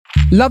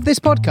Love this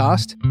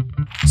podcast?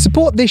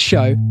 Support this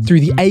show through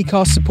the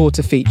Acast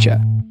supporter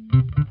feature.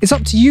 It's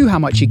up to you how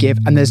much you give,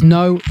 and there's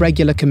no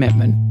regular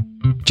commitment.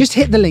 Just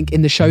hit the link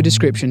in the show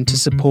description to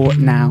support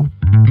now.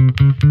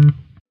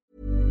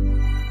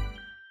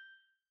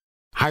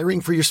 Hiring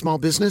for your small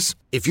business?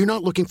 If you're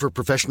not looking for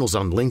professionals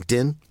on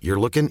LinkedIn, you're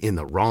looking in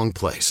the wrong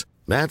place.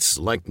 That's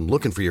like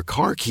looking for your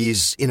car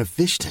keys in a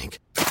fish tank.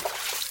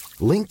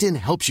 LinkedIn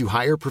helps you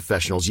hire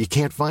professionals you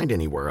can't find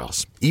anywhere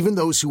else, even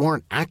those who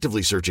aren't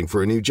actively searching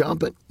for a new job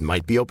but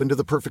might be open to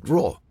the perfect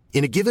role.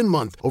 In a given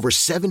month, over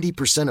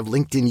 70% of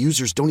LinkedIn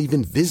users don't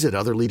even visit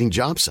other leading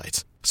job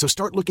sites. So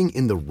start looking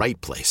in the right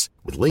place.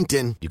 With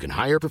LinkedIn, you can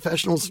hire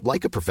professionals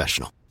like a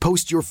professional.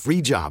 Post your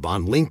free job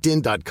on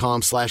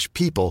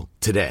linkedin.com/people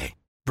today.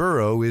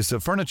 Burrow is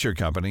a furniture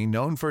company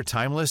known for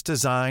timeless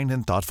design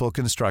and thoughtful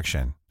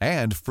construction,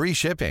 and free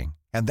shipping,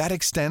 and that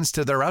extends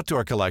to their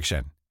outdoor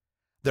collection.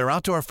 Their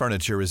outdoor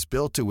furniture is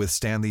built to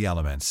withstand the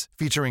elements,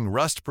 featuring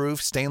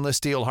rust-proof stainless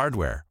steel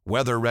hardware,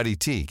 weather-ready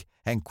teak,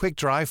 and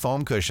quick-dry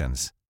foam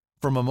cushions.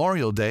 For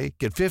Memorial Day,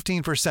 get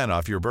 15%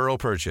 off your Burrow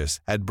purchase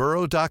at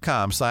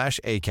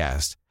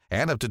burrow.com/ACAST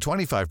and up to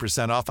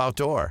 25% off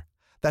outdoor.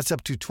 That's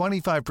up to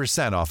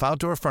 25% off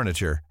outdoor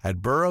furniture at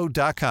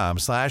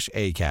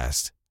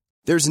burrow.com/ACAST.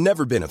 There's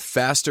never been a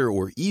faster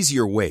or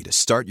easier way to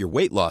start your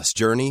weight loss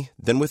journey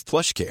than with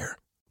PlushCare.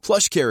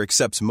 PlushCare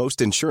accepts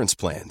most insurance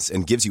plans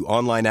and gives you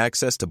online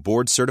access to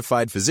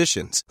board-certified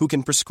physicians who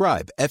can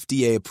prescribe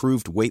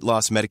FDA-approved weight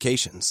loss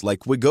medications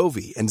like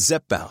Wegovy and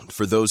Zepbound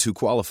for those who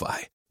qualify.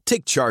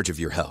 Take charge of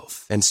your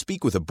health and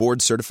speak with a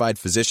board-certified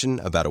physician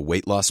about a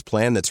weight loss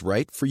plan that's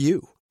right for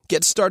you.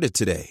 Get started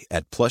today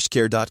at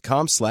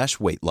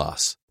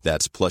plushcare.com/weightloss.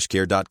 That's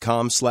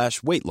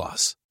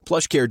plushcare.com/weightloss.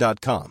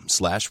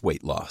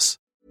 plushcare.com/weightloss.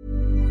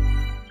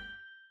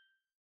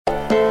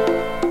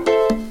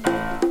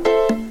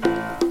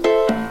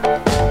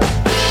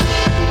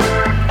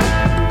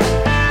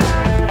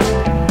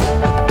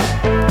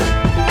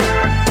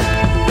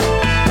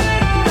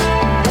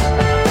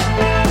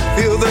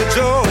 Feel the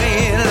joy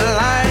in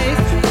life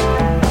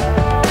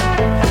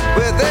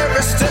with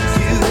every step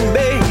you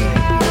make.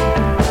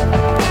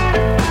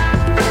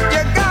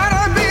 You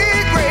gotta be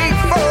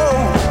grateful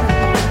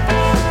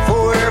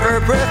for every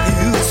breath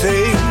you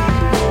take.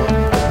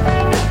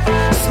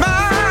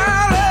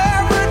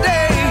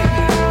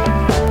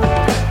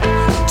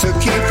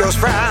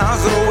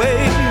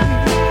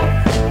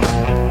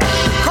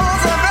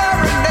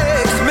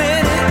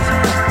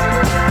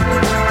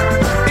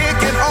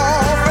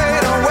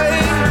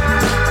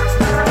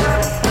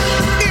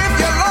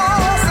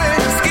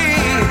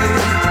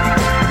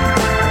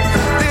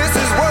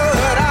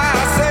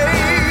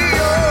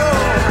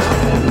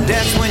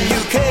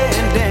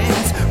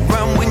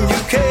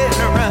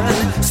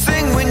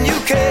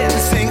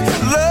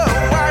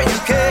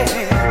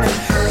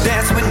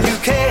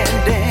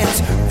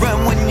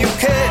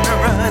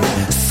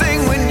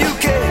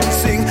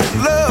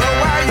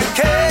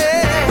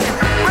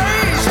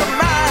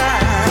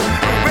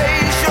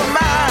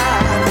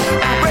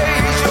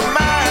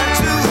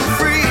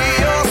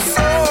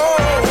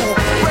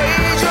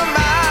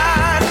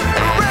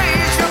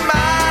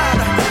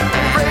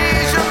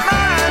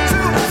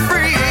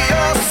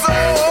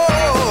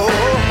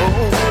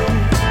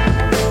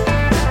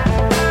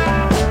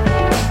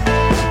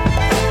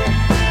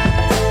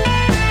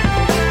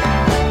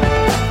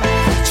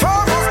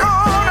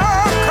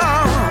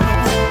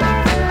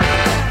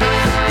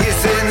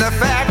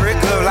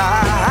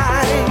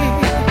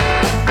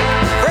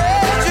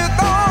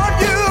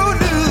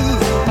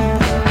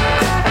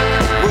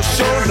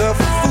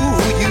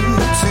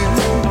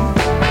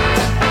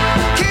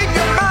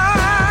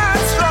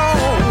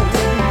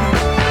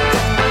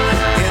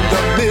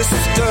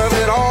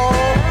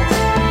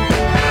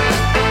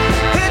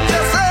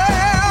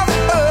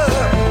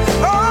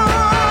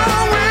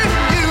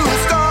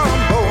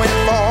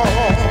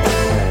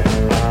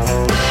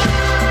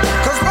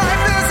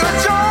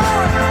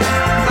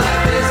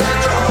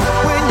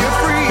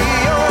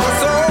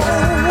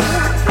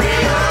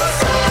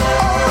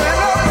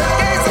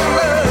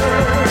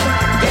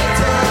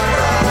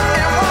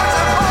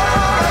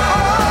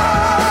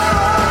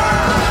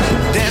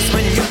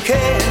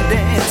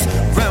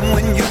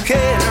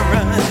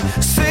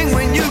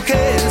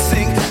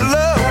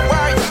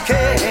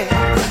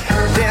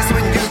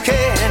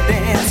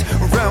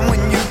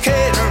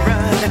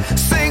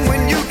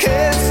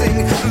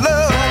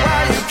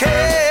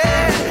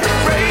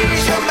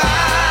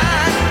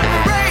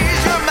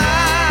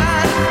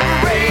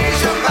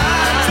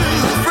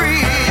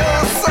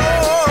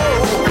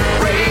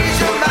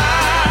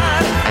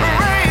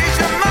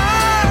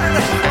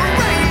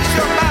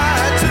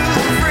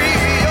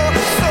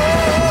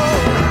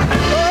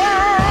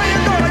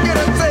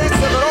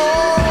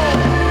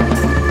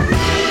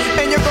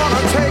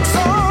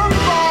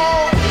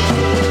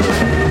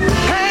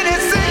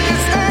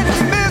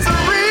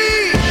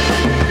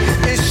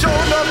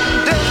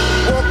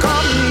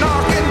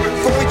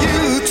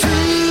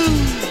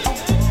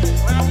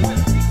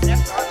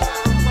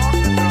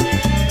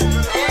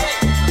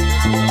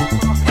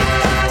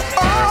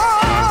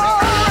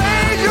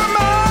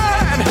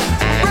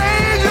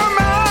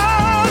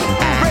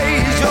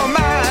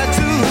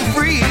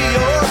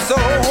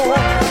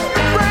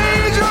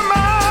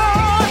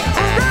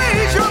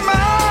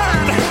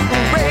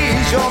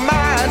 Raise your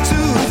mind to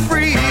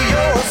free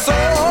your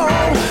soul.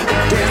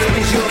 Dance when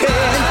you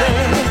can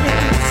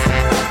dance.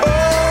 Oh,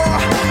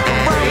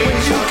 run when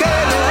you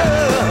can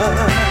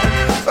run.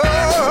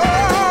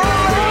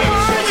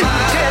 Oh, you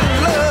can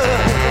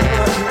love.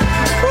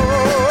 Oh,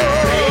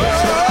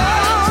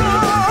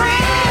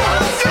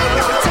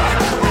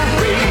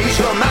 raise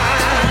your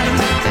mind.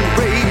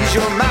 Raise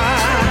your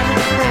mind.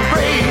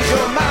 Raise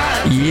your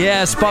mind.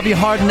 Yes, Bobby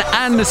Hardin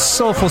and the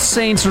Soulful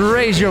Saints,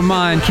 Raise Your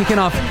Mind, kicking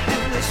off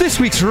this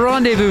week's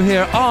Rendezvous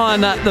here on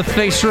The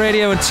Face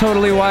Radio and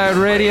Totally Wired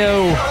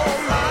Radio. You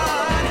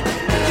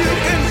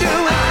can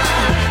do it.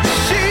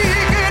 She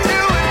can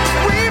do it.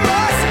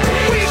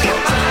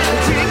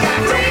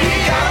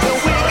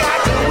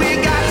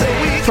 We got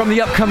to. From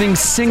the upcoming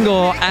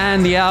single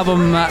and the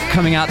album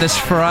coming out this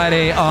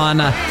Friday on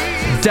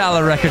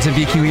Dalla Records and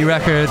BQE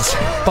Records,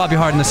 Bobby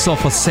Hardin, the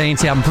Soulful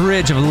Saints, yeah,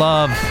 Bridge of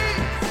Love.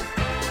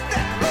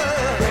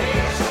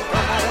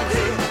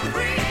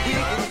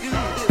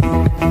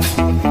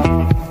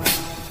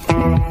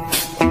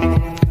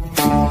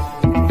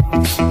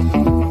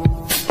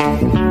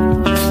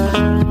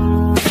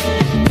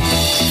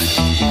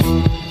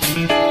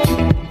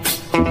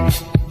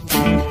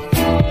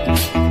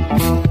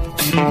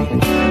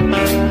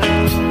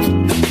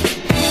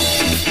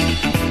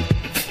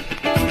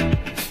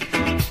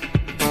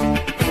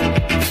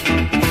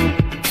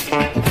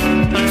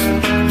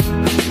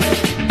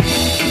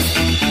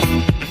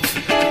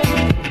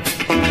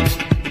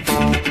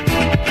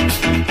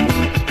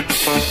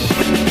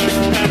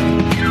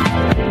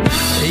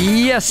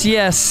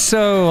 Yes.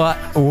 So,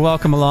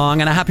 welcome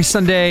along, and a happy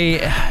Sunday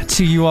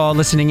to you all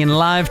listening in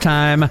live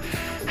time.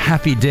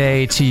 Happy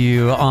day to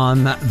you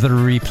on the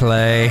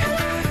replay.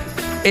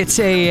 It's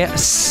a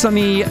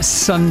sunny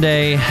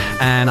Sunday,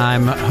 and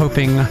I'm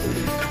hoping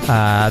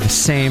the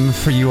same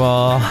for you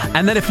all.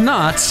 And that if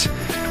not,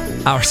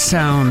 our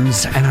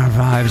sounds and our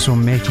vibes will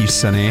make you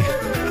sunny.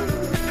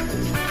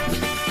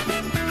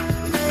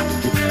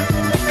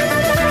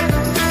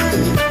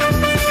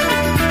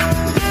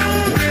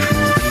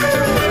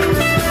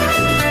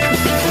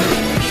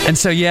 And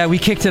so, yeah, we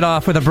kicked it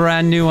off with a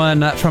brand new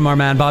one from our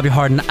man Bobby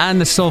Hardin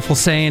and the Soulful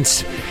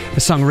Saints,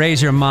 the song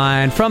Raise Your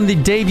Mind, from the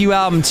debut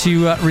album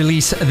to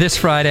release this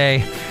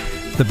Friday,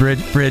 The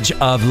Bridge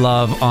of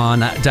Love on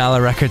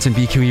Dalla Records and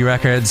BQE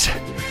Records.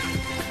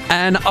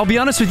 And I'll be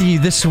honest with you,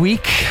 this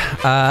week,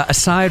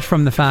 aside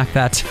from the fact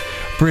that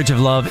Bridge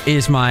of Love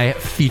is my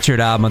featured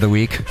album of the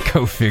week,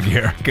 go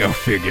figure.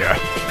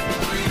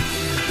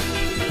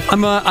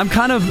 I'm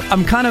kind of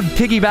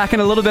piggybacking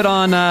a little bit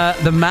on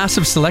the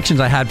massive selections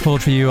I had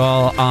pulled for you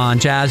all on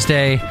Jazz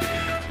Day,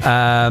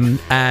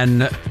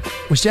 and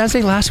was Jazz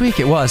Day last week?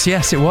 It was,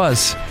 yes, it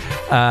was.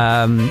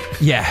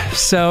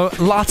 So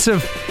lots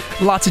of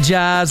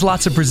jazz,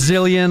 lots of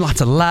Brazilian, lots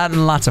of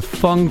Latin, lots of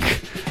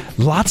funk,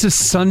 lots of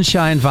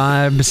sunshine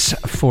vibes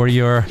for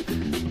your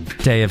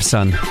day of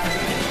sun.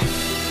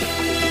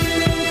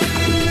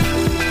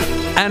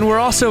 And we're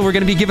going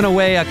to be giving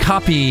away a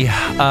copy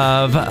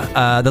of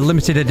the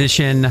limited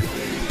edition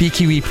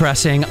BQE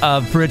pressing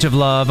of Bridge of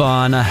Love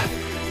on,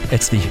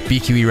 it's the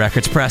BQE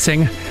Records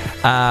pressing.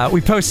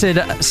 We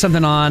posted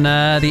something on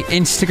the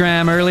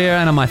Instagram earlier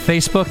and on my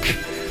Facebook.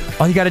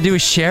 All you got to do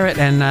is share it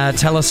and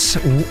tell us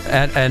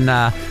and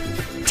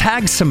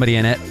tag somebody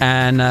in it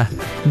and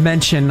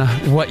mention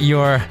what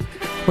your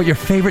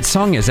favorite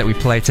song is that we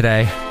play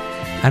today.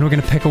 And we're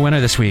going to pick a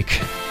winner this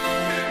week.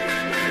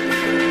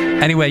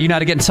 Anyway, you know how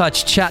to get in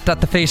touch.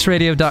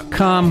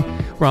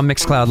 Chat.thefaceradio.com. We're on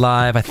Mixcloud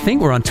Live. I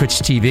think we're on Twitch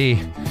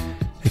TV.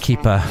 They keep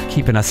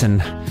keeping us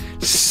in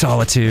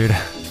solitude.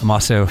 I'm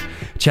also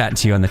chatting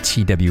to you on the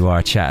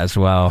TWR chat as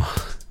well.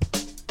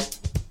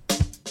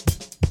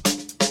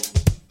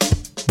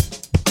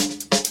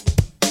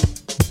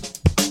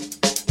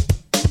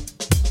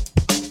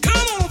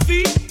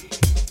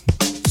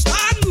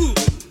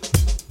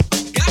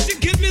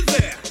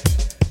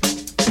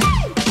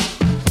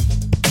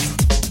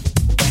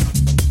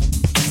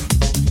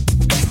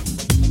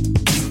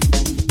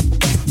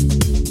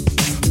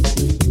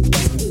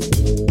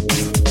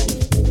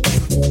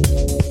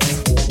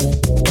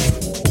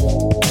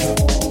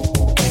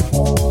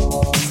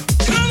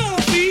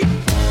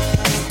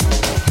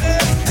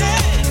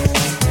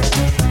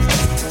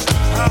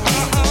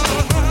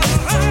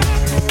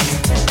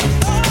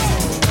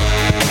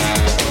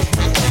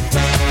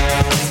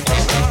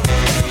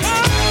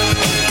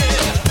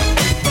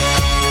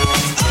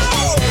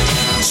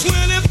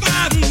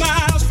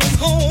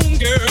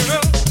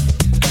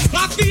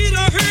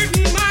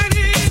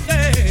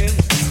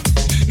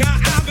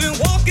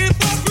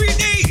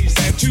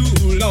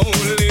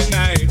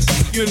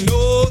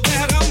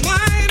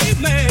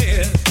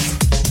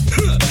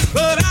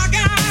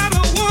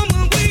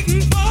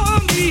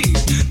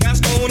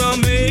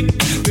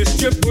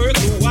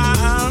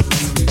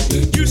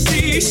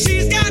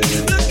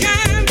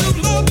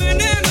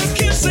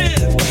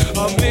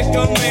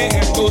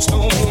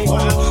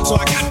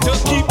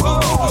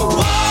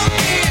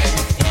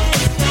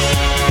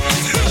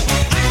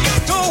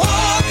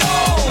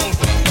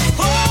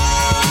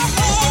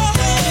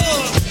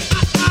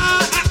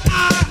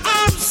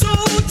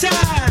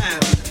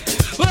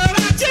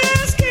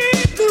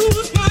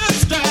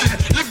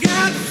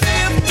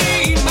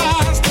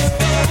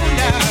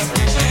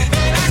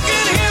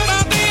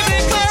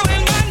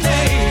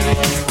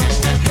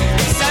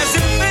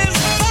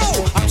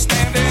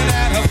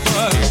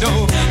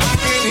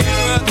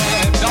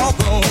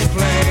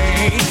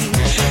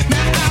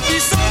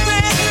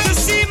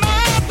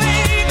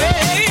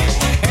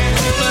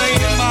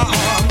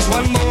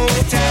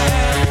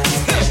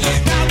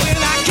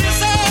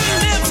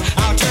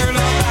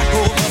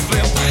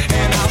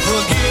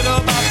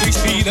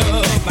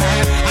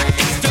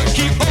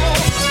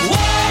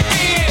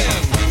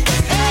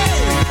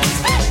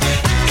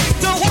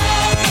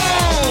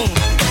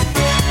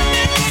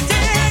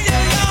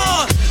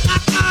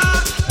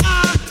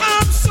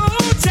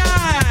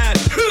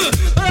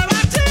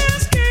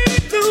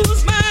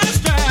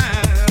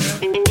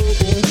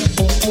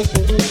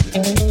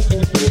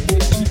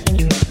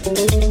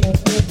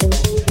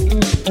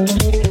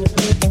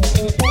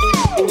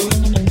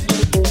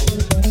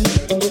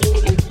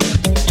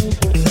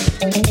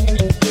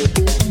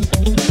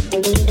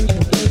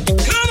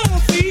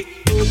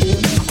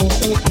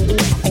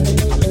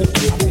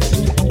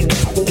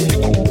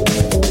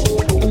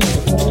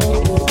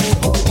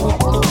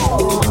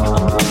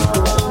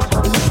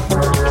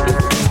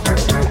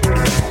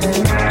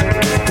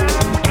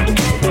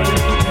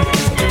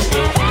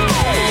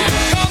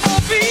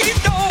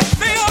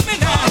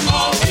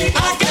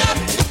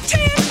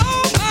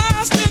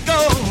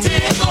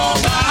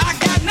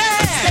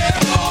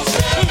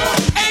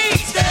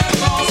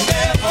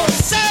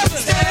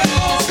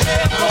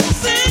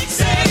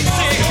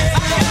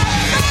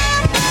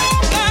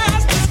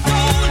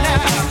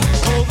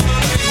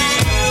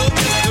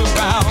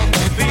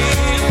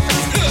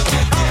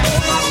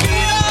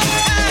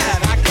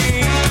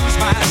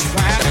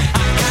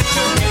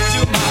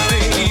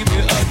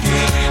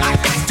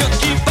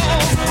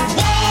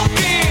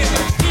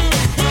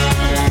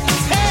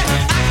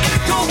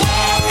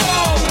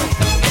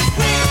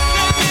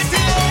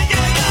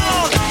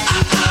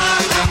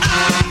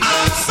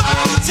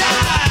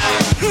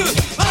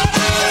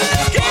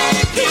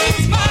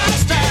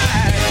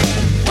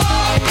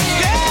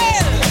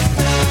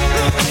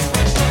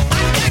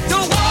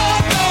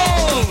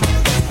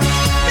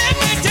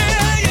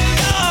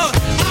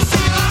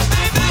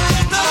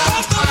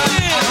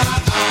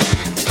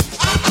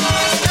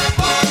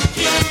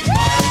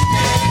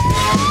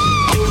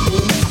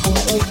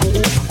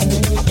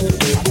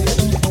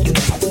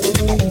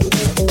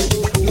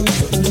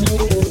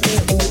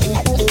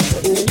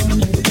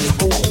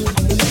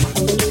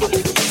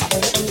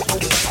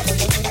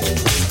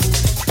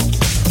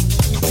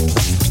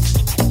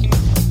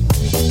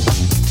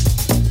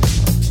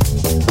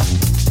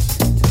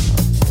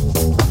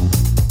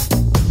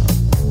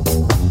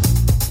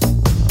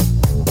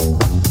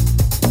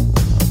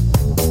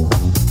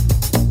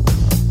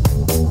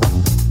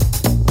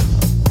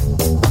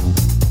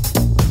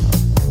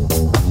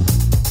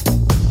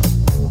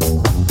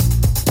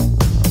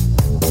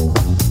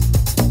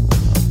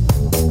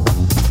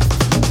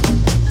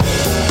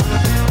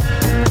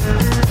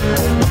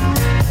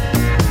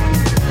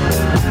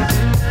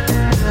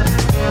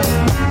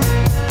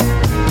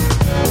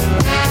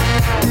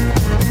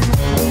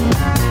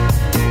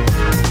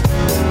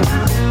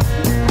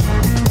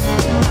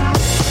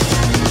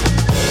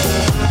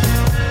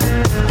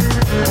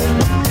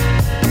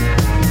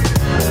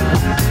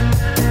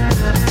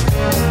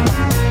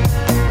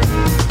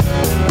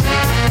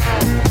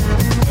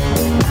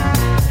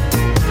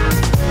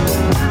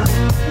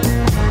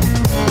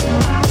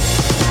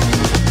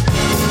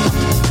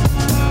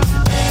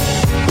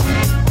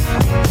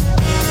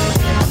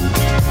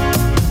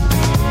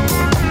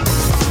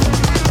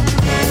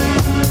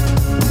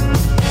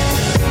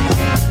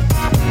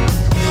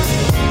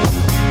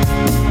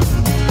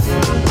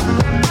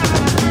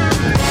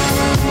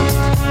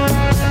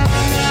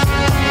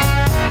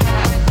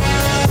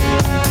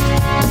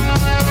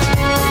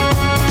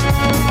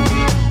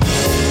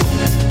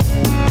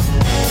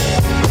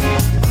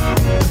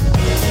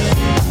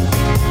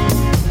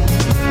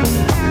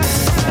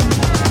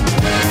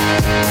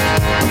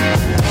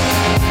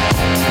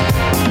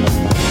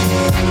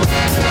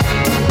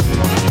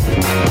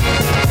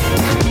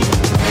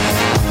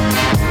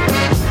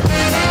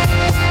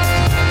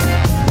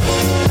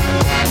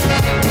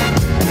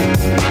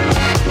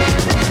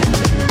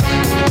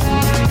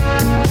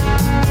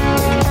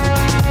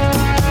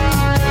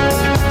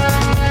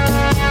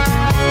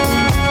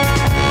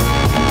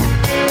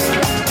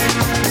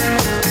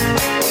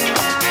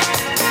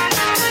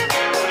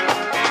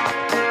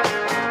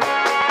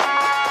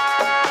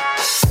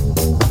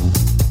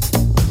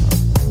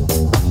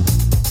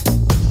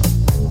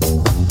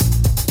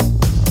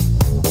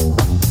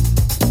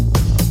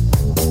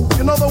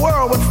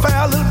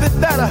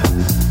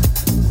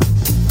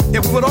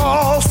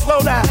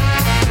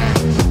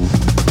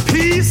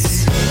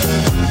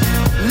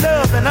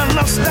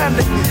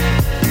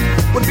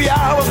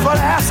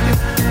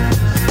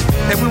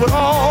 and we would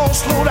all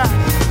slow down.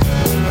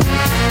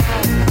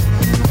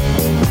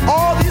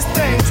 All these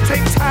things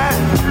take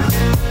time.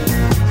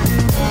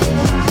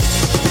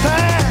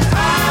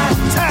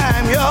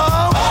 Time,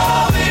 y'all.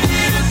 All we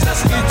need is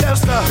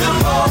just a little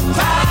more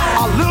time.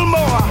 A little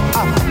more,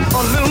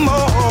 a little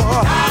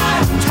more.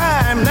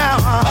 Time now.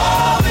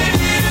 All we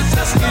need is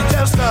just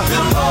a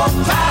little more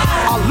time.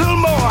 A little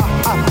more,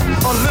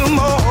 a little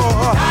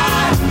more.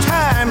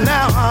 Time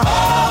now.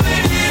 All we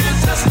need is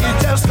just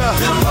a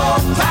little more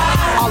time.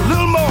 A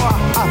little more,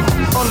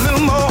 a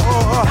little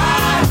more.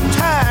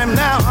 Time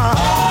now.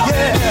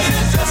 Yeah,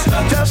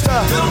 just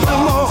a little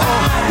more.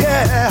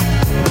 Yeah.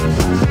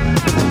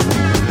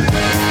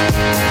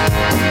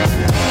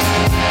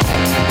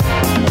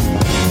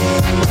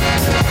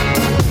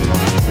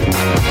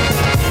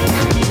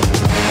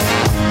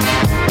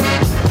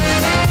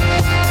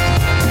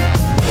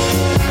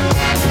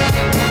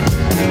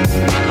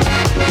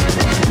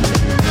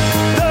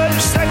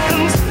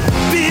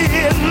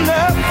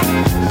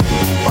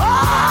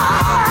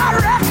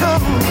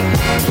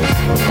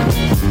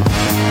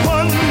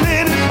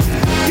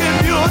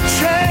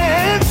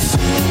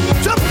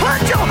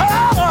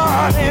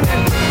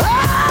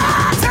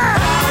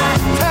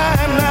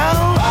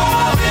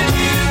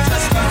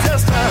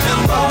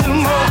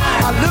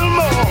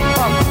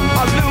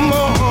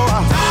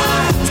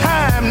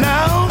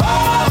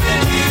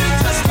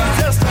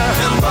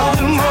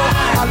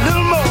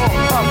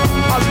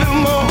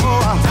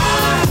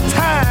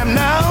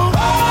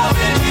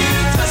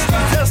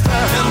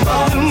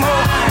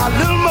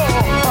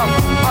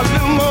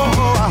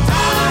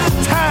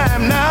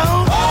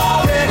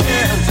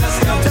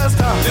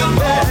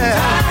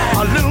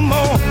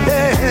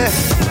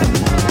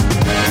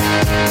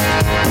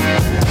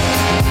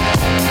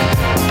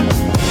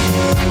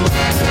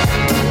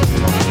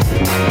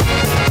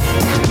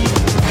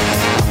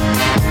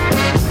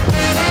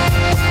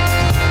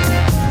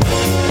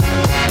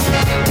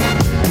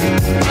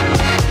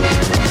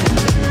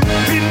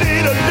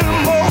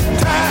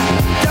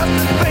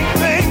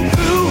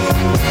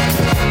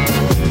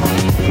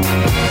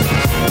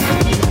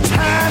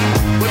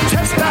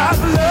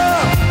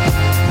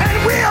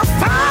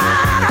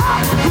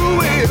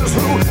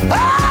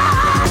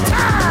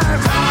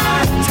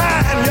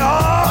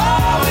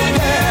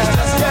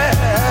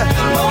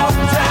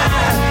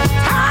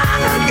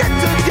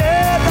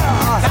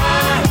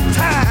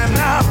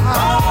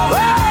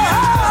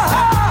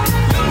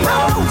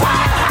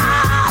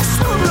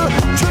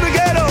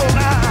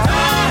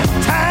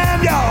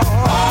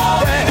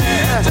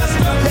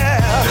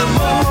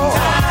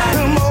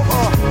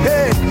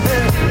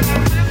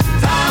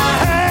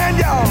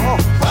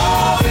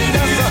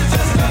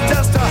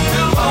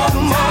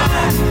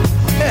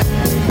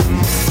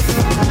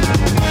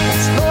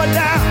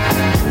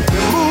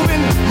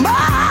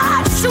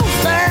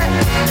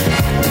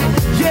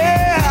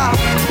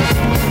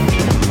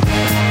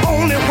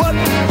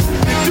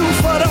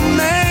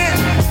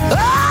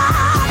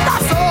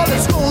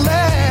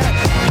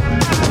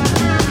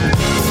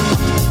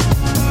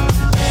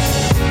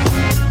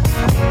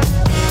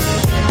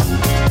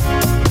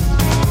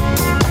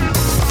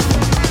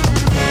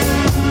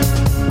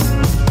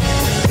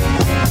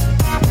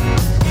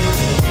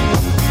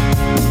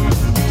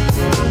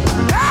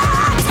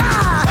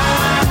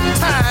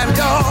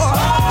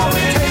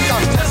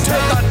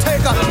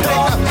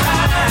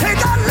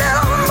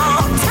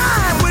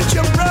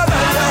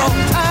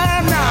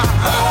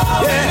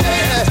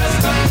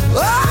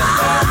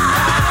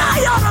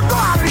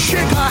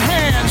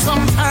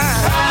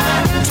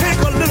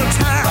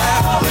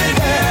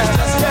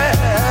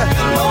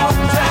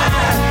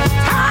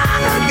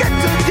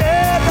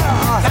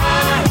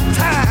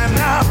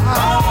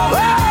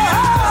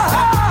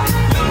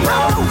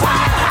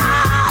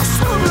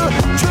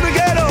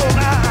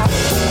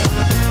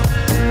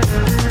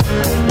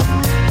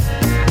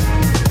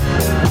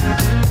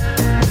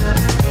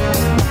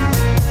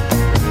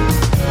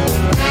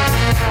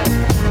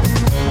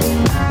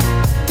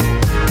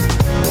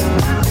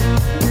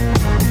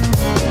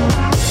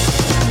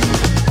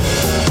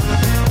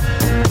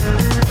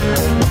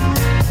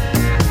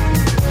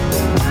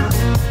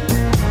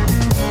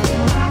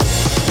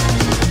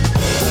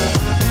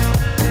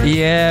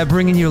 Yeah,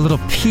 bringing you a little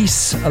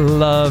peace,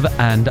 love,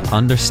 and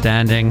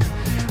understanding.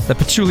 The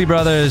Patchouli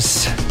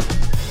Brothers.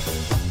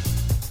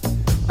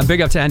 And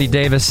big up to Andy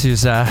Davis,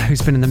 who's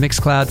been in the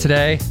Mixcloud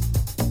today.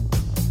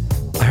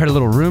 I heard a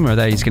little rumor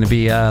that he's going to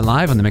be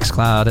live on the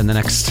Mixcloud in the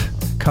next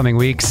coming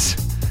weeks.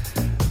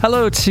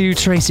 Hello to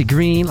Tracy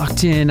Green,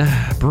 locked in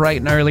bright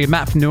and early.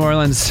 Matt from New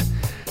Orleans.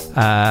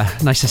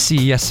 Nice to see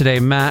you yesterday,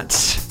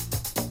 Matt.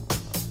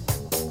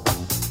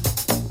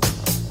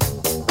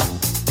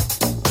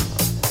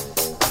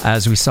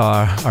 As we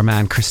saw our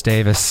man Chris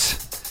Davis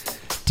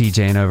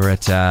DJing over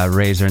at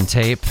Razor and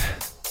Tape.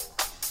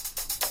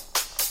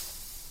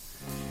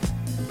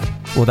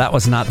 Well, that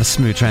was not the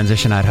smooth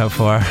transition I'd hoped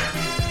for.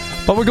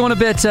 But we're going a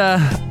bit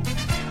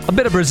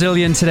of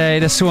Brazilian today.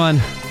 This one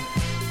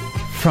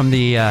from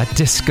the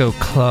Disco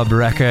Club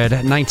record,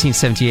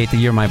 1978, the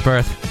year of my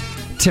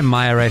birth. Tim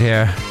Maia right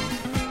here.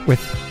 with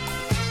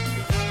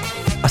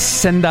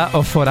Acenda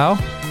o Farol.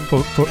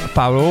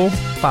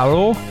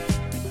 Farol.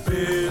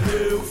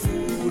 Pneu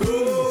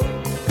furou,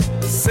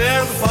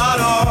 sendo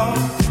farol,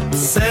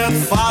 sendo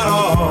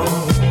farol.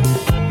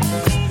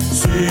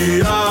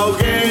 Se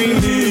alguém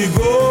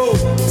ligou,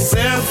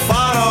 sendo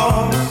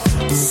farol,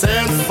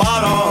 sendo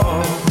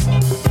farol.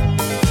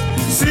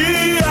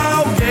 Se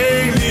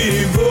alguém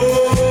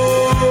ligou,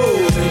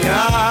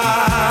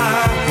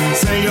 minha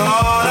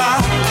senhora.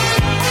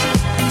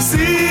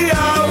 Se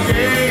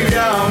alguém lhe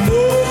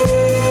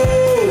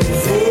amou,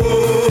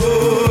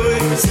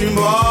 foi-se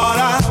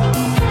embora.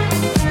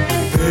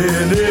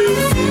 Pneu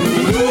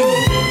furou,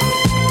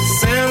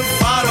 sem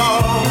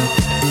farol,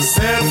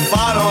 sem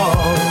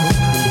farol.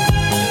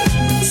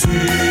 Se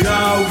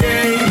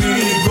alguém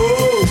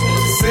ligou,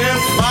 sem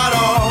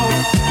farol,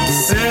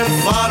 sem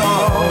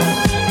farol.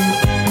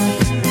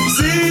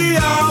 Se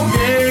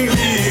alguém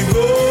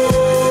ligou,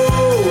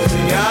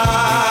 minha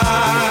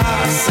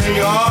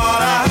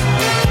senhora.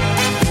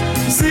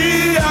 Se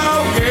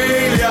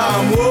alguém lhe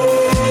amou,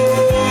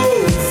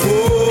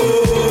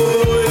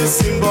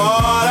 foi-se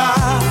embora.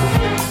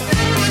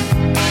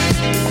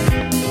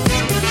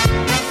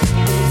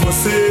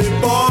 Você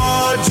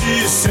pode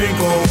se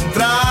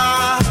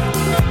encontrar.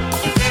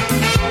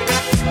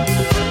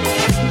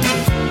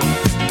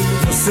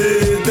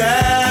 Você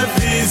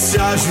deve se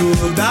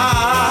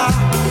ajudar.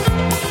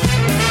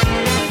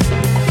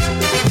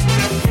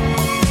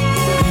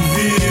 E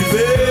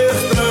viver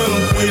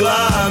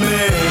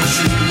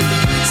tranquilamente,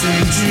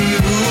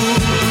 sentindo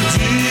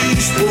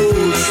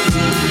disposto.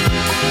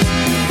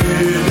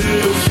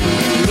 Pneu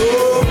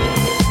furou,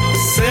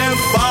 sem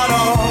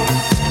farol,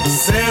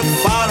 sem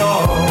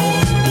farol.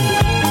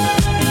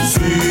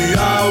 Se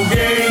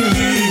alguém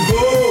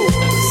ligou,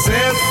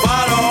 sem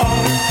farol,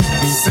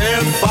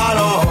 sem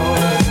farol.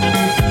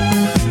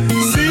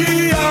 Se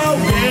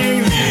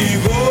alguém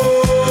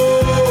ligou,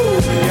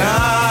 minha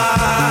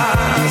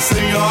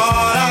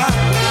senhora.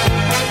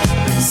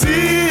 Se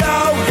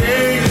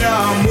alguém lhe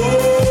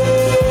amou,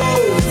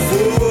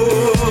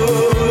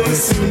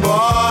 foi-se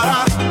embora.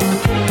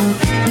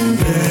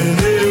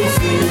 Pneu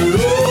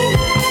furou,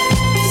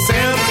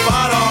 sem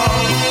farol,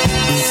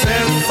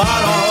 sem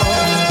farol.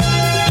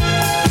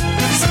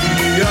 Se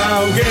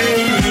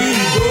alguém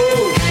ligou,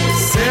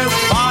 sem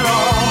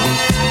farol,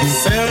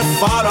 sem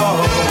farol.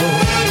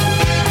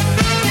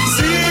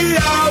 Se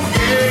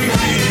alguém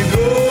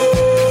ligou,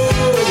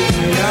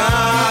 minha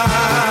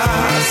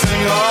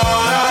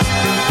senhora.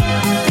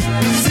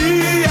 Se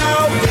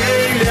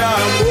alguém lhe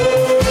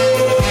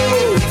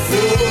amou,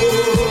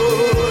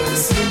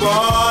 foi-se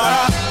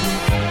embora.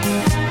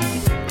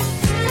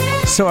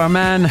 So our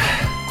man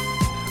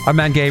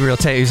Gabriel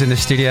Tate, who's in the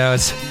studio,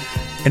 has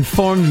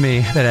informed me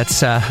that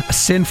it's a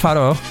sin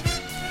faro,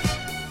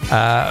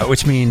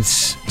 which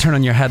means turn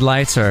on your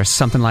headlights, or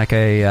something like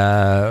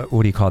a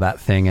what do you call that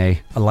thing?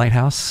 A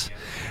lighthouse,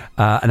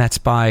 and that's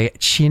by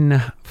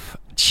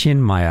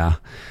Chinmaya,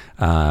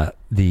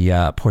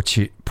 the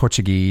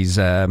Portuguese.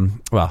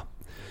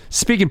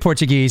 Speaking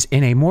Portuguese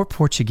in a more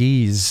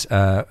Portuguese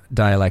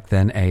dialect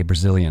than a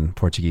Brazilian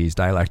Portuguese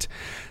dialect.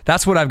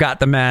 That's what I've got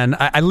the man.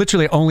 I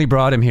literally only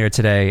brought him here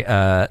today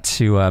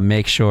to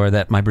make sure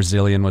that my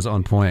Brazilian was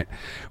on point,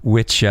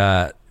 which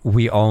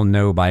we all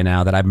know by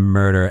now that I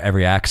murder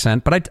every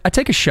accent, but I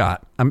take a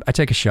shot. I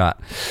take a shot.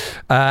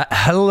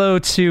 Hello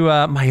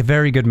to my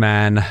very good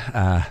man,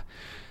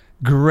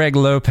 Greg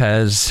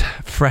Lopez,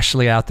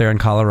 freshly out there in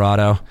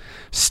Colorado,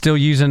 still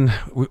using.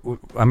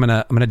 I'm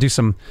gonna do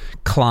some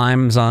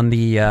climbs on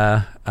the.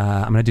 I'm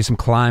gonna do some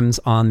climbs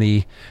on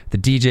the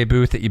DJ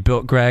booth that you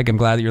built, Greg. I'm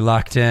glad that you're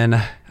locked in.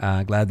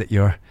 Glad that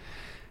you're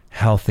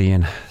healthy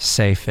and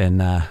safe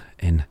in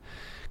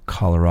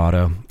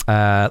Colorado.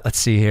 Let's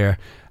see here.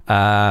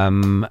 Are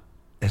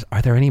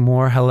there any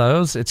more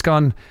hellos? It's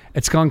gone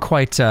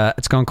quite.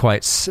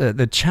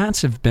 The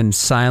chats have been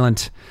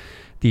silent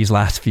these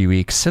last few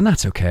weeks, and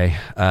that's okay.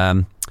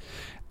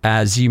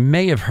 As you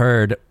may have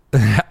heard,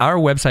 our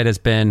website has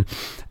been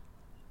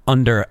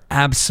under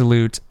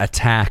absolute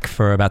attack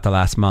for about the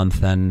last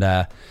month,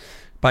 and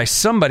by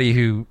somebody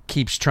who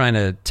keeps trying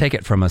to take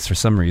it from us for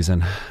some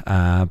reason.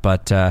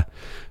 But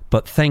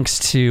thanks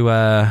to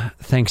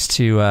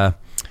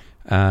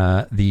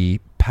the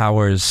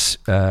Powers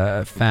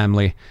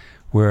family,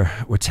 we're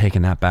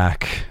taking that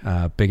back.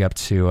 Big up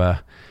to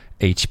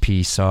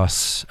HP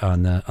sauce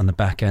on the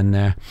back end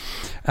there.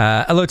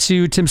 Hello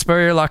to Tim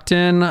Spurrier, locked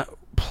in.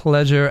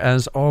 Pleasure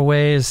as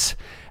always.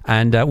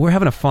 And we're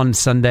having a fun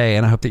Sunday,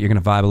 and I hope that you're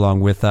going to vibe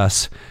along with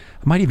us.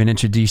 I might even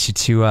introduce you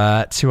to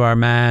our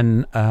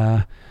man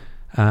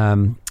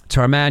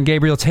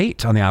Gabriel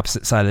Tate on the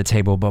opposite side of the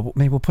table, but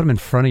maybe we'll put him in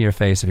front of your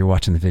face if you're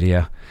watching the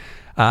video.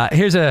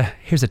 Here's a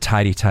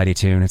tidy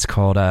tune. It's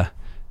called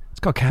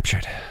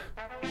Captured.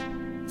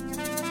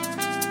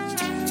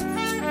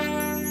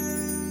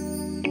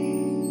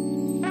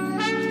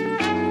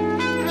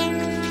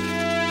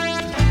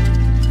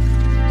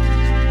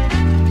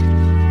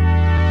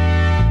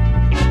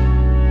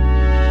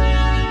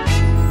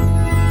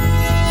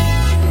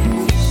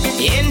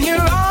 In your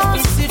own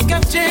city.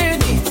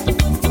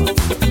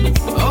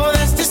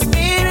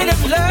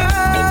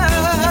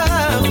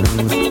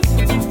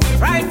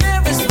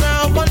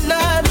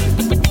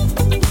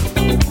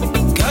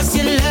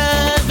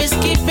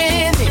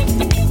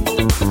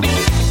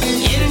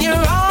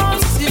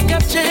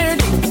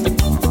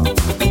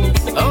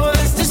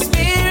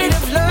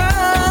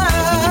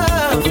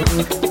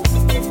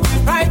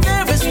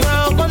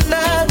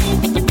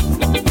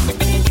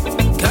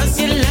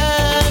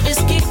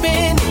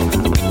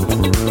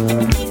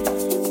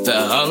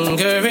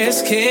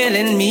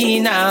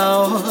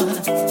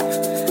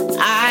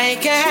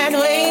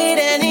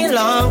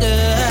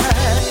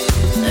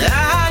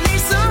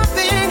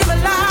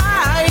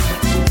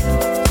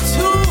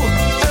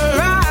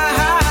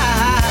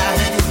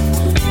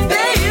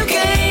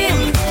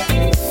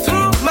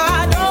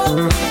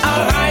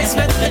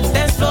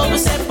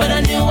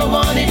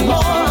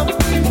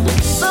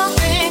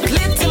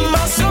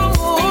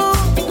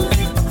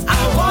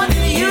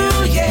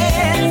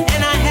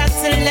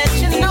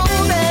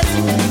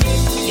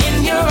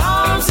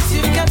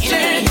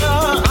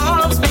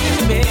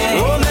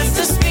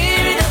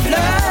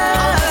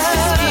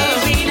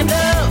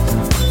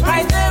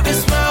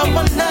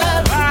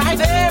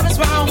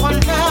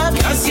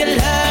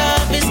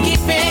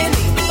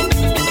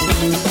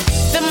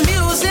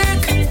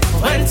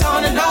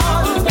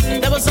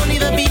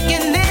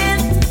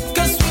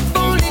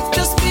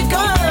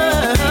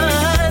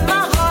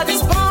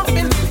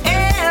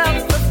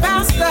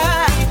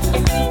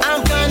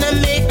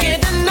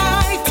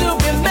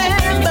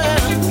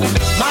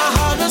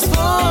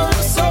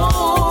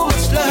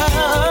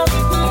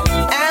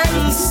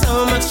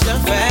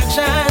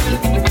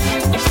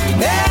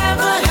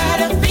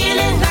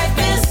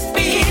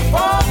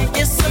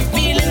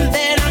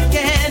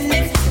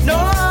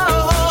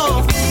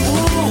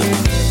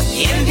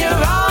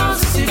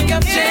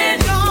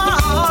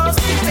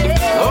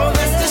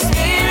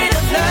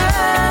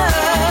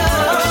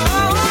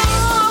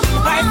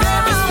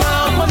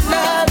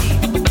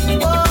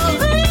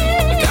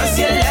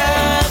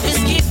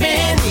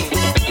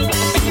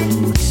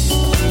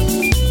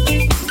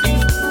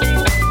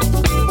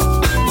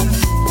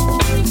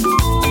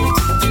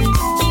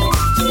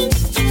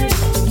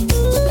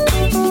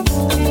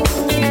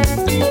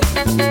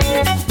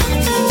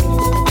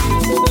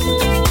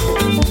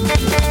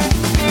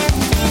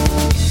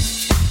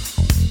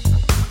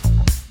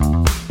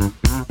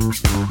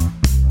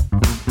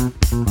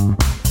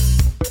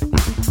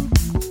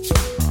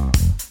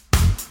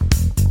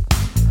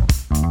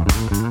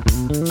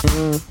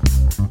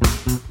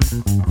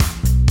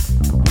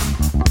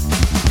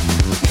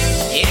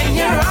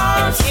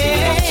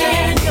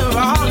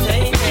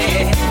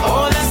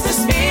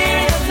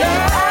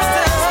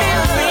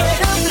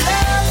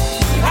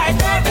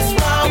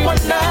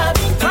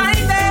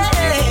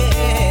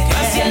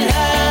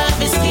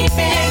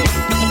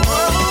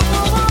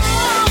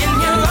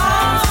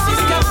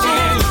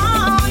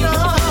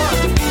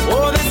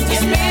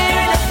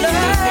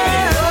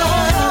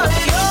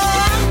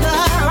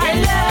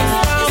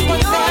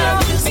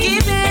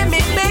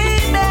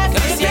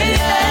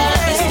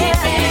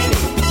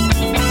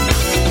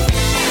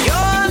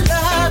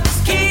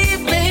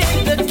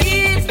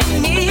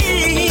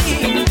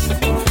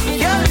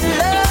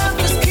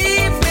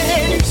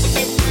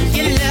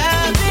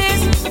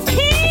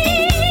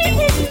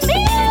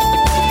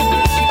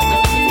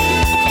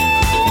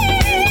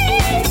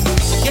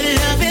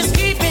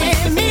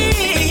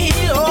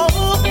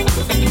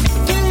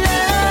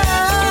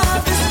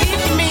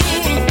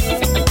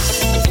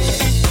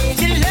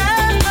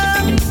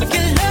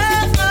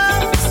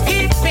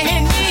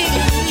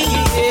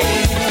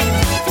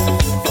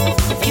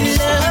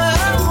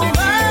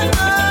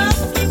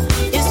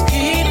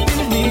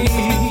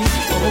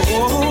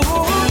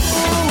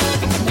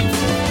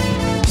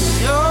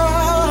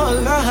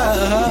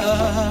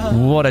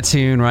 What a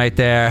tune right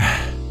there.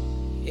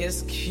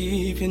 It's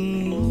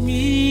keeping me.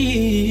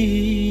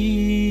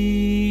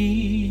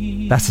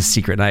 That's the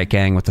Secret Night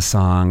Gang with the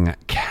song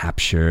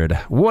Captured.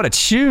 What a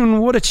tune.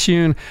 What a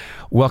tune.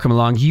 Welcome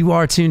along. You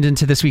are tuned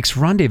into this week's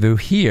Rendezvous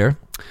here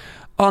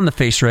on the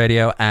Face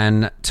Radio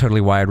and Totally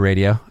Wired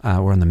Radio.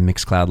 We're on the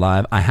Mixcloud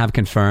Live. I have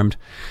confirmed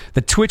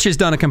that Twitch has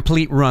done a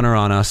complete runner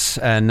on us,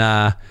 and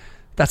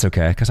that's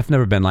okay, because I've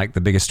never been like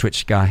the biggest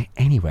Twitch guy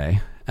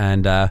anyway.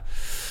 And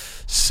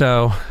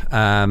so,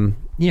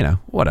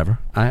 whatever.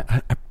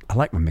 I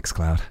like my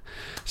Mixcloud.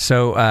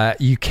 So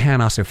you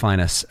can also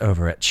find us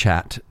over at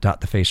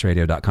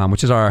chat.thefaceradio.com,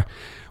 which is our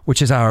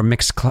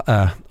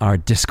our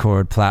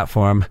Discord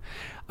platform.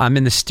 I'm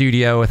in the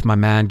studio with my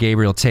man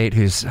Gabriel Tate,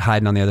 who's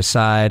hiding on the other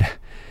side,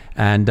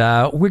 and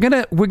we're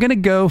gonna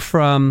go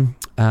from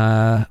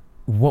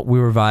what we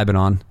were vibing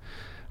on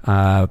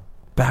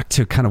back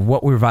to kind of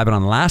what we were vibing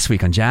on last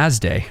week on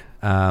Jazz Day.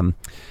 And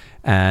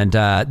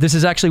this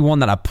is actually one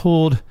that I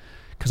pulled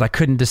because I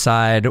couldn't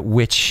decide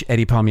which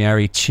Eddie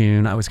Palmieri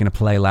tune I was going to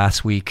play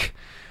last week.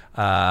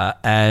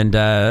 And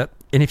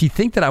if you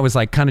think that I was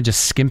like kind of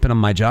just skimping on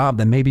my job,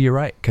 then maybe you're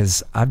right,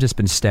 because I've just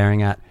been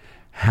staring at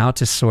how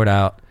to sort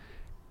out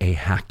a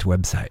hacked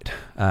website.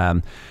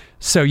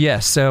 So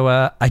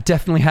I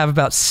definitely have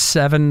about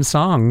 7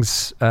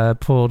 songs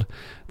pulled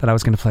that I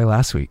was going to play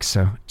last week.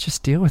 So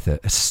just deal with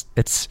it.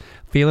 It's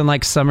feeling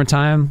like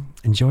summertime.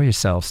 Enjoy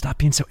yourself. Stop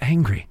being so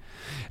angry.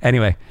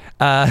 Anyway,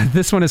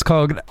 this one is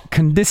called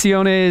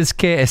Condiciones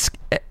que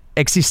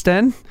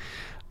Existen,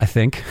 I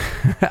think.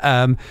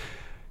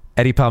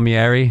 Eddie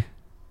Palmieri.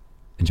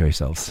 Enjoy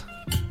yourselves.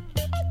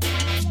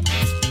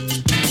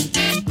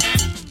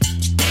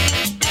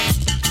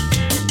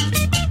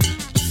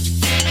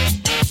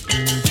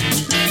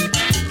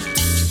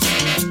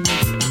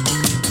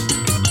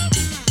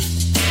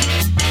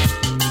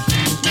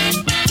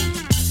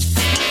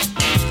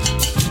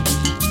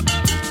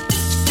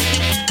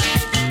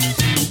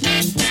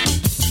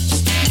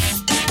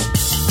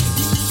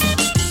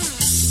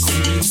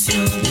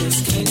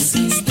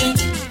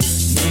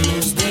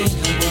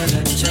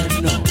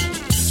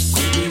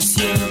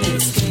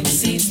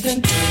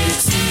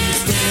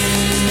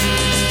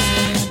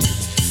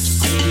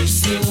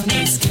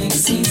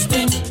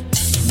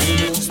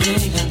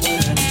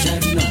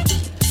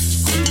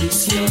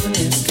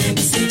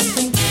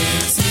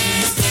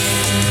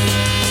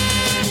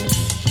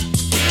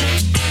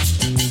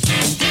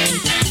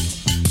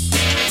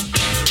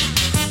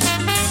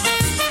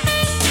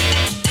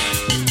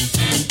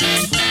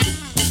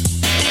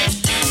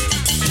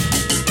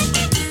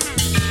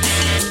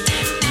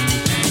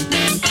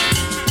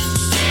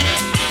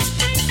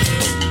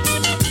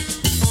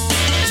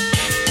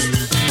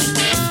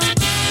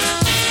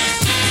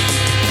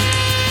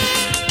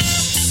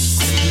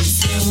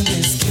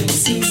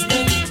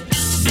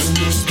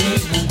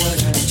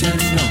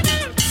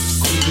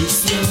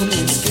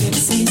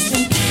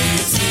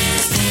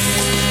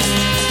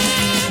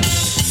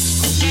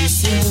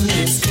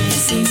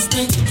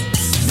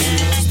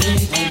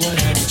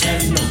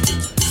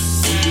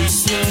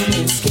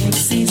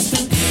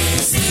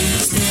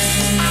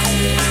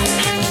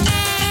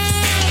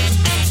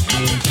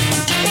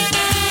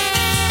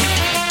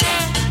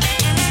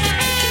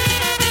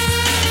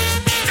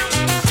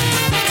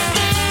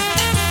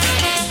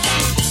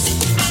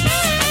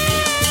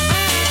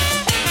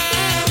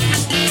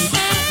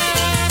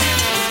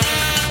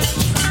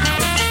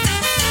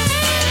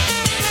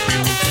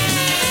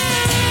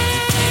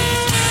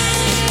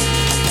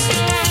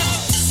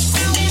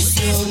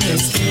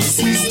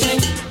 Existen,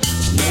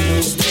 no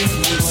nos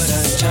dejan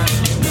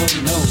guardar.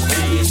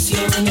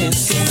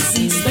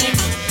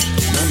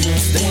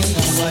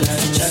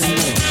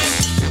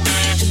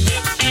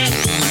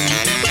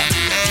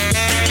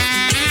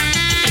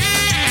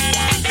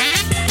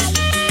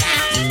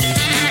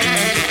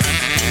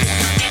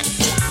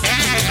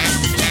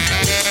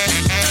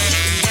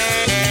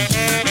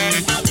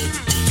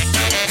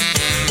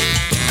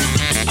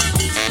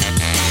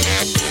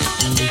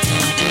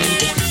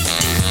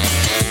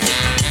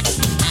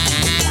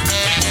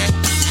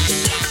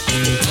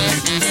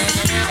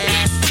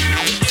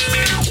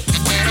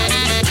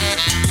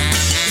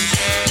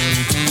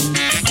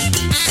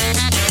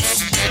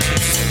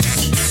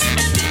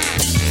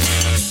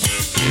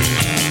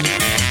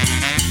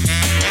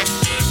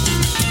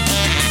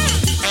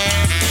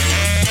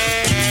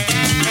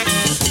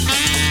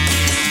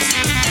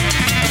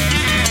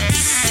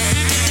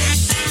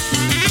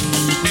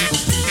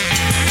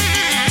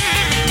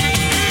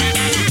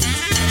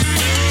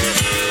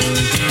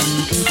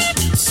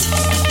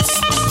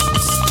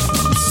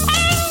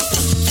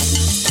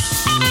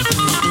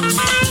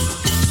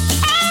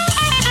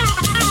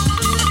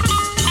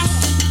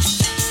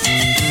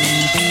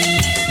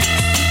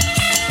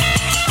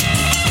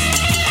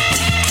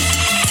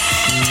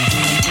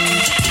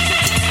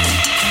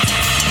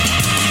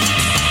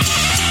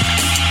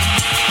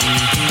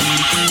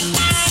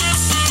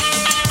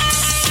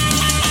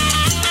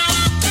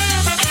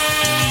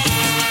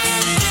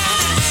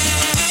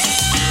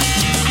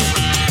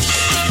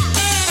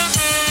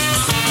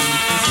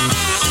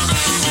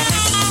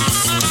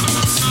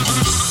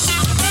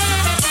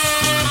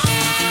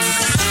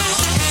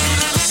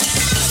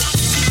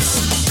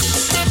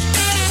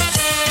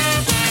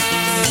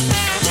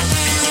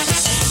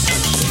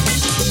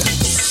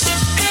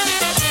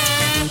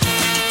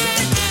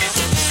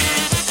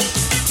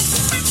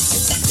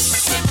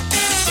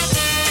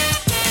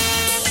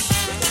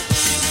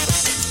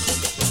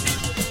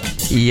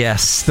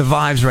 Yes, the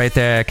vibes right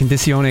there.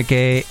 Condizione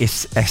che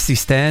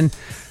esisten.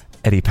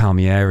 Eddie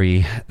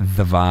Palmieri,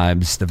 the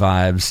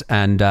vibes.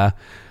 And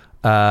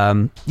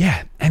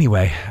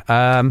anyway,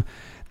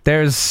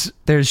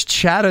 there's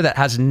chatter that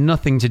has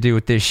nothing to do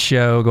with this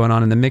show going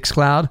on in the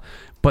Mixcloud,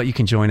 but you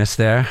can join us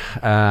there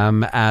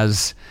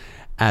as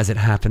it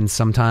happens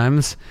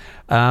sometimes.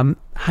 How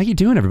you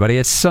doing, everybody?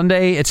 It's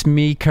Sunday. It's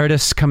me,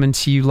 Kurtis, coming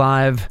to you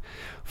live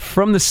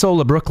from the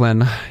soul of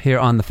Brooklyn here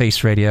on the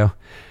Face Radio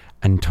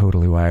and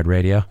Totally Wired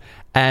Radio.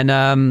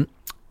 And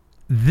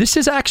this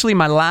is actually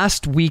my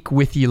last week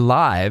with you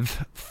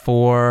live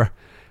for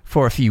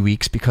a few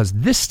weeks, because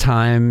this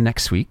time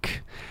next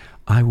week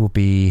I will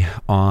be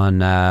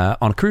on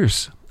a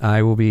cruise.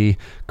 I will be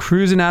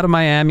cruising out of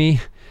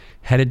Miami,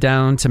 headed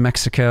down to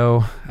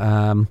Mexico,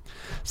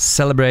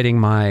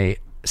 celebrating my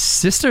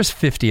sister's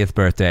 50th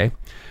birthday,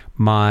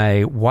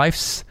 my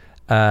wife's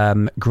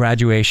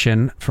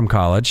graduation from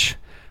college,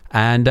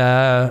 and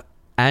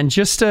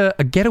just a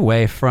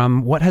getaway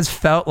from what has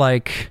felt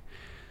like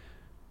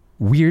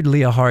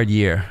weirdly a hard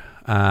year.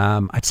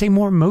 I'd say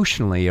more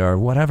emotionally or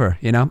whatever,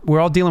 you know, we're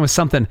all dealing with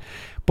something,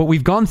 but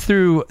we've gone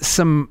through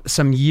some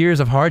years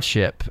of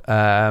hardship,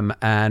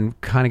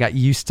 and kind of got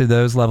used to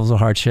those levels of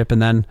hardship.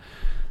 And then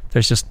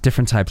there's just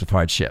different types of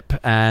hardship.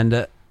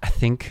 And I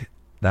think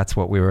that's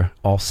what we were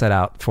all set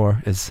out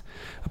for, is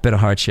a bit of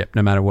hardship,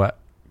 no matter what,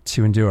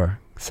 to endure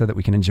so that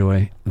we can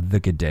enjoy the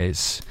good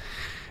days.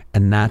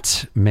 And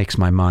that makes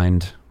my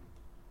mind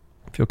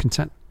feel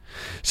content.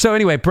 So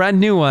anyway, brand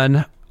new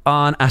one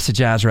on Acid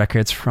Jazz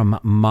Records from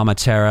Mama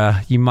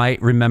Terra. You might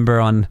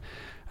remember on,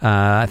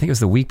 I think it was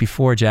the week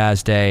before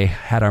Jazz Day,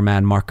 had our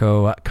man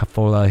Marco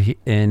Caffola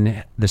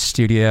in the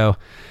studio,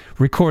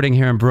 recording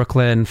here in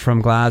Brooklyn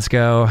from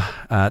Glasgow.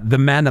 The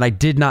man that I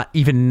did not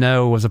even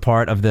know was a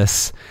part of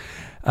this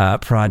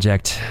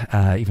project,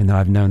 even though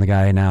I've known the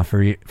guy now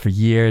for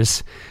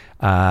years.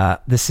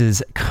 This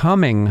is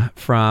coming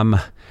from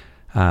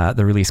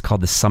the release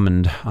called The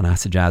Summoned on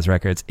Acid Jazz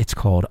Records. It's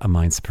called A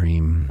Mind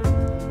Supreme.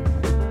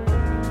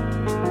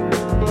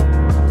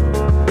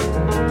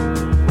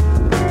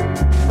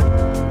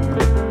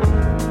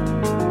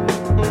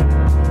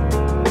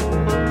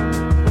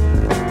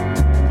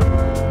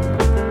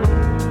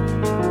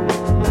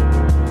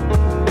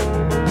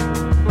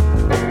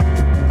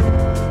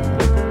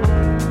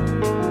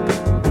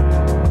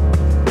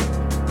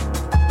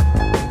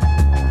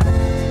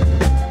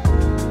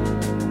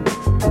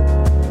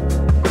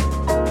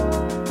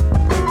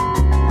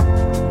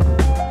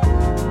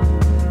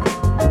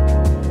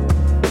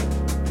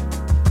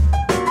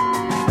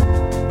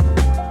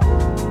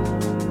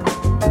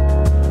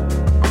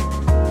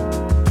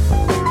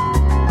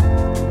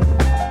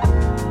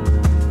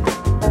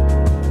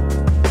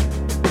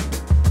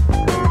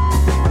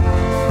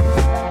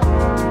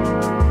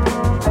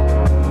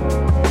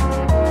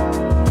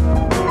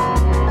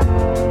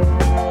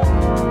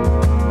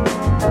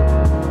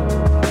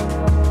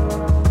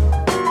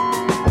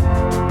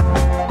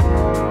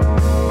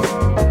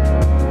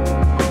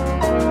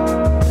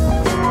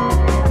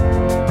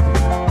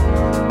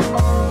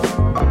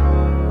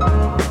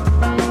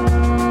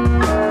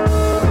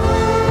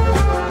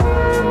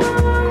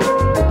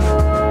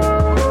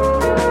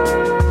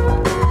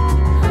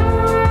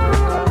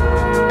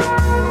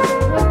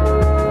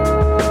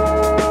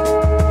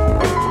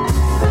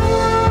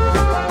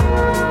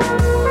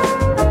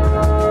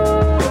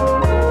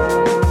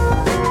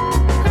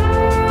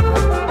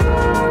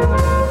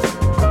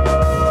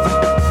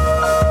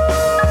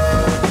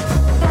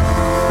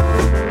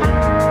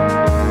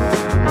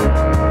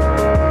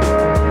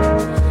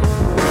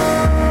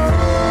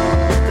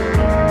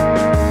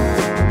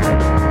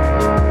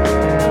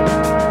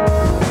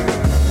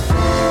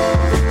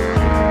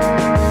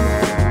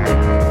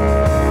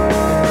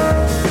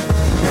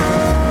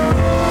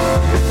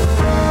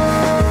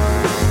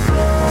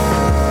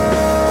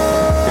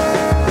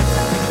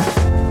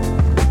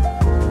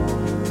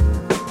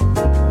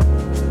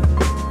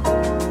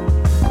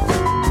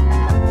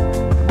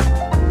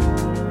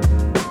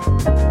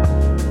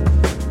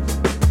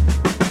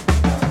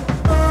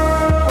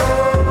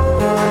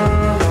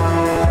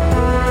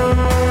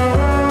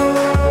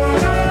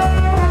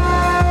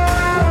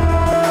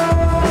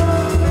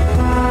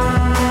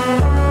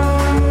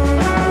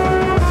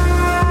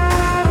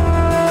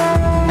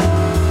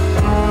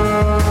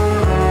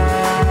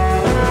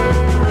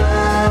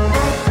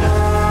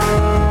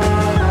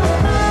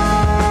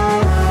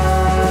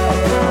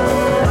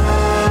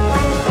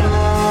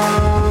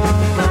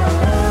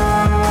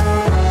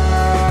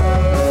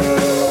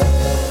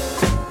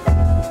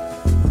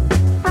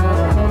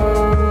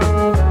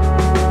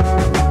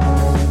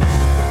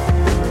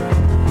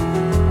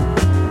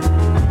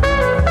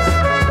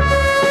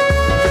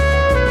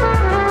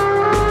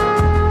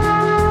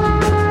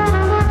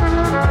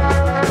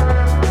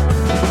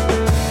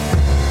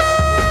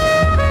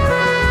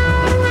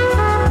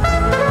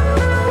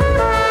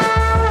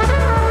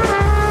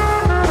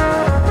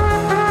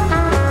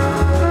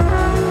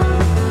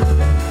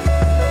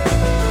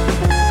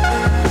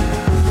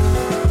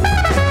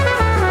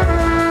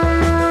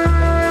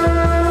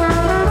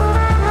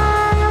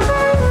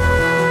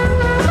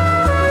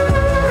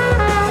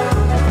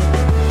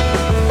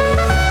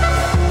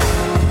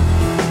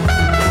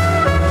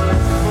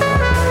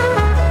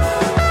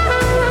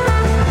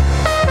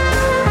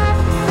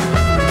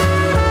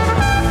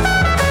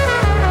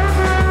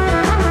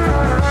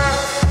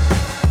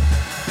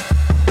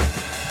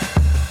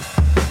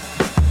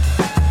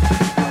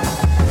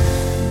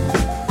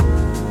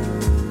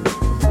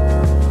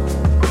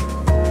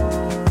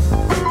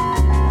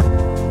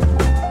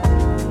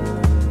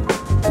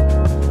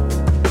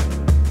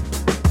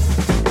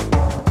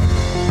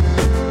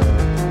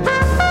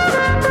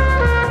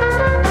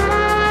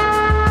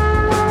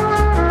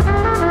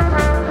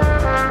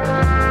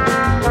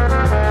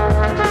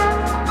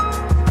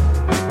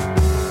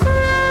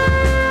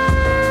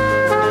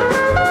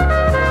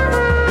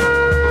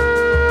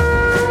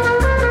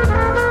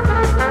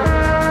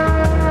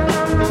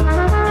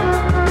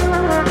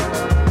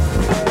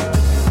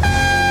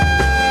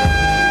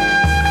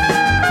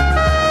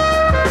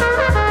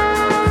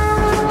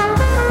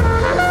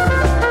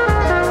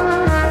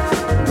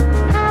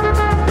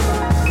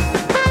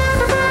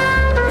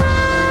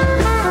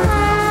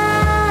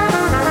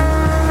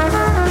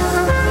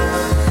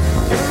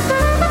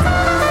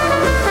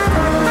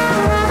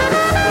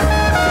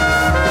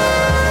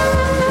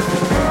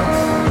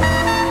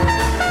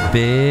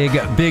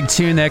 big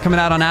tune there coming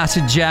out on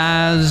Acid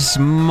Jazz.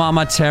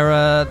 Mama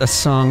Terra, the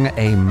song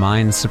A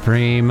Mind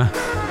Supreme.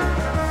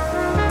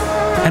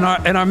 And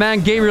our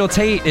man Gabriel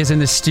Tate is in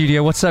the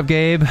studio. What's up,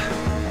 Gabe? I'm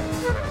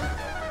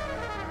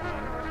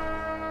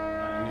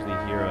usually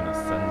here on a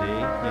Sunday,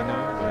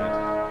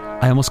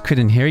 but I almost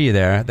couldn't hear you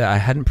there. I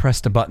hadn't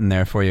pressed a button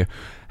there for you.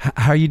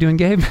 How are you doing,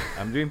 Gabe?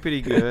 I'm doing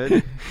pretty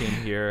good. Came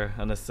here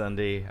on a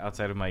Sunday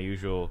outside of my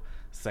usual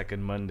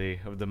second Wednesday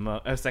of the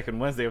month.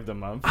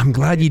 I'm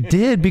glad you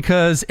did,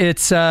 because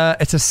it's a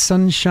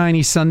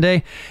sunshiny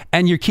Sunday,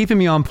 and you're keeping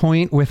me on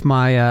point with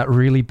my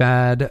really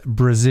bad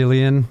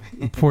Brazilian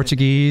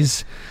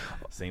Portuguese.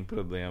 Sem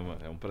problema,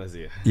 é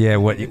prazer. Yeah,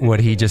 what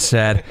he just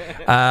said.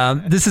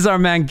 This is our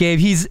man Gabe.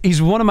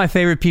 He's one of my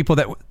favorite people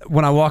that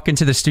when I walk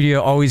into the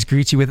studio always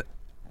greets you with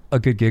a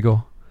good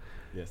giggle.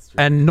 Yes, true.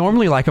 And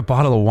normally like a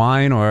bottle of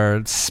wine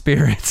or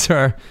spirits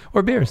or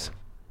beers.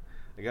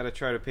 I gotta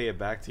try to pay it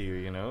back to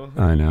you, I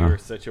know. You're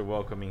such a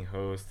welcoming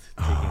host,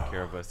 taking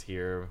care of us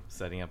here,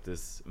 setting up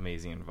this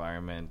amazing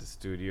environment, the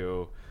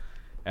studio,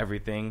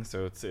 everything.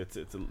 So it's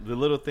the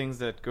little things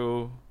that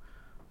go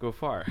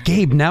far.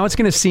 Gabe, now it's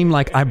going to seem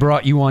like I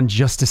brought you on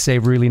just to say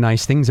really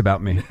nice things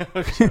about me.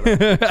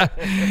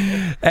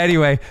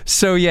 Anyway,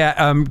 so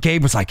yeah,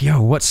 Gabe was like,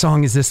 yo, what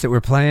song is this that we're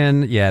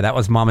playing? Yeah, that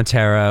was Mama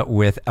Terra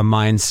with A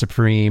Mind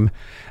Supreme.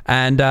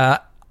 And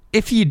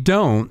if you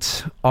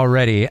don't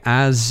already,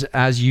 as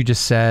you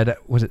just said,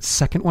 was it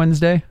second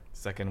Wednesday?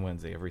 Second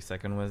Wednesday, every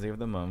second Wednesday of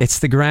the month. It's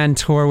the grand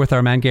tour with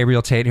our man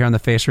Gabriel Tate here on the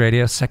Face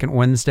Radio, second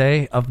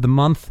Wednesday of the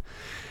month.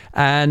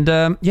 And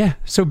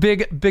so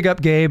big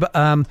up, Gabe.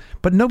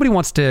 But nobody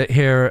wants to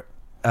hear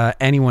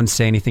anyone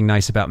say anything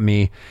nice about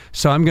me.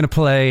 So I'm going to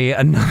play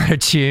another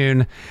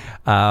tune,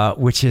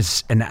 which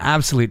is an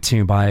absolute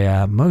tune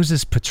by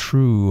Moses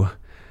Petru.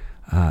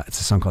 It's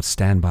a song called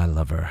Stand By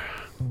Lover.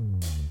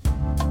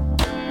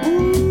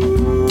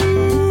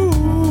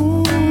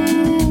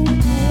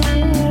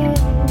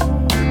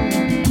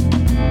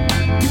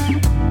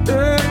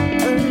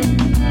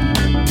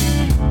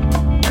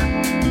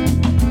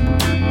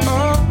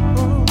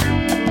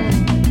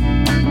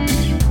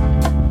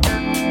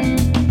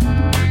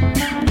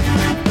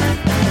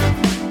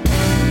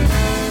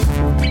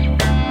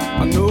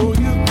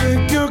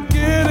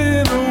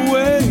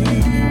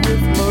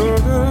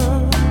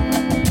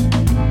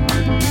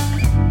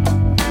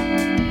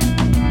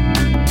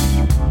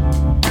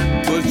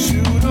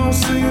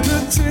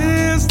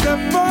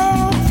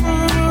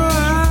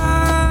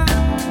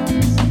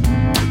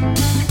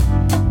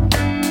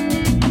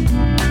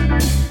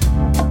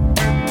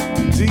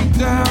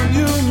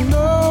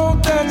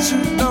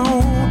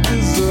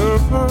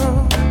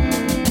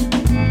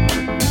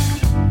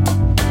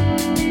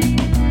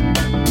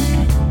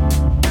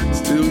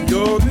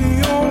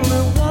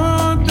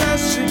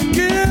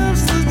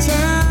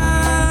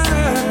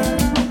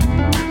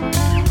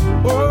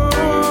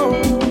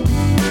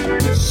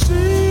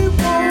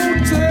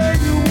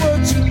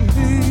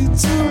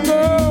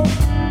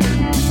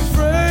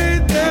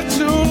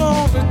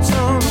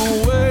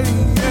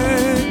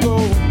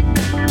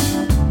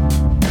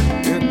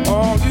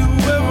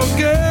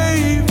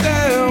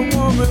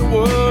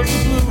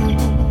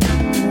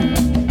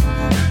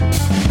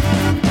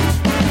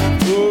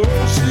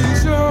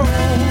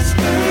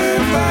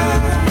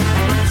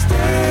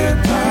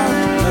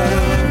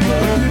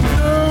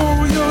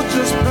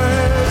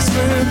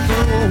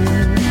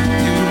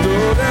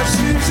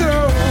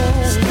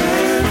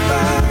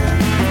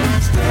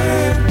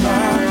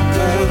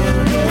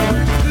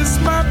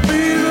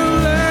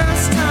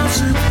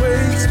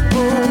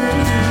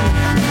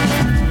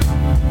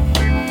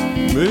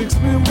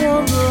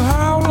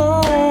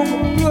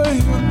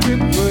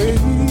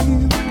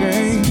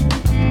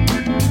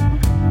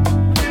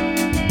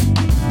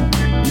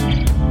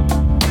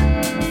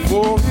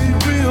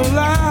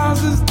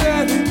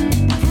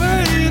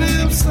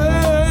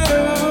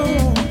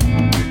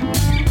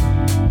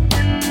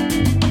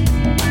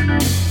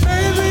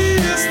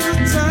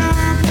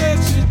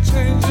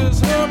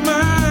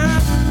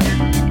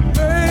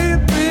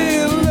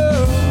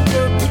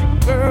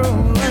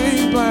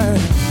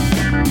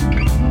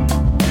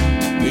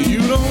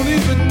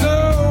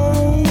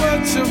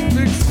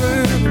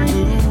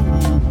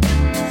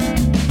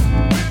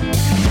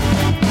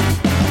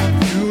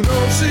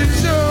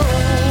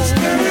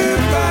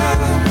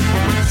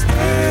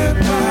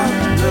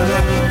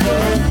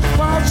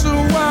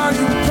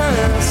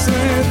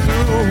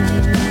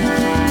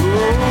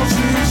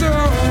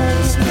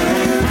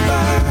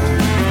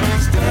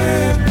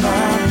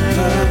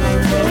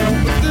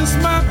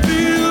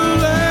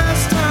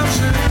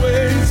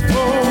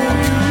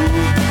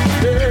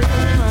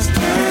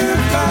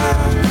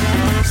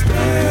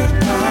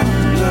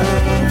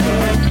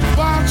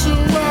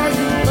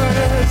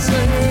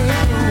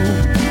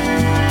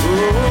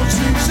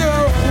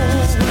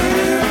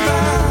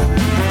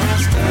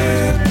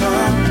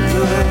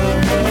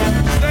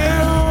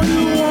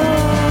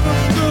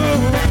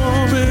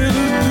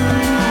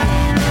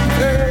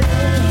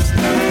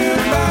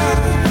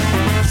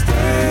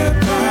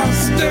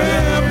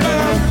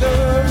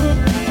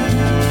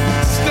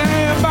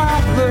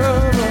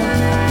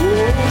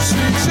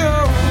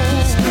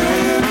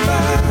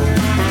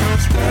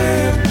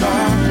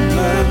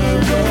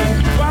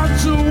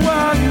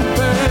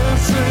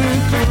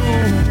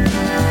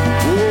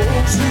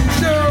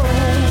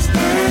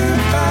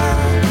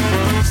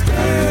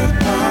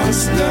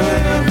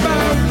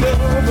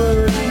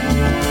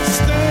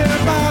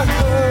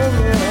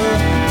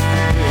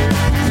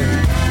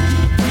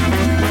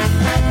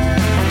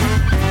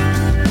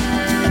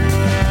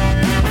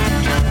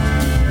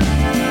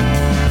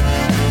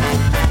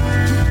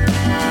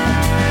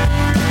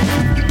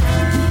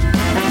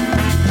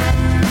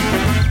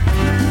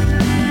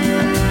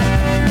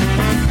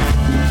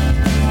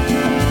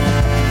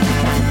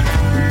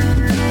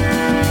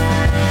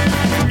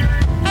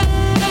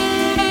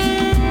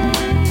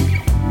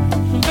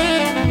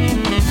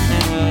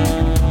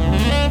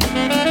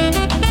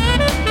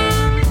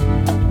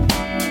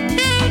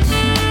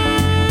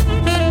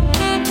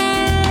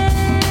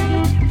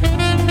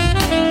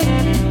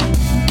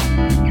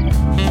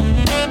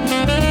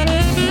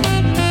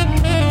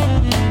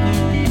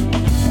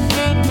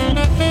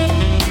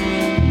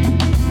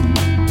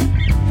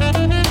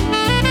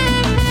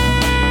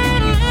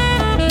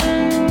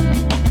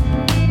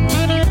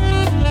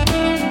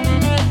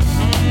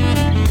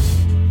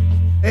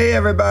 Hey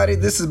everybody,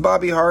 this is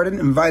Bobby Hardin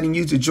inviting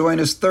you to join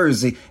us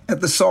Thursday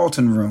at the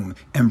Salton Room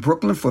in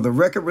Brooklyn for the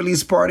record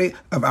release party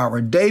of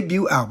our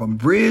debut album,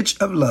 Bridge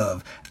of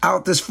Love,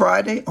 out this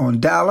Friday on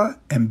Dalla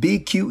and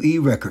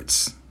BQE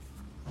Records.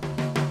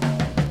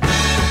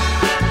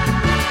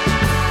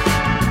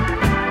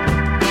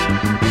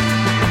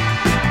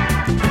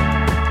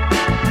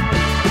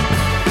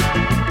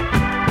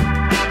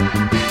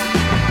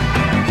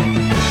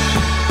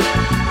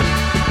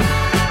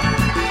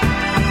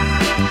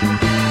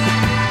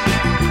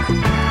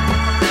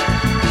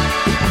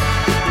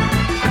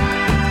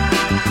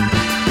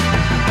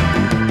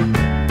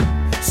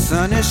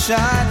 Sun is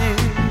shining,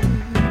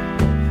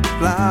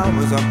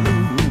 flowers are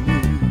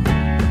blooming,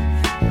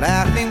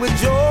 laughing with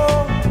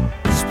joy,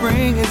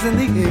 spring is in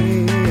the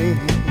air.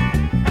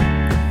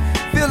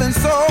 Feeling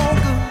so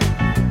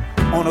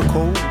good on a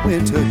cold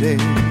winter day.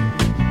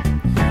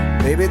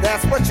 Baby,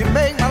 that's what you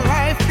make my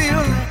life feel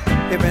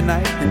like every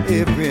night and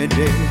every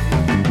day.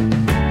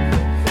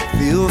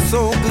 Feels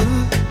so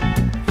good,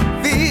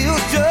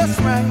 feels just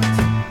right.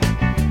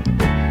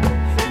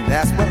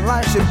 That's what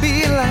life should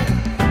be like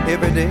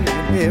every day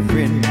and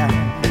every night.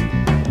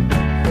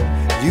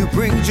 You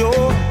bring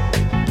joy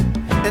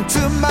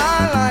into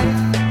my life.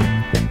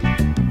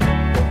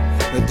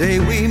 The day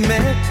we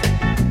met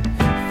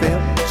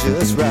felt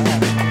just right.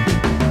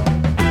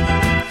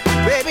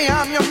 Baby,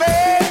 I'm your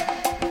man.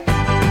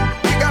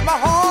 You got my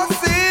heart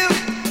sealed.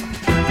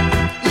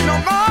 You know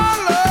my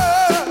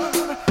love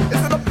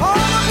is in the palm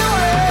of your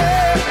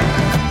hand.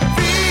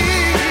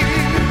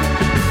 Feel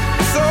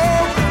so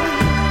good.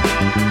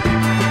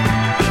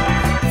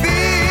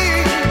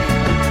 Feel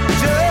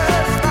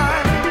just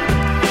right.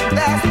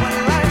 That's what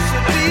life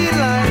should be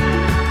like.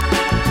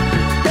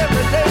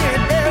 Every day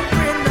and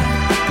every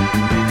night.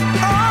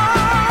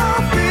 Oh,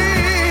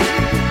 feel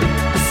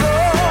so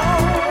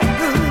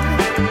good.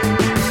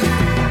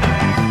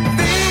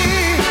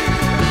 Feel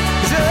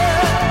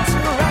just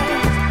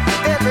right.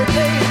 Every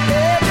day and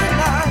every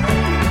night.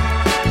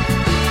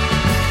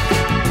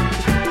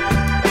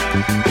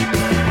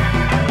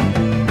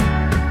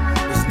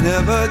 Was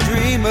never a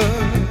dreamer,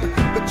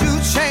 but you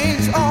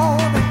changed all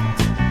that.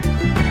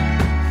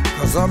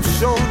 'Cause I'm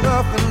sure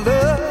enough in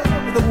love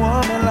with a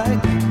woman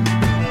like you.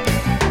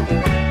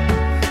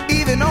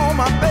 Even on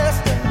my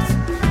best days,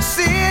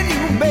 seeing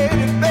you made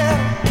it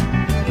better.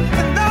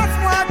 And that's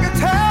why I can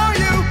tell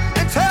you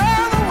and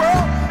tell the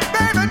world,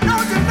 baby,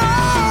 don't you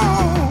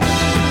know?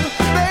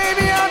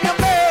 Baby, I'm your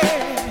man.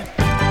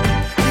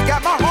 You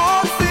got my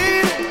heart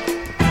sealed.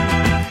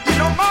 You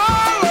know my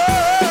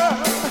love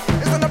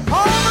is in the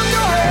palm of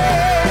your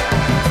hand.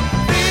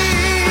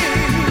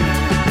 Feel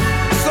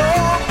so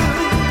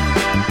good.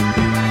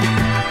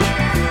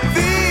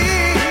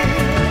 Feel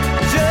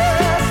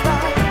just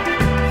right.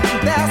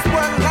 That's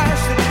what life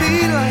should be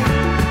like.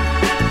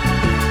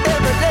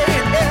 Every day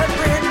and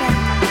every night.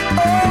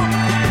 Oh,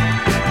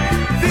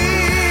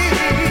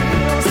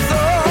 feel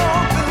so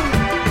good.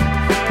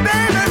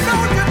 Baby,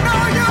 don't you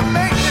know you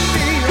make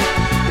me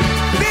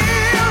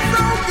feel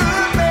so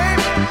good,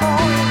 baby.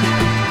 Oh,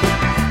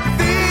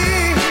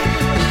 feel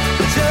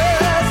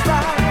just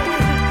right.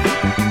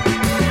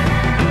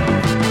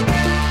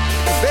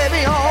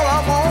 Baby, all I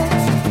want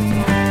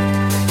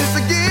is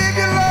to give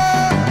you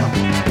love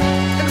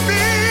and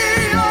be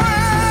your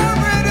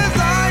every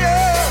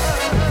desire.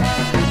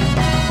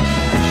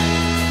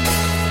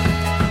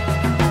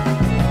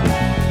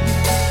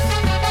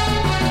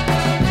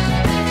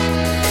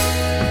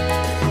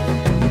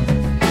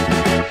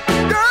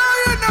 Girl,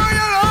 you know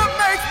your love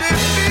makes me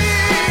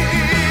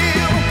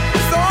feel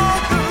so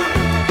good.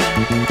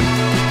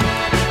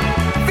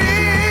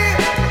 Feel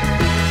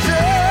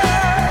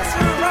just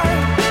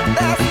right.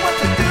 That's what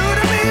you do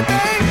to me,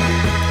 baby.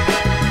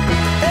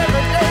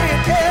 Every day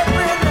and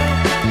every night.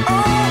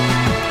 Oh,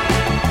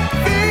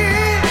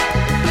 feel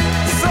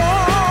so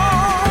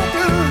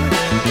good.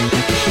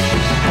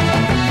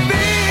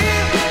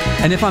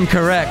 Feel. And if I'm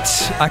correct,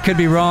 I could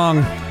be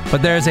wrong,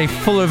 but there's a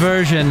fuller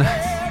version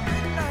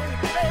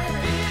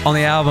on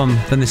the album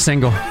than the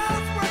single.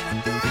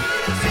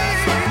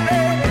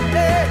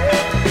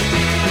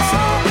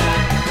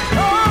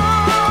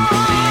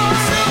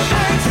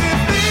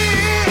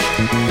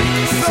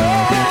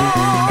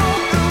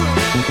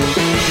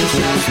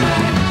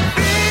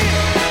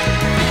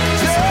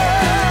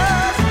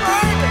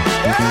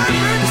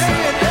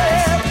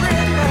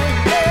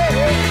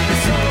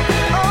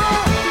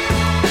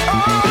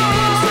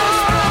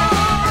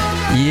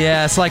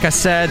 Yes, like I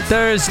said,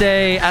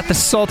 Thursday at the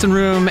Salton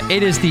Room,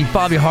 it is the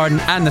Bobby Hardin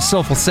and the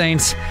Soulful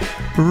Saints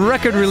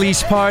record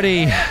release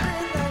party.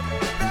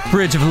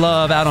 Bridge of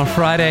Love out on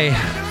Friday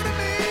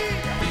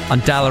on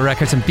Dalla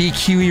Records and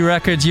BQE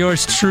Records,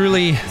 yours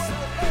truly.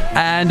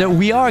 And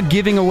we are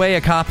giving away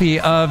a copy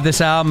of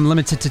this album,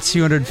 limited to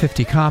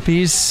 250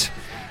 copies.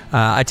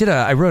 I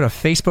wrote a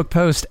Facebook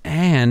post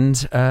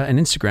and an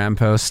Instagram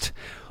post.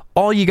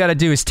 All you got to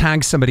do is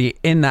tag somebody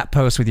in that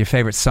post with your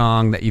favorite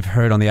song that you've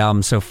heard on the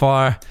album so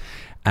far,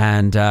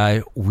 and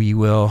we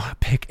will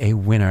pick a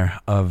winner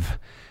of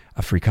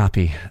a free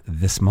copy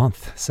this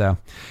month. So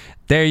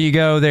there you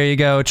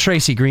go.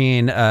 Tracy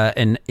Green,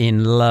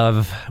 in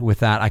love with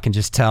that. I can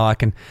just tell.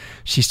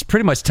 She's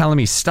pretty much telling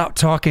me, stop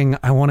talking.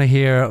 I want to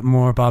hear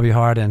more Bobby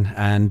Hardin,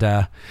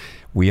 and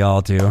we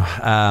all do.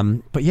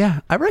 But yeah,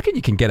 I reckon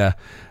you can get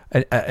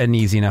an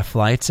easy enough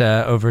flight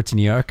over to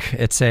New York.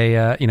 It's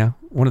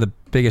one of the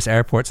biggest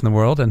airports in the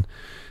world, and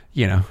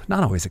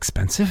not always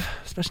expensive,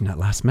 especially not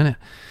last minute.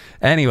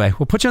 Anyway,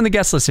 we'll put you on the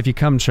guest list if you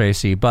come,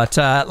 Tracy. But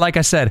like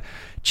I said,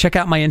 check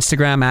out my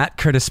Instagram at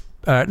Kurtis.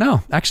 At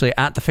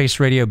The Face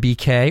Radio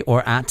BK,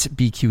 or at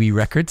BQE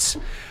Records,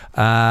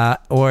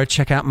 or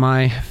check out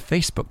my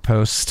Facebook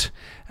post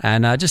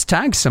and just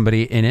tag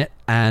somebody in it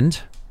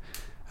and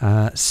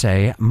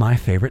say my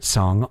favorite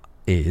song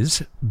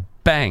is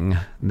Bang.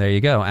 There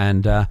you go,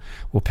 and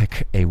we'll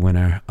pick a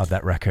winner of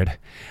that record.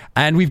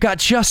 And we've got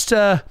just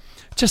a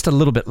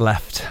little bit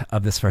left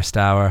of this first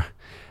hour,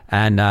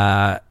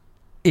 and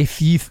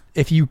if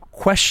you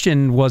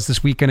question, was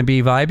this week going to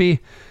be vibey?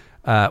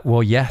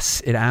 Well, yes,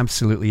 it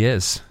absolutely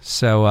is.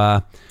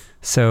 So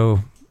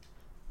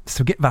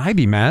get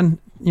vibey, man.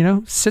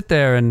 Sit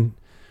there and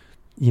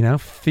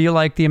feel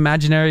like the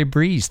imaginary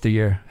breeze through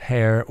your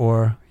hair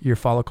or your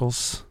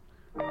follicles.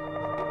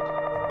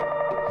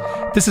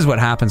 This is what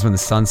happens when the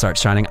sun starts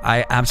shining.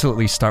 I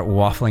absolutely start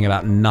waffling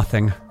about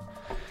nothing.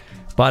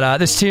 But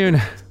this tune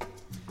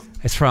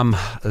is from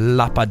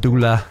La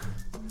Padula,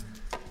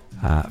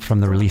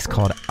 from the release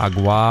called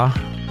Agua.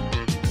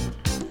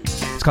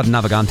 It's called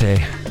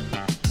Navigante.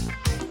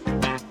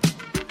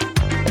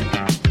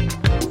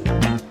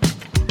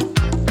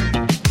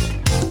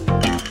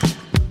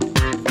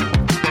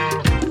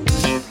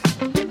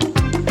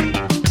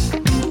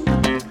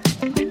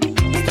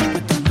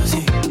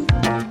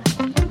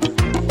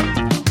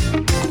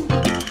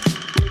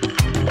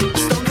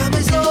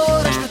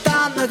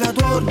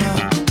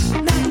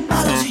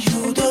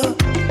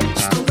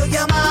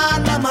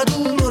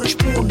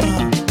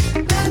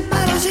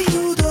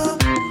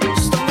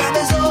 Sto una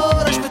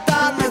mezz'ora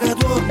aspettando che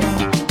tu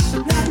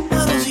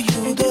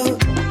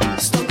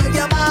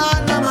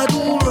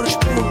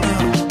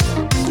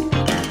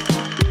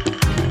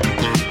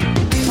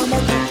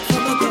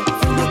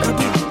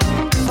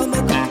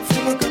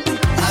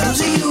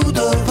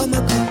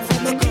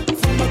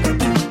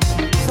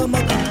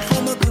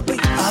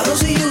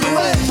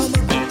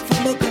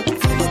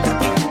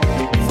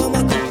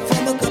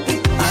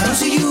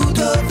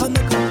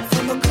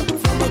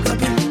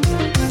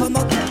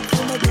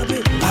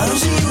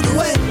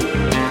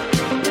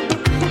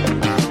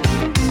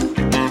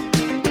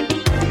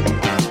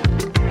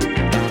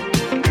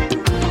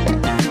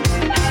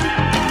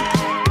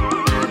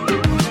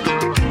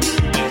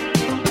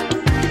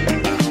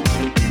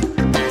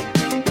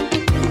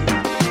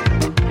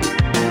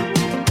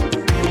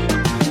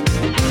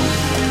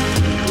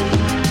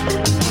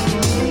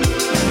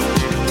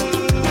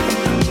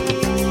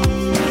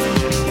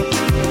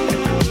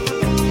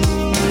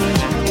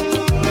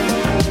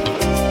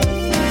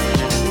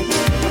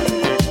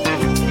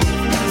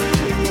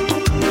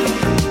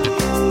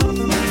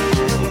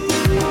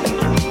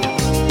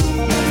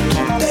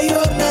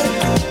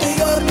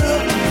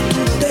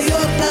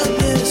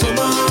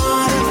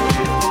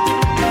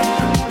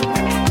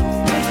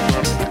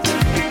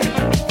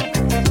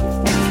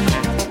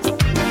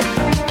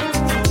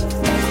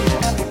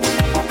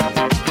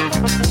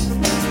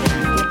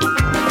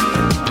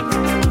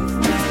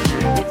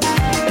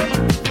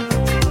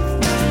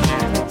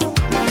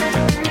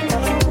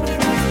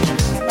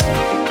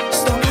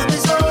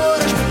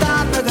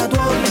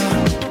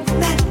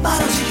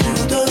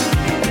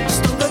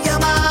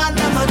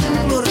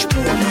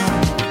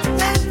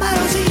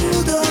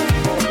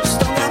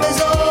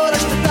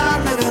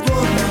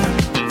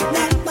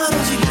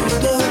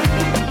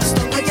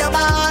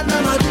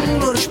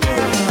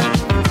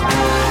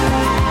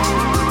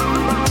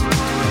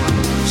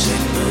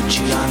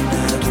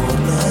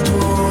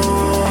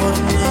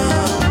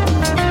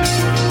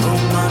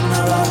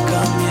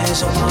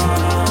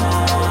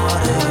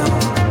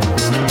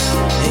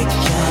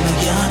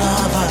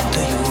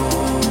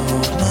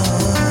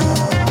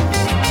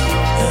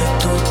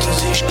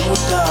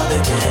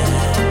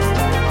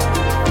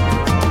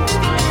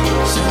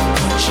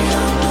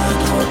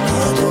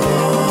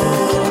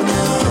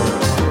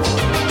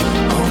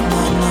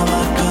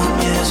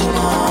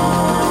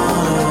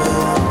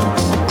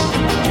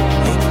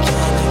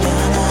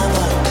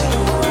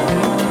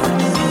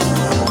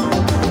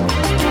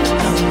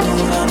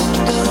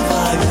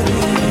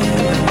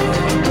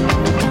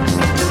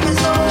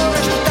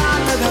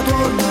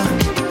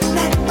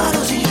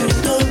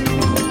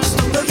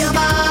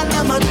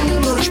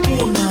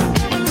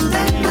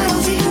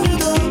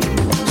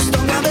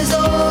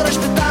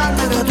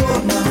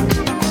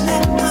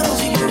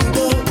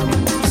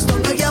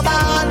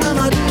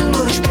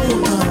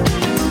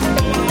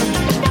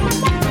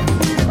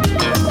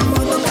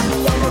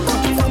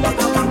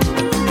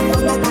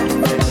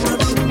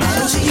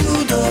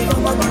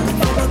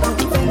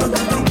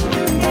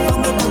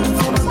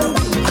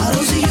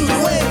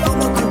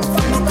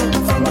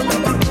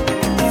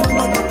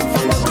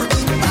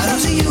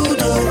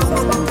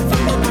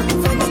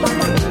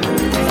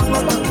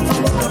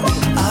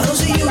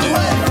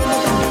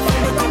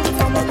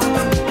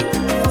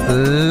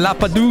La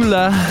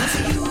Padula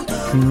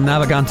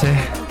Navigante.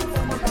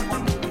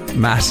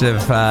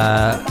 Massive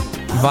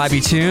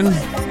vibey tune.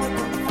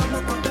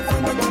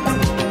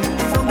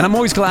 And I'm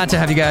always glad to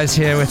have you guys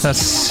here with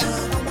us,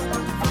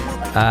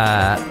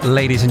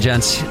 ladies and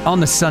gents,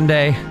 on the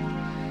Sunday.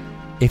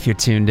 If you're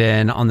tuned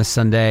in on the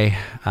Sunday,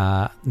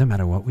 no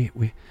matter what, we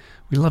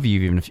love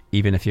you,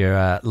 even if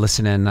you're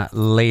listening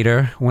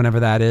later, whenever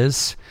that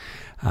is.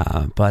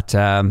 But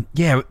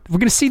yeah, we're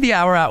going to see the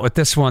hour out with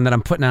this one that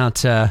I'm putting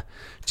out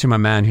to my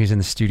man who's in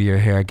the studio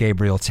here,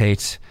 Gabriel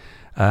Tate.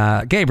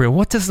 Gabriel,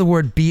 what does the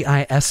word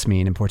BIS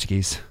mean in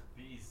Portuguese?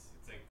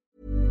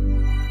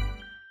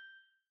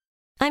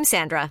 I'm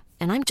Sandra,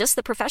 and I'm just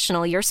the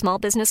professional your small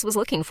business was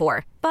looking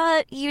for.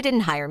 But you didn't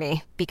hire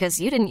me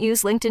because you didn't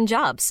use LinkedIn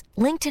Jobs.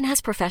 LinkedIn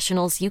has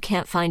professionals you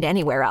can't find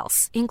anywhere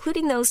else,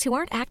 including those who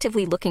aren't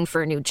actively looking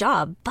for a new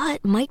job,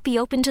 but might be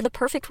open to the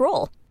perfect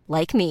role,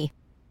 like me.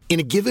 In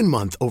a given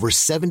month, over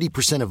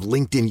 70% of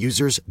LinkedIn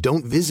users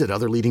don't visit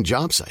other leading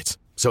job sites.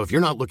 So if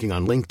you're not looking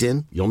on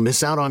LinkedIn, you'll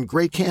miss out on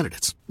great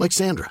candidates like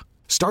Sandra.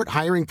 Start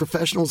hiring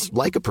professionals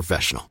like a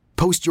professional.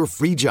 Post your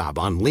free job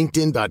on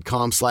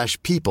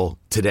linkedin.com/people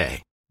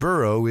today.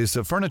 Burrow is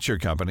a furniture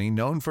company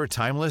known for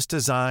timeless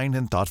design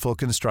and thoughtful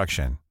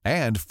construction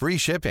and free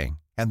shipping,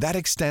 and that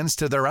extends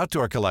to their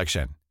outdoor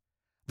collection.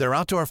 Their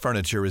outdoor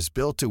furniture is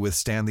built to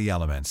withstand the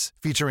elements,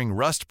 featuring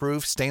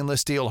rust-proof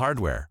stainless steel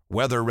hardware,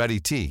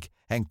 weather-ready teak,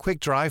 and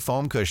quick-dry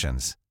foam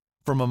cushions.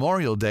 For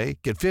Memorial Day,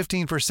 get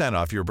 15%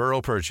 off your Burrow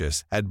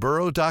purchase at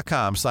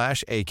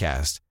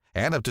burrow.com/ACAST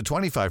and up to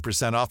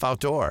 25% off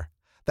outdoor.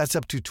 That's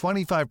up to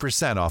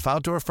 25% off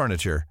outdoor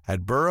furniture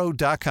at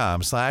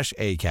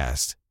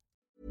burrow.com/ACAST.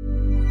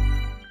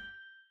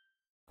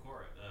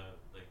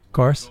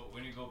 Chorus?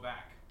 When you go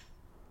back,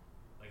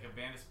 like a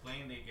band is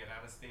playing, they get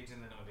out of stage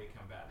and then they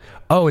come back.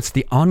 Oh, it's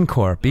the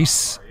encore.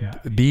 Bees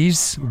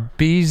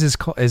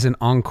is an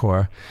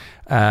encore,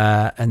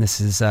 and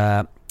this is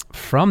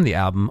from the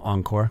album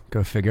Encore.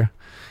 Go figure.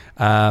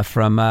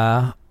 From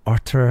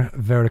Arthur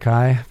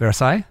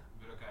Versailles,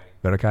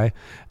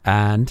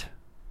 and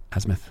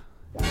Azimuth.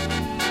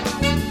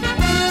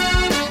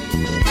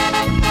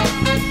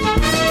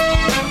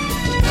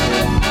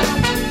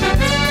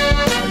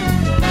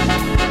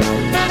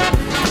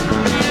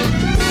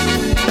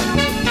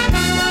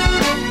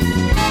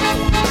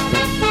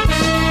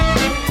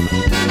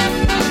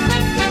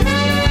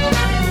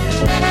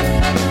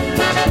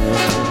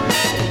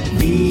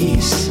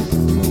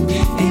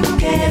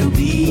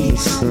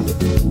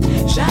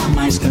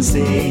 Jamais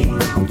cansei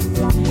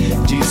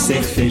de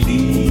ser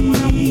feliz.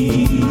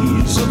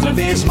 Outra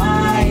vez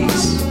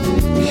mais,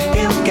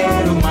 eu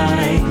quero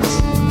mais.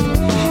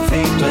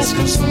 Feito as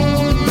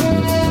canções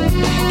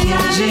que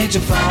a gente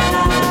faz.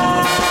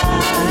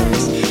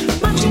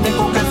 Matinê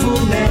com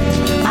cafuné,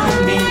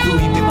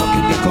 amendoim, pipoca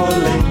e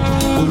picolé.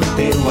 O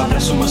teu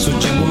abraço, manso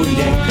de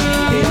mulher,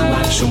 eu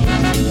acho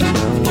muito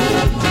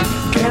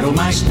bom. Quero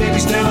mais ter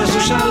estrelas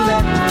do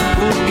chalé,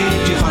 buquê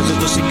de rosas,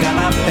 doce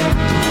canapé,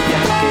 e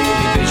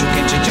aquele beijo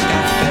quente de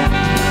café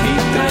me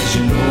traz de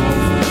novo.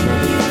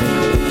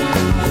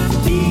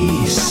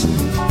 Bis,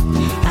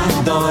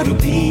 adoro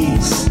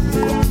bis,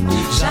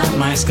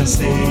 jamais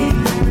cansei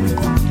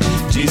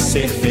de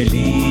ser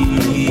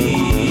feliz.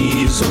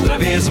 Outra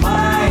vez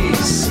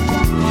mais,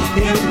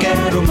 eu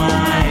quero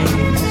mais,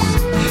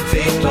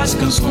 feito as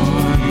canções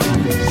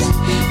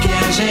que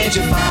a gente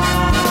faz.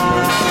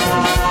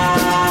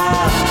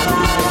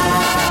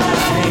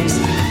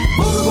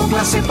 Bolo com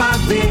glacê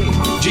pavê,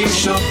 de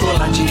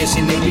chocolate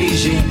esse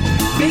negligê.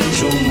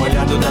 Beijo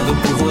molhado dado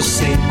por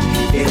você,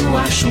 eu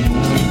acho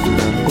muito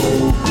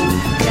pouco.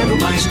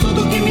 Quero mais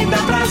tudo que me dá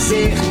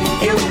prazer,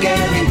 eu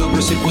quero em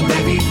dobro se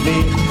puder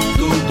viver.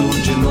 Tudo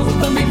de novo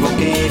também vou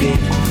querer,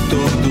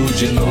 tudo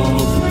de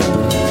novo.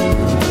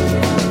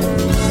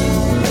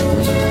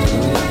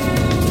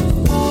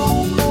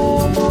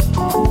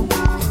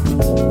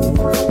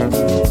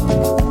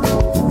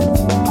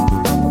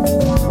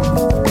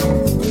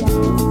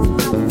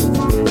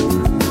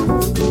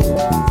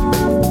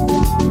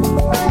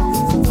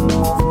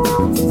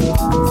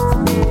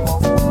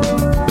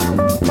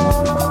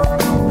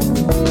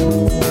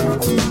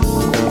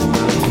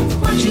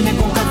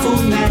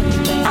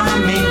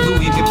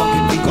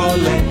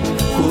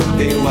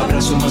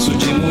 Manso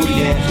de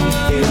mulher,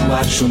 eu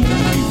acho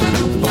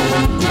muito bom.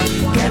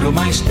 Quero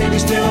mais ter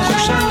estrelas no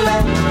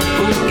chalé,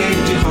 buquê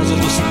de rosa,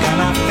 doce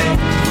canapé,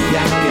 e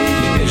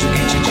aquele beijo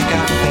quente de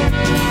café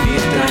me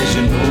traz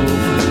de novo.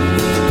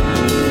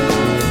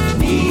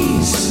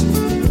 Bis,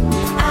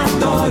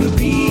 adoro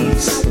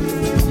bis,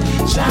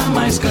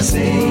 jamais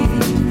cansei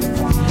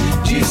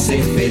de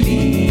ser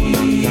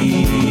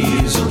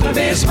feliz. Outra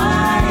vez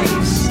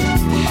mais,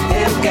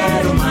 eu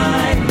quero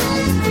mais,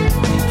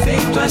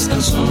 feito as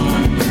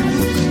canções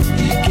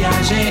que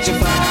a gente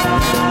faz.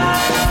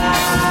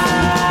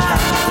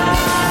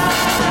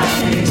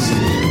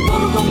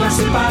 Bolo com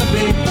glacê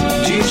pavê,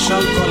 de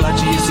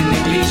chocolate esse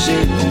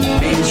negligê.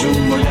 Beijo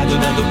molhado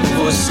dado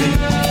por você,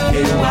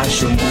 eu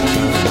acho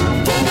muito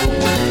bom.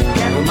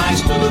 Quero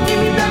mais tudo que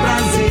me dá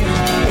prazer,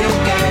 eu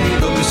quero em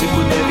dobro se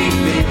puder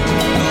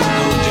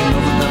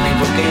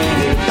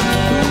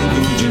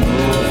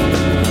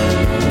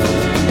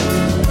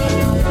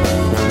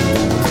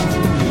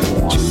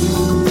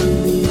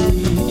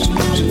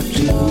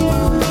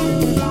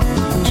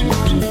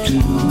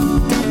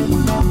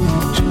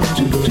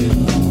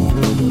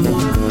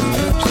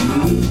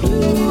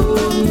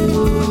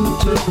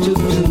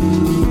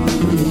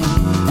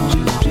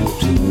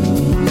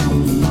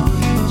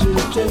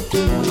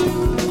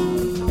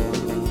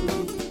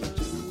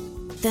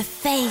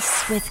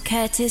with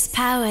Kurtis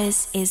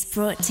Powers is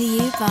brought to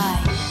you by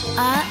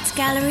Art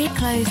Gallery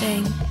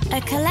Clothing, a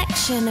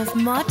collection of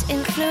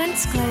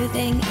mod-influenced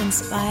clothing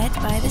inspired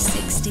by the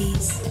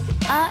 60s.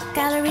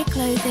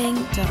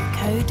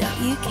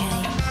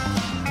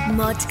 artgalleryclothing.co.uk.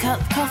 Mod Cup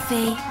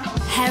Coffee,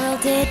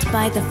 heralded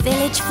by the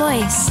Village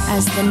Voice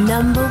as the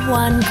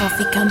 #1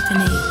 coffee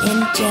company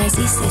in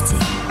Jersey City.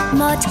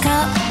 Mod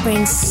Cup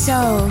brings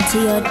soul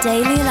to your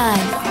daily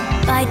life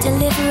by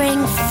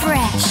delivering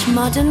fresh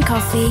modern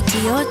coffee to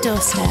your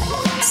doorstep,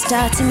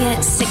 starting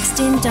at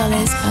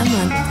 $16 per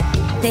month.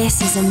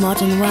 This is a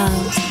modern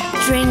world.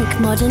 Drink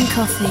modern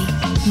coffee.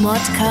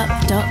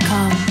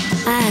 modcup.com.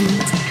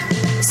 And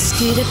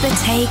Scooter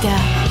Bottega,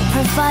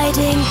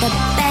 providing the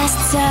best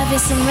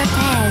service and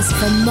repairs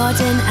for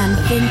modern and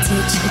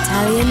vintage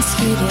Italian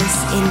scooters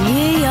in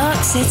New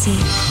York City.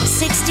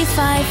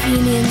 65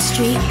 Union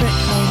Street,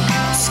 Brooklyn.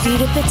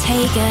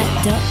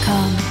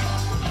 scooterbottega.com.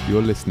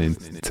 You're listening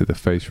to The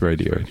Face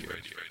Radio.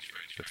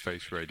 The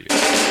Face Radio.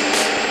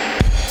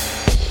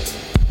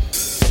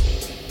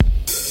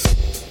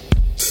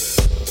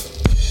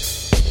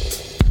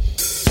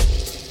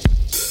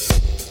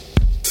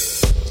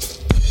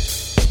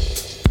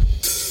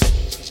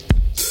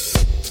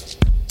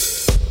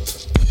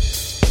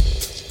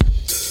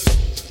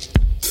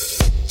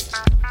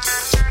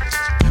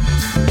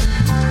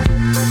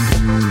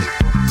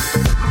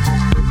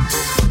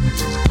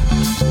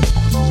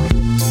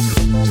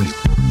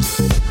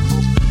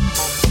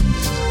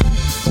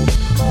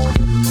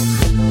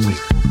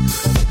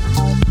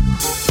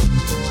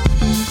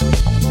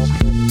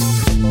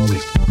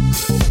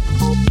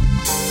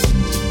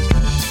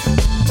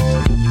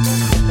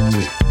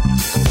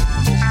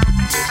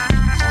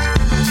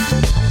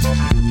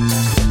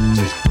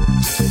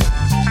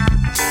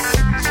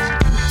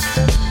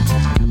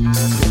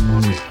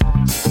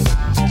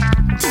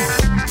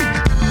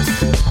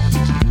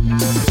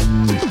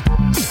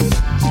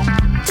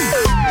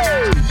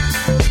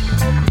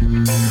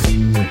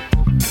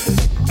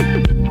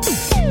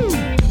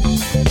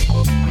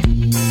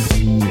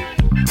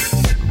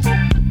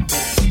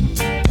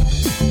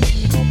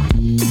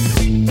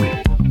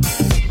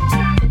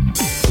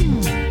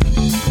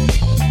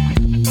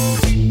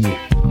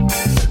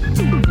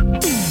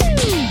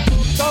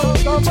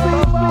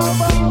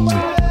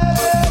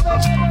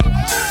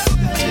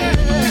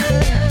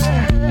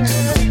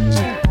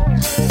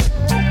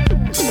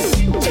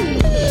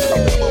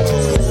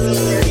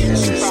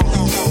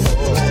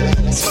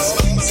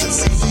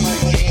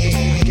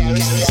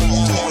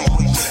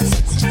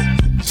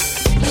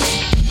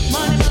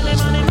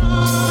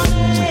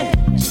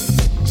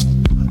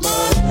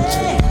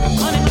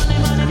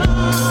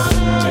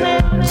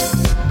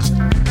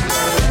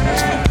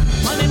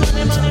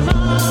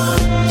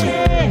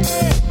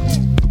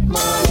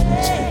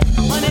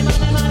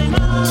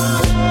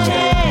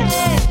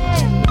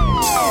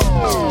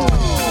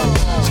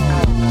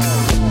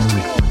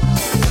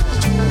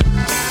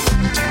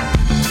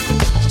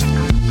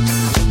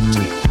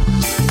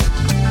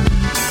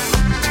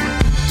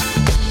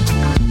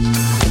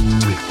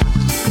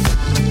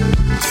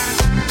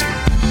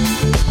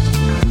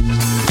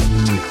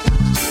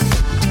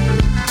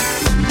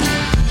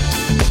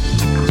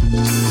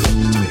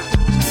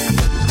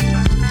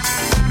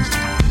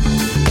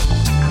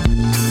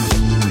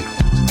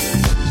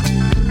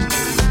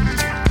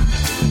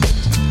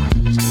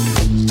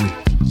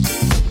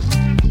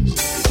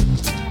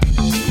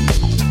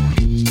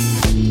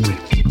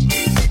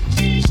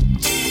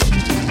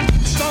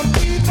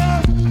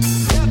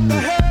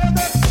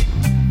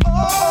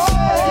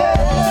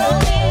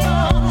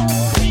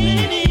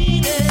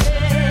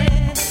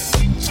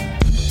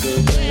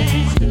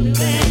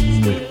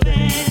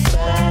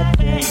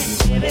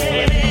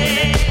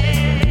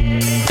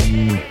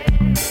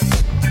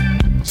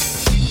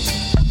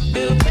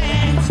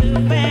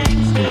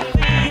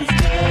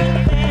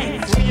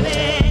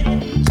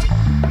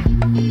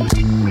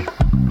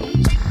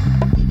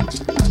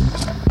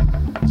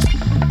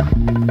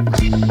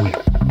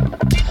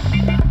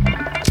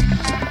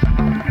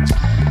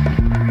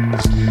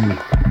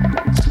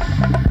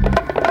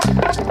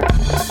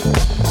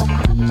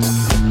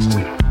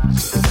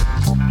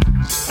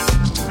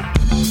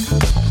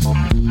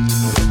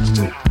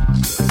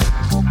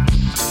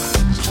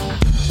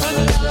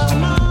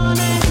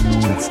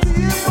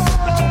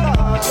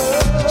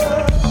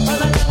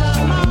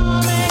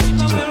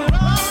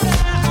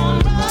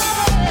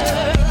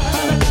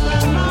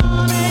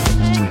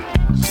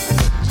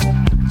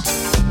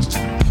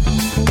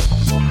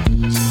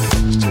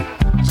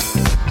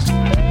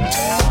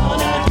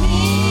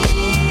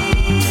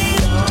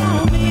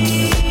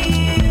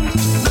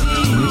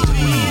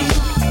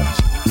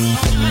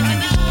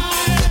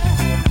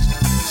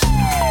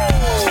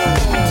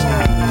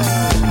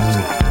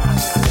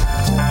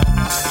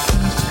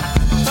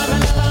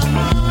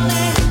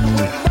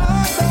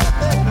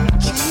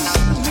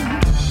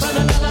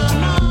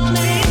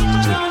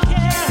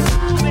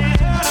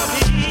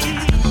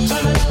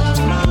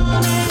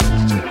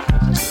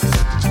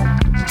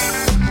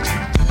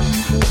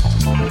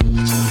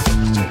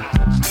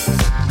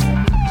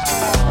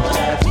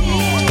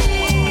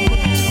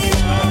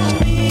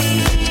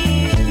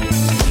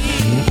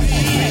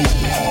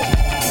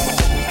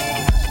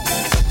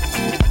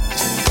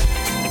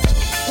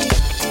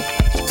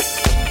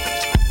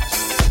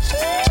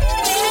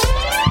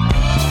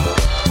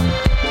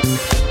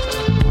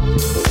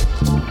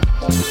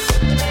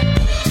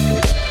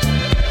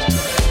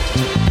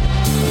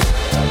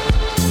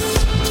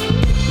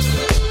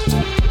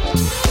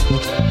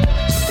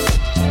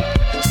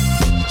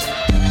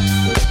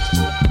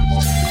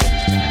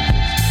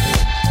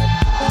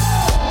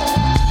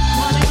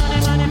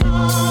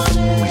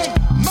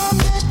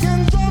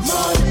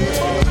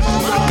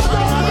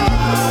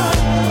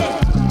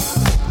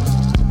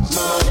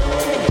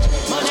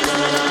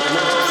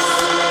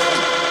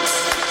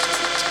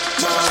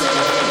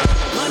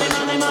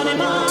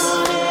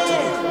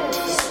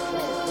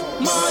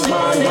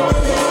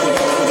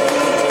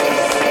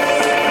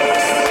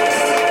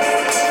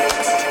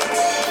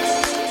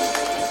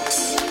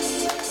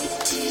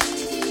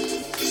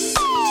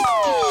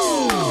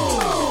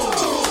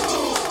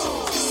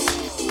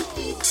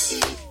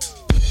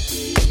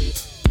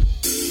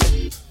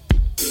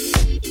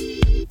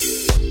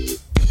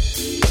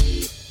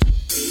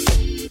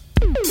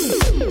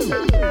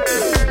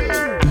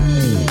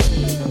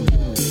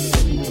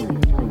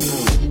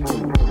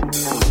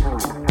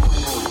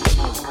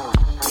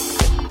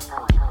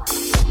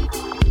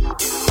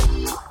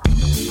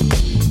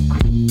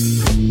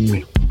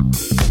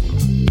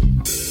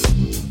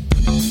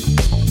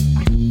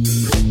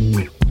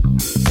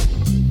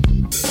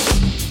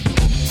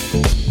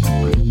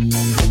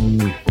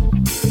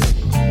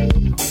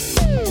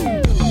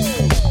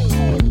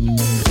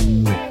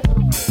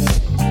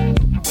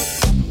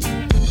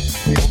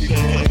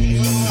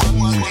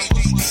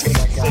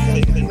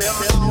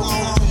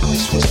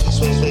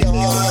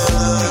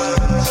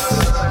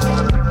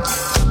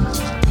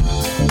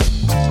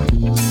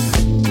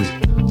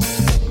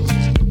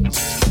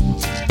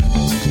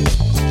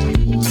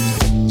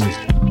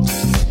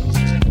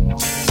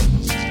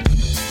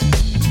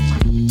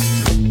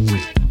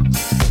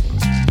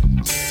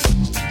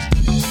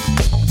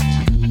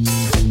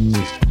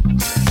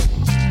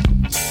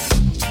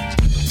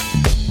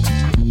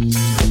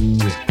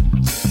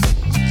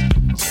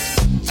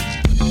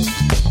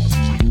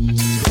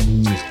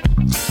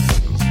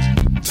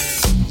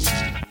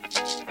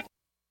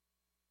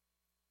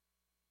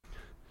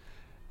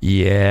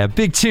 Yeah,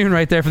 big tune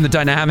right there from the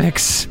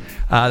Dynamics.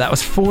 That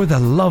was For the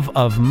Love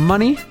of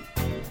Money.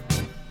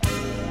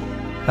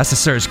 That's the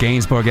Serge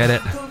Gainsbourg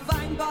edit.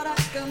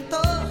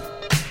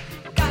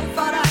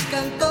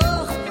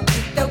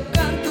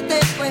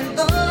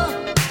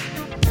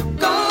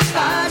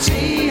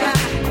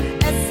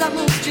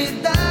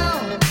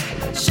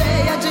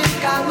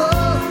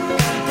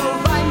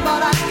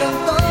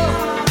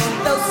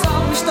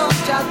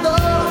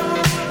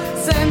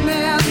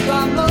 Semeando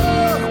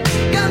amor,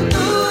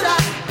 cantura,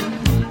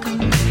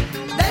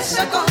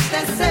 deixa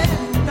acontecer,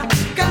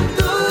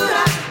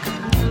 cantura,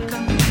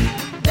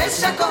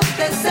 deixa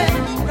acontecer,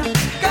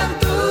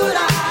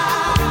 cantura.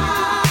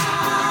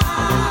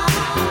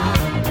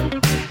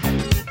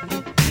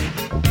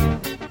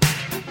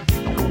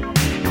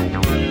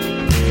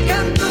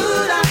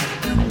 Cantura,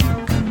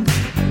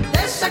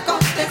 deixa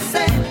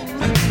acontecer,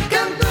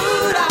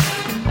 cantura,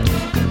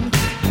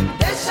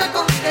 deixa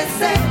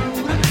acontecer.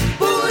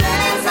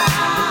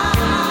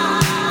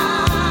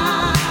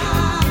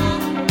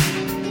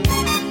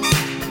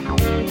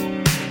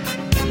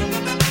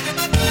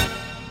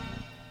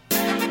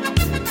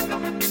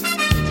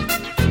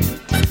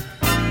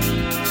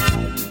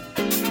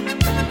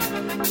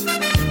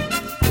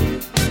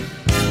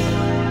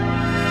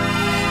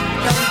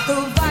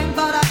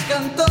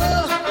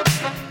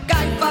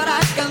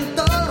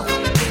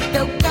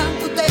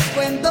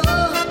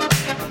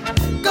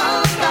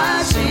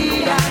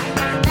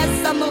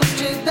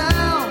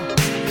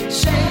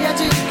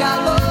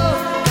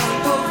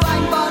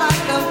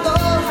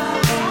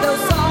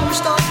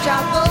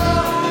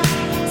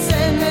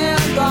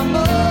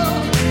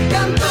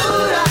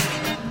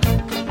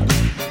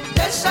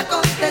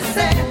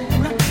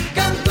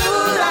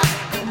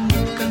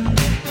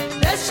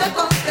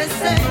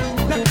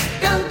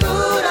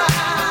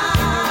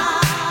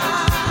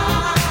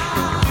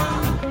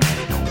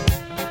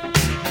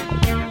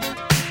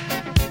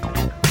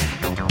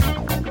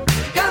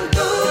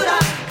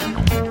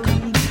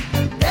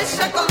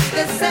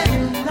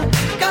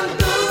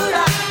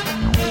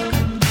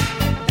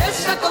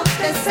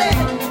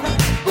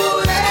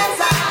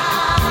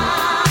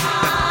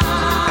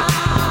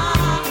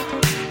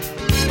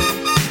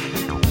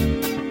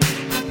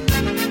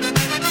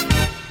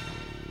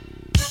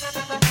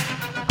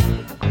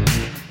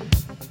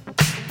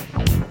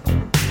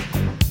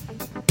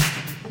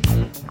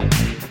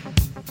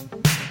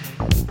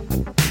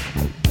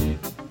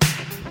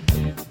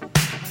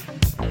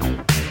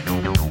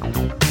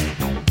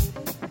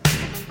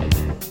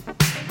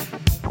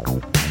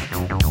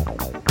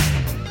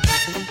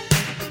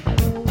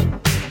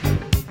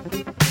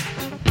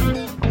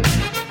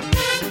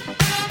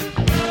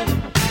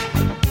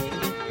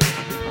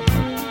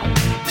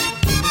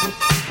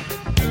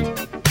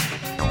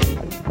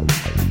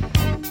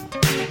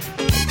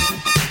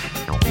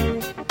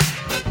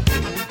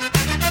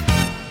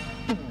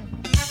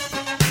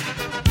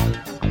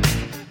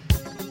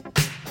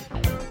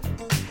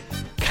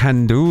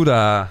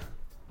 Candura.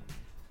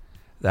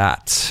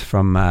 That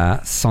from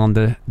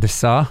Sonde de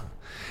Sa.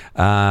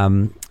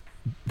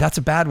 That's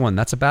a bad one.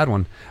 The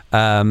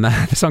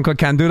song called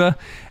Candura,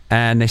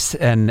 and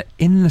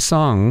in the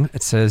song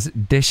it says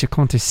Deixa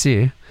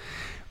acontecer,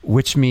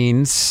 which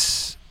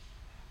means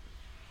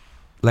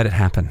let it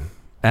happen.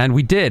 And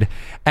we did.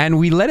 And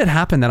we let it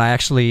happen that I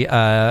actually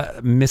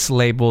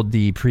mislabeled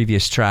the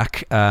previous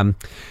track.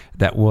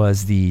 That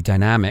was the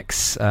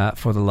Dynamics,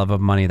 For the Love of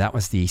Money. That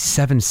was the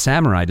Seven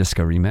Samurai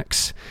Disco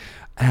remix.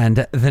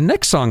 And the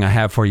next song I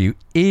have for you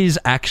is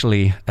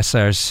actually a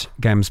Serge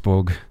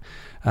Gainsbourg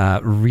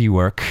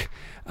rework.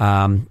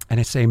 And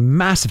it's a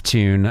massive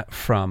tune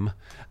from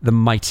the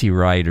Mighty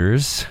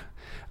Riders.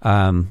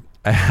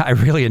 I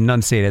really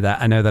enunciated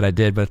that. I know that I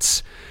did, but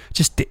it's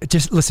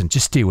just listen,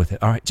 just deal with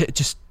it. All right,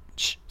 just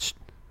shh.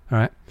 All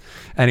right.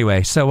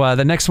 Anyway, so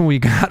the next one we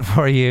got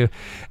for you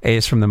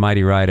is from the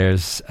Mighty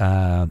Riders,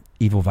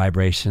 Evil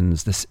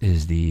Vibrations. This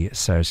is the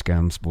Serge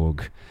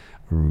Gainsbourg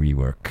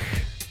rework.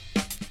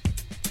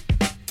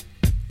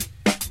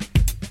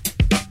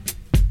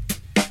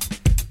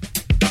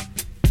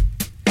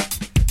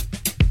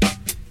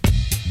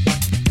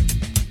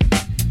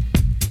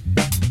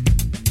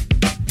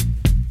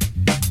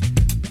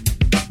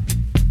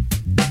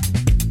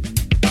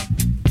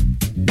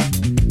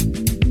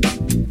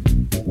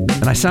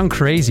 And I sound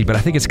crazy, but I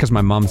think it's because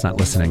my mom's not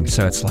listening.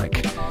 So it's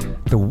like,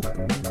 the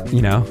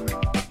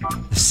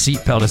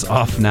seatbelt is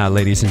off now,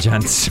 ladies and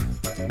gents.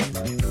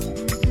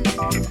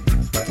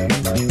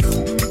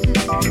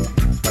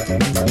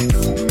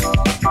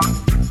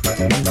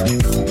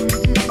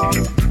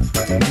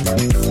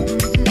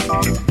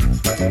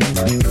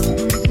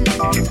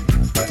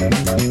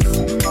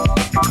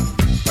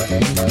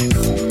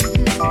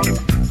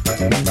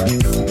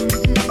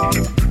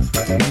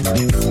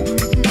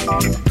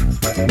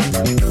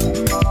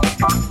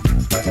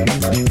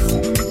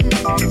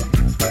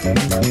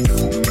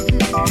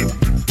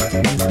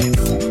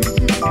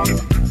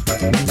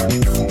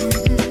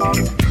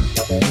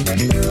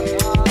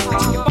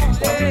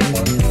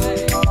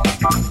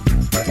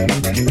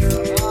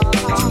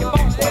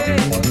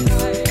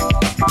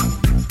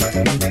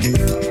 I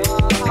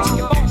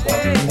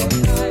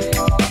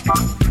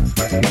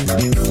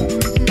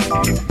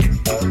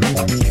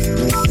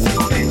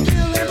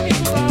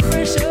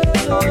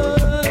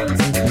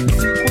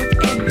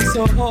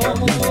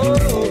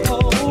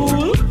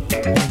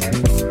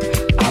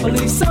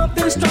believe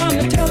something's trying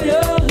to tell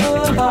you to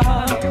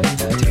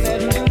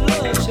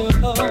let your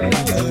love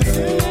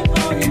show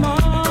on your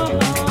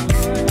mind.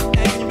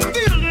 And you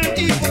feel the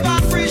equal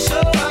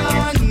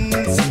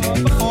vibrations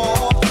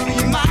all through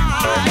your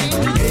mind.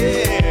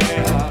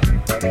 Yeah.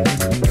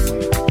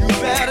 You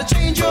better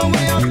change your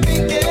way of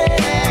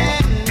thinking.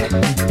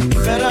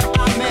 Better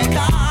not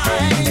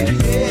mankind.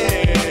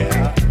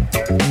 Yeah.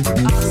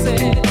 I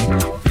said,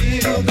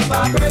 feel the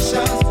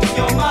vibrations in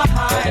your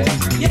mind.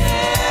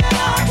 Yeah.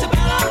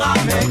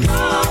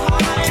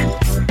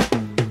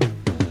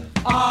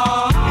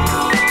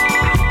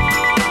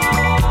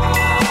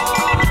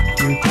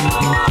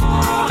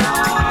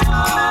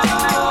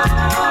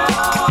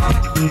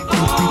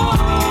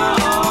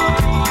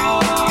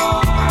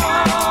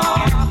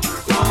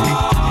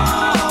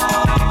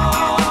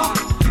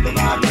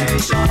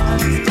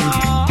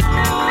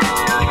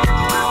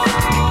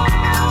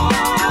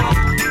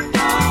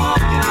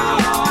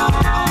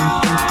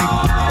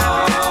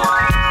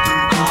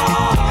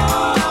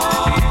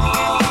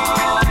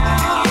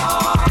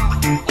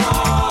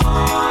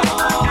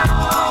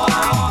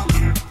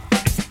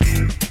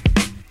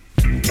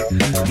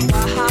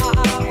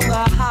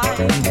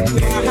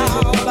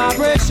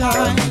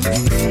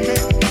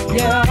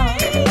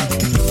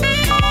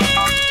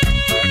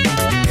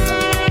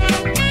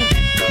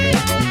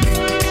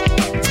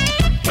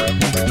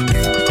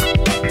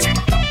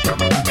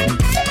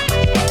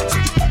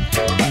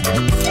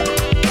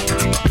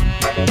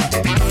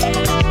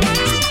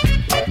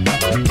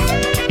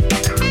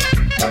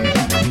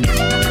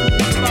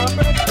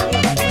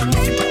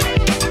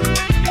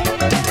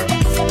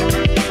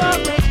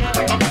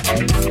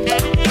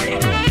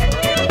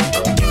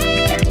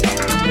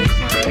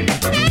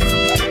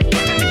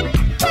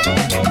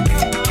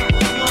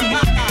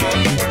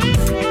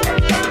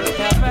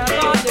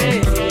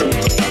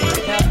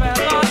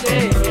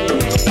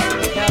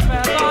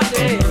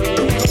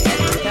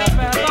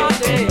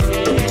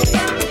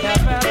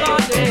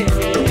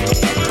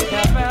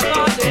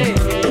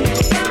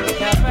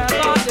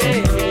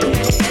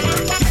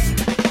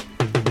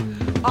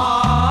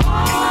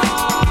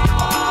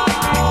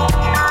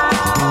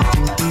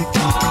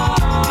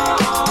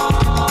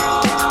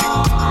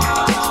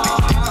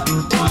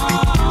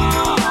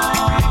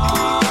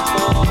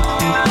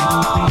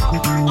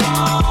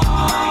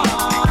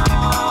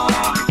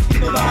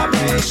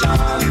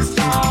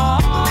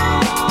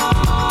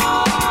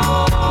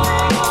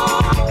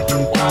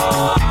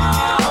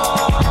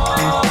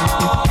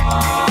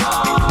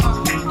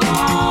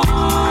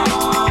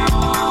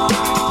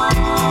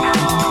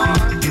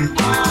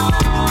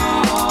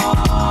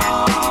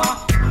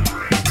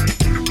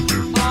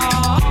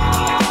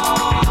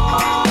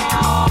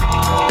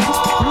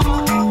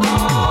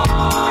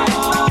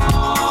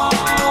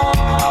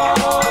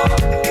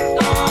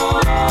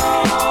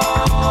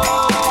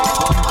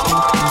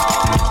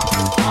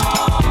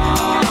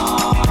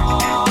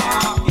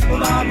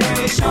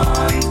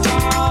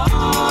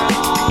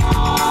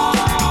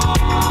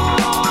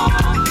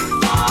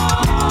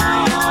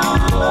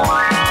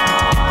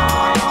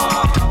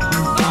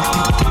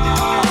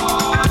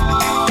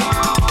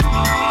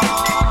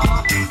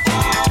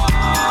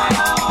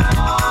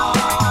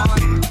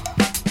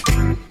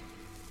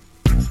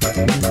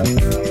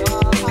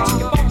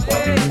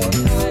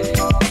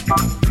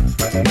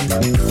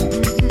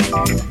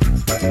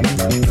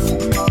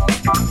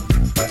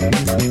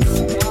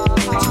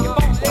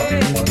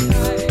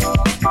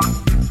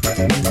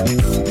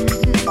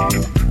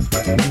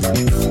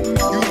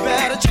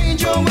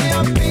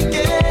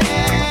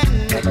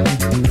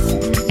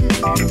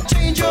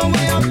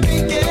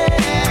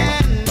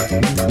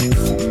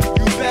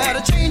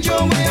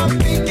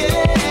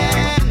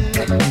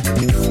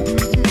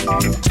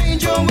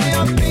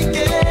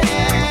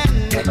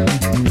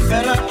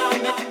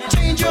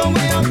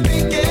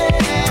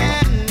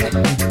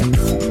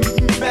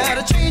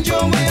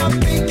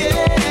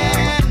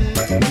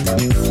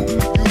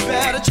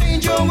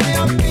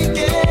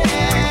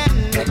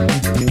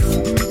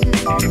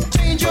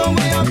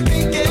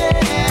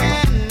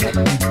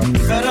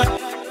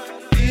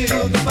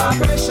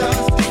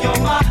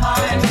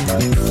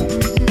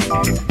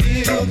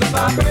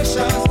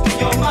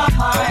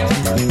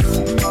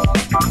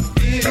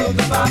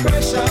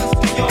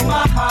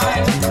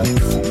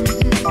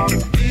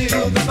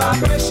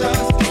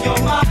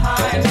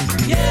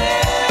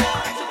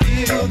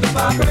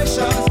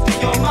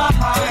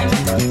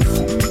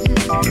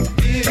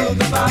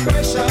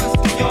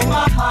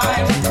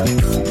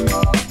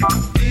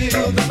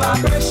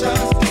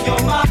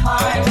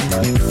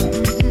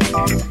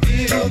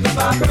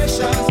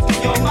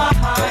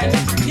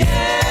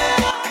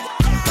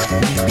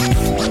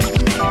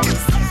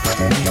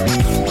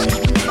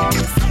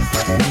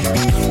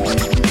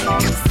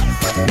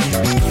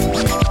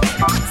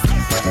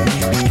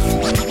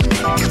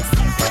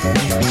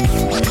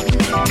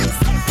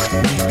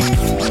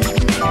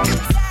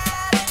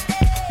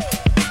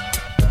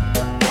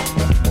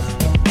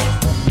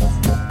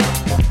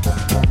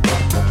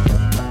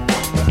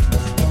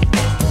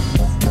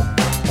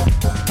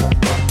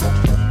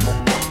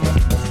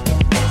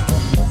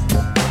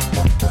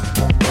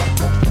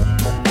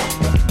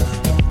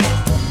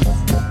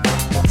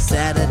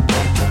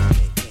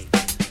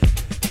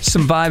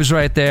 some vibes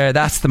right there.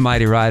 That's the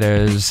Mighty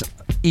Riders,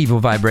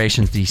 Evil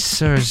Vibrations, the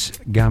Serge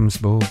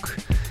Gainsbourg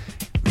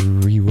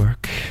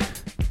rework.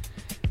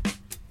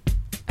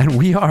 And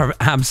we are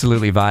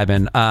absolutely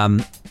vibing.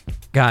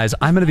 Guys,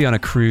 I'm going to be on a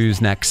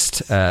cruise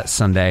next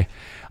Sunday.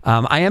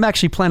 I am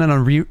actually planning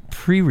on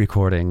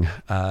pre-recording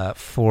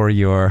for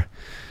your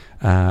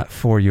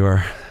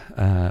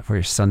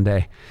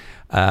Sunday.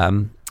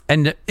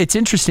 And it's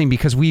interesting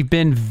because we've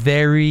been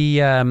very,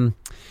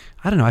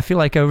 I don't know, I feel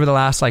like over the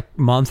last like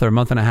month or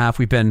month and a half,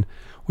 we've been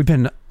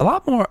a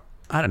lot more,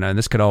 I don't know, and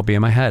this could all be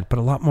in my head, but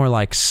a lot more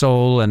like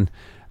soul and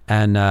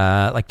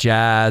like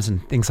jazz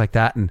and things like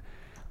that. And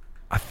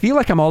I feel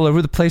like I'm all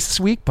over the place this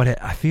week, but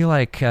I feel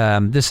like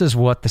this is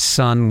what the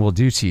sun will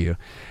do to you.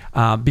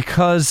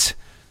 Because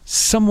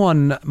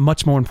someone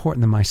much more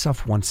important than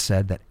myself once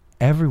said that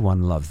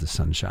everyone loves the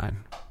sunshine.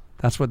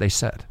 That's what they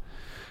said.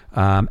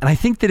 And I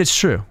think that it's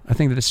true.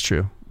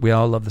 We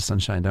all love the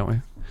sunshine, don't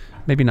we?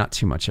 Maybe not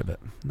too much of it.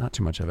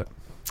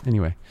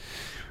 Anyway,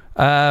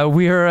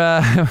 we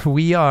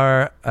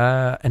are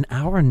an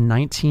hour and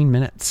 19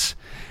 minutes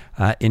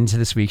into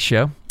this week's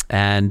show.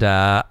 And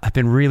I've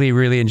been really,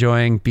 really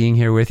enjoying being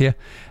here with you.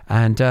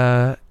 And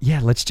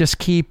let's just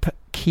keep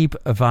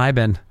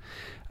vibing.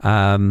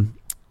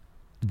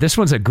 This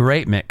one's a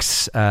great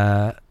mix.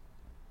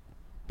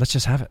 Let's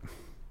just have it.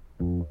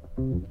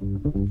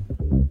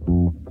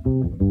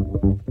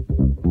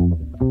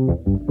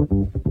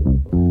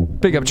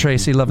 Big up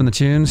Tracy, loving the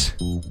tunes.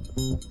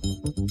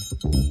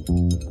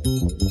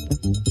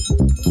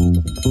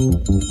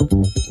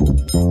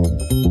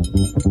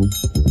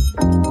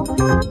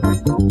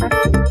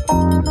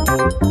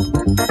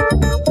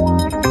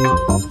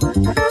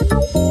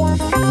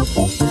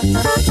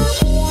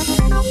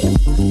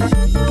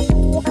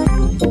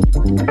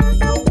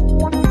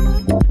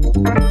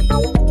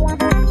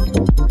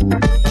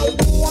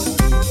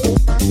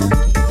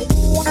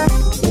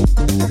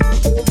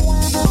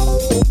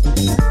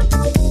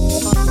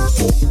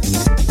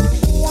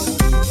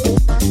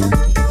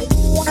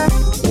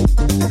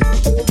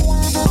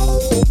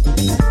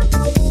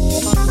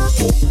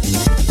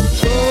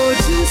 Go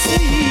to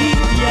see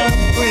young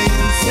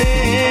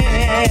princess.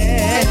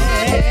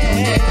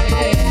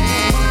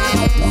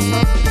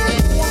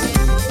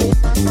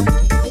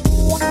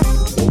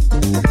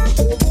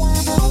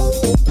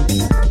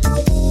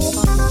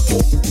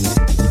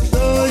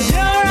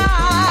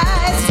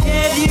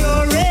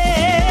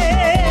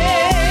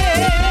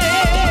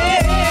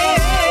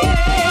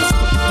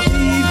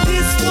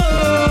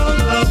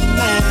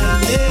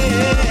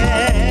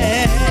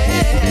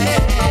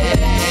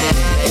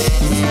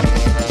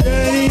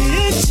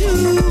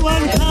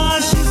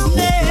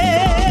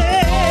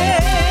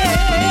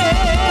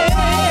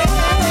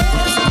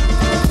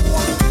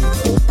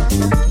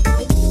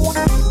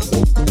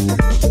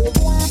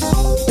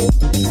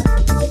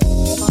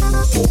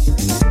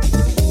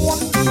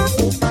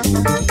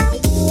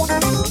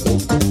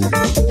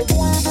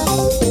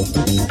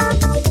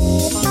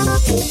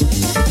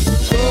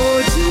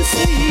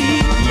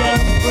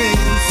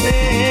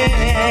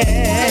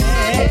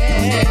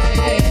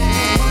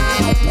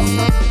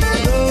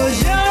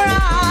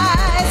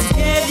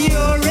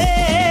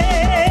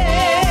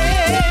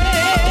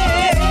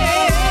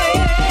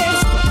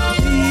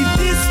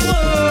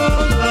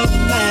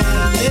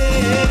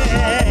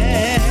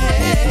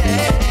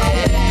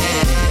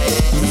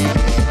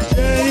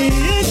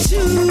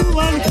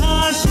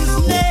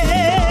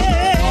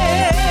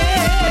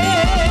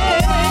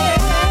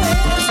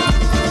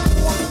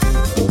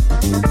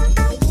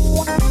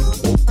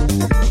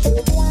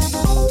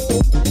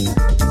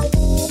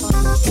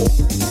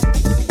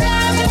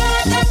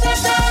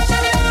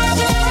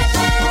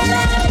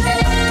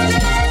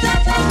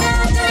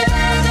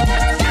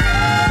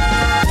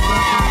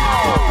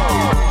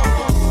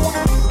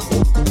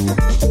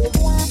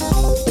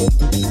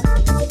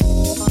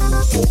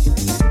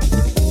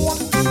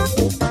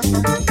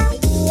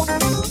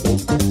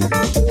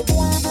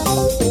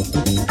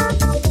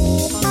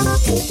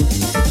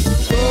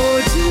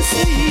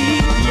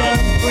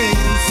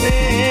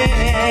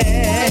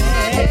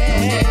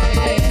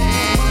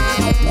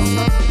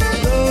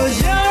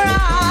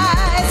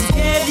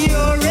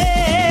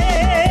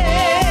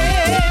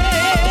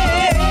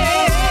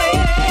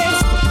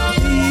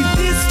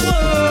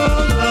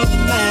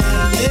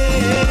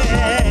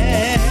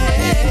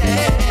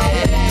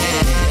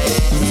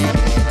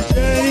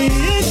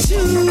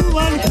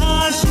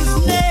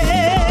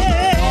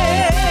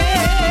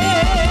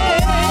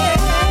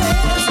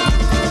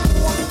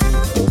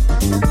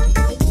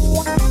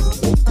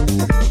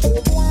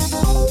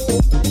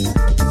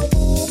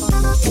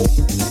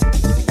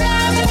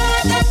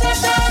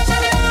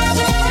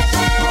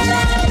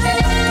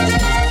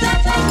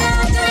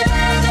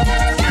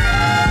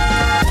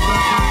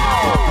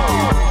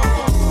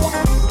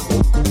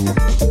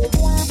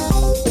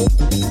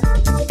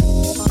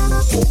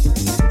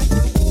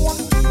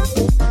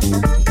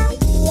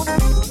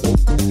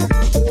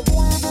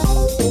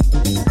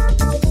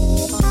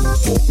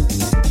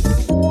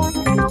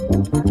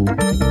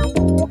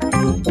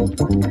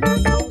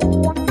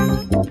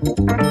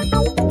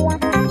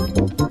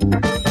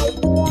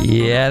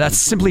 That's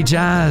Simply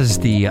Jazz,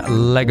 the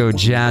Lego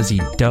Jazzy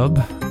dub.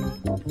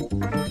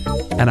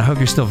 And I hope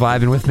you're still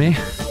vibing with me.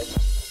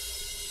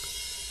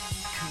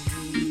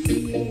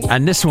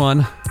 And this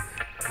one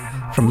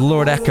from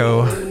Lord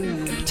Echo,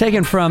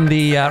 taken from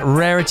the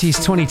Rarities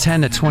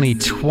 2010 to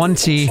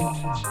 2020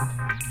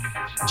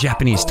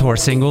 Japanese tour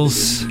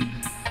singles.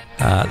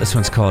 This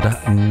one's called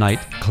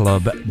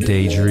Nightclub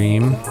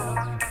Daydream.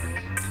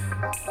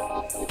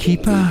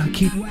 Keep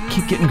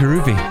getting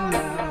groovy.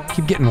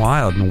 Keep getting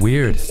wild and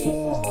weird.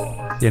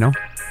 You know?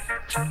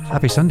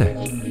 Happy Sunday.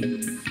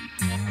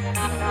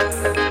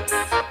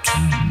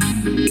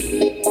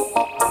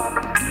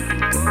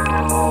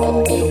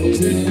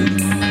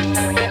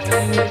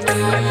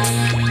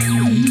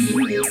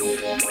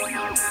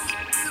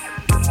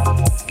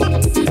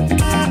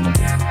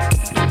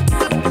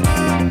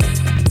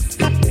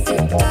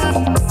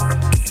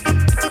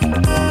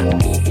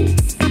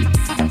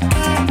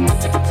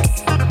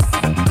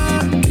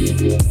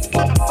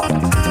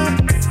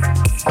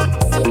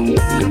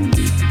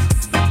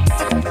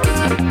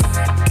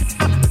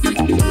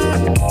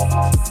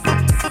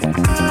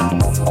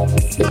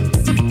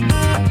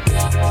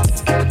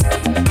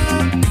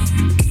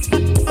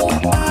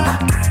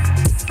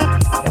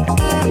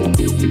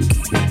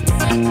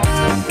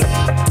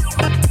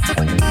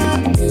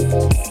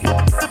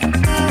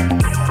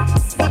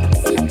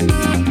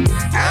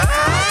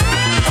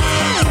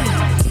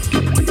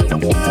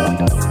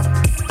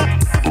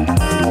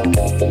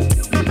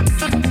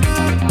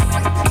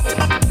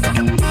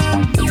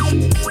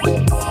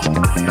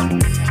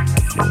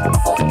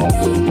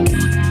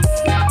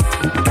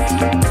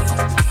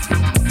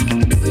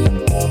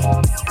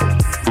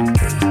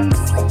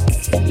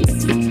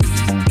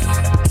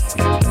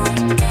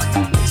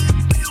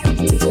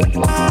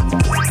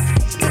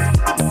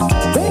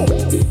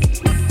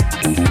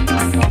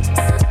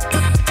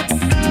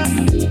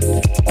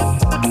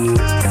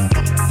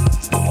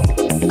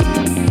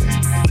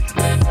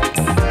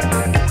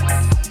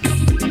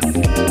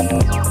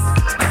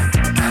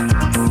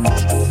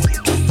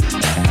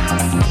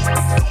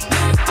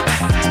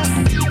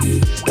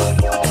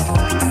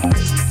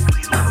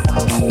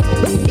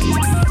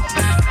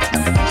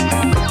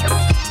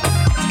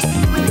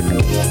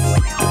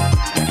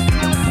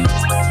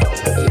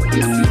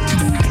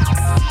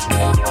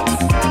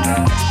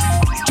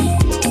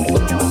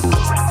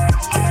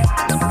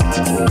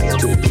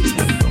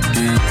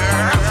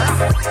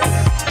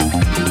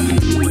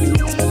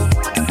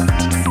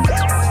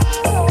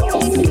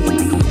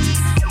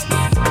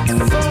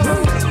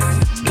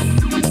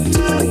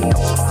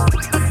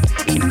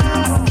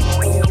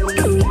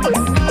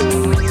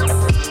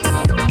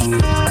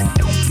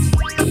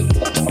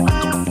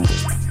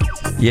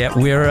 Yeah,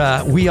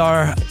 we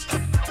are,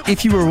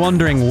 if you were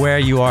wondering where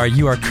you are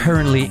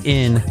currently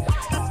in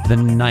the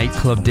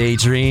Nightclub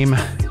Daydream.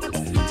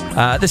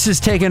 This is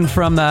taken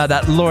from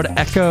that Lord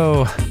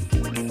Echo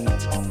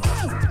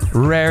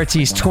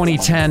Rarities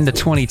 2010 to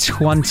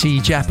 2020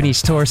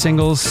 Japanese tour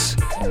singles.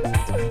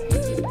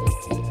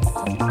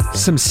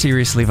 Some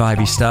seriously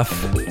vibey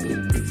stuff.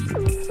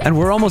 And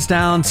we're almost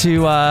down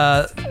to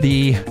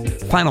the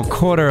final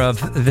quarter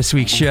of this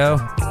week's show.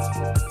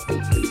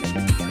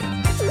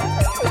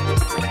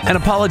 And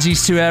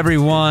apologies to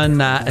everyone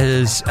that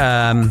has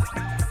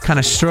kind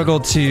of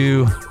struggled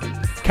to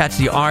catch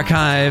the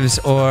archives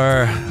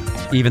or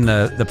even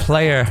the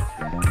player.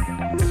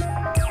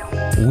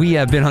 We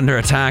have been under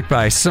attack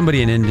by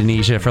somebody in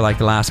Indonesia for like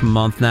the last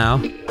month now.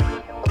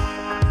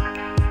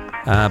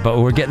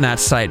 But we're getting that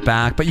site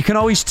back. But you can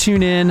always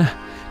tune in.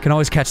 You can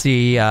always catch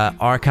the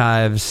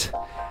archives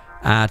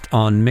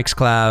on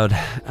Mixcloud,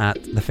 at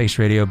The Face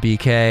Radio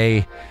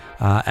BK,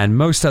 and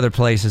most other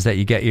places that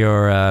you get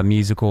your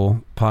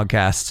musical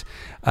podcasts.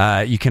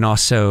 You can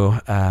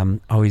also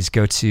always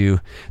go to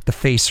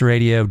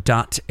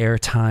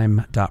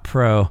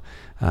thefaceradio.airtime.pro.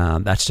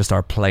 That's just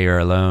our player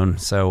alone,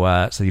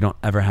 so you don't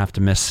ever have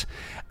to miss.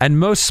 And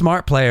most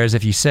smart players,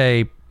 if you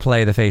say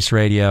play the Face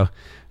Radio,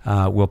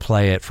 will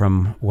play it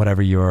from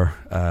whatever your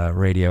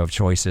radio of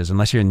choice is,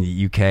 unless you're in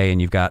the UK and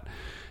you've got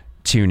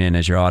TuneIn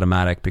as your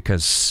automatic,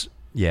 because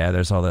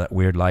there's all that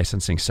weird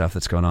licensing stuff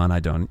that's going on. I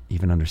don't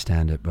even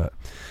understand it, but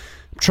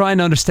I'm trying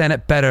to understand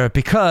it better,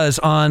 because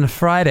on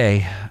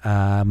Friday,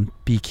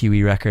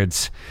 BQE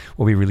Records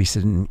will be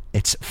releasing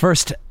its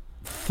first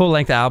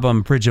full-length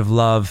album, Bridge of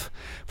Love,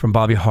 from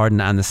Bobby Hardin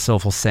and the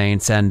Soulful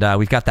Saints. And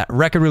we've got that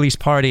record release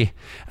party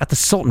at the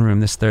Sultan Room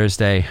this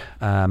Thursday,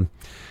 on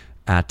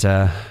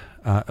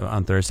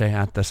Thursday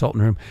at the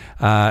Sultan Room.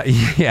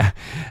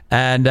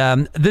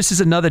 And this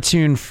is another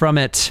tune from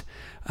it.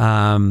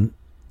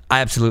 I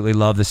absolutely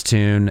love this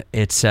tune.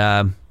 It's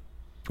it's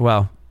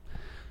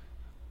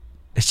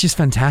just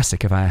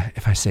fantastic, if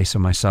I say so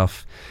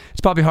myself.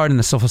 It's Bobby Hardin and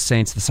the Soulful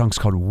Saints. The song's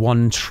called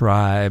One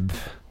Tribe.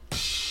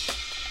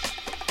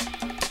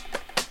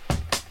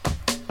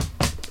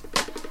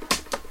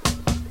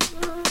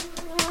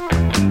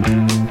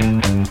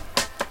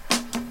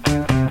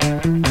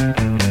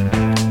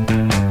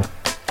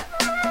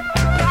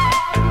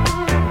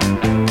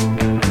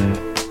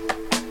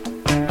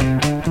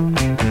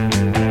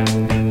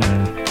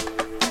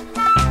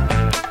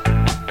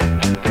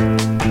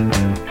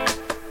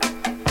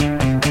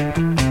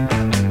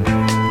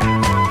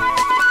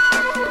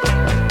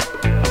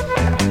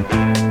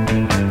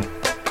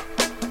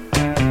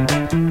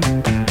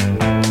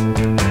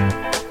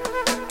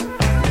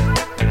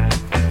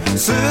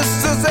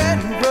 sisters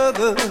and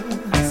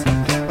brothers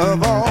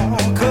of all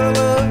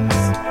colors,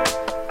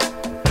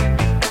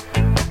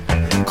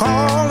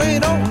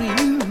 calling on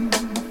you.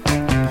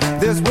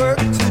 There's work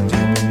to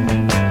do.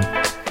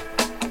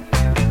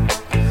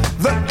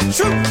 The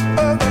truth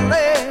of the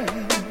land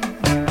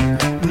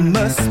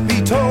must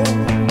be told.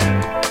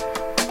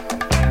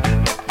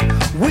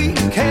 We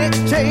can't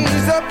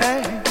change the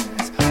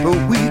past, but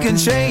we can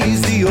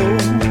change the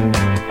old.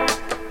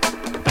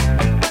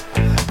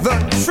 The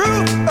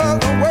truth of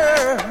the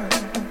world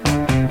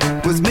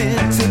was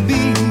meant to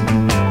be.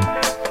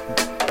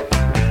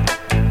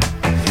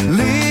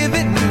 Live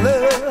in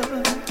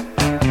love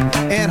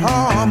and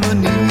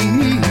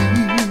harmony.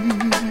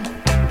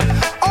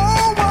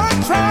 All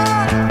one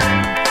tribe,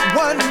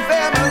 one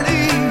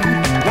family,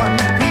 one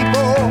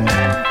people,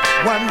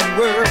 one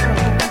world,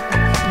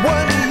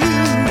 one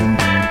you,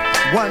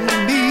 one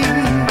me,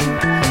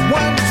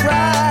 one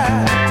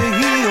tribe to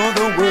heal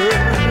the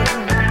world.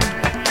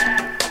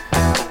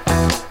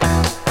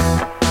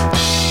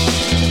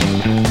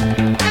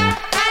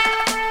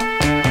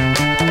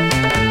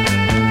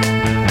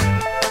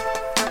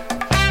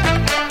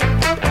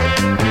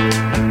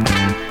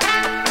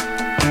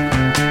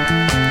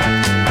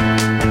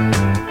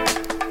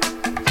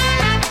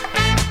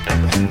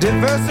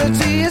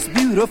 Diversity is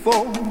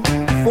beautiful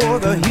for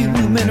the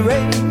human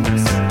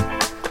race.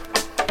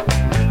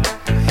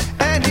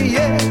 And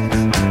yet,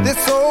 there's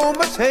so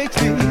much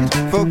hatred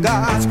for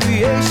God's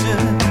creation.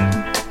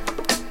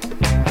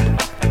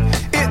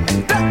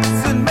 It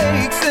doesn't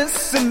make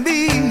sense to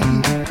me,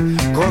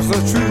 'cause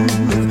the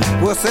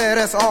truth will set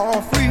us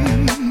all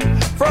free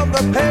from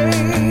the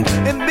pain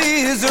and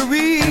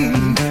misery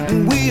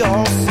we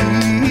all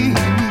see.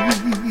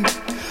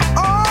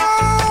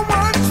 All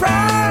one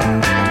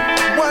tribe,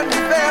 one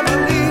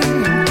family,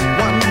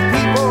 one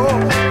people,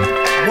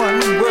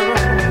 one world,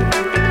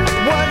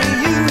 one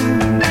you,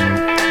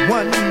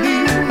 one me,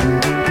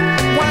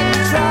 one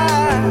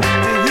tribe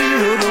to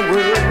heal the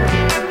world.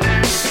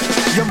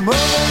 Your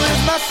mother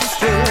is my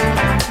sister.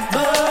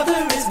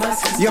 Mother is my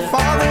sister. Your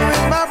father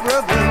is my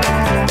brother.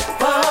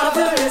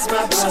 Father is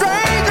my brother.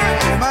 Stranger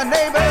is my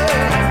neighbor.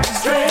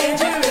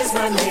 Stranger is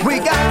my neighbor. We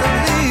got to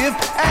live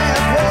as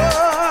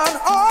one.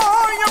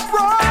 Oh, your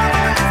brother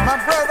is my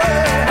brother.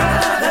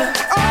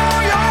 Oh,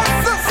 your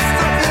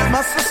sister is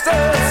my sister.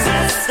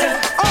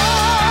 Oh,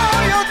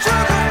 your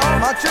children are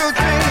my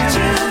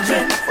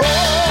children.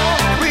 Oh,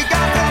 we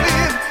got to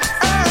live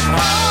as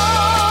one.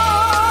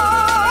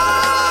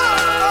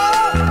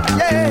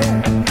 Yeah.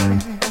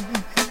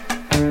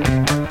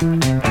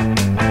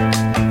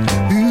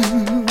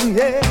 Ooh,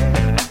 yeah.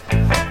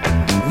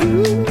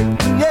 Ooh,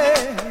 yeah.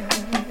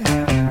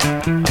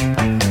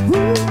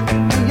 Ooh,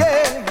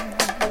 yeah.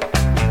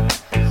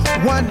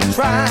 One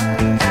tribe,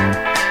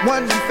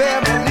 one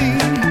family,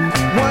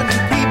 one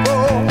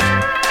people,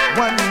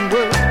 one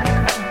world,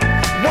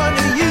 one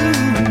you,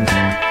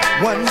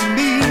 one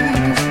me,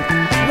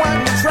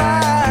 one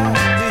tribe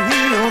to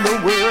heal the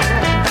world.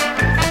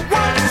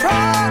 One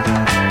tribe,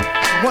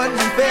 one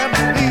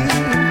family,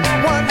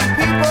 one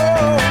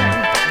people,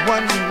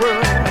 one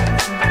world,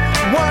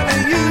 one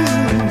you,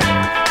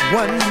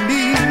 one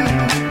me,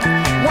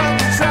 one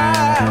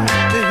tribe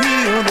to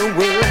heal the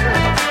world.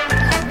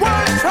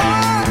 One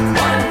tribe,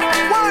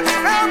 one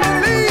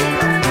family,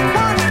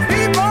 one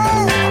people,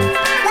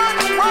 one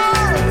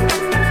world,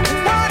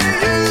 one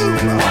you,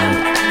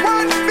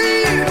 one me,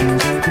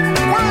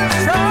 one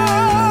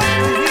tribe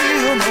to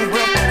heal the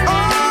world. Oh,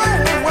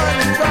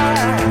 one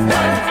tribe,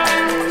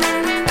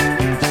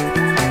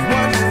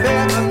 one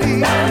family.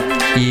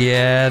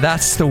 Yeah,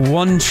 that's the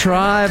One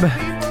Tribe.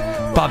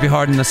 Bobby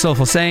Hart and the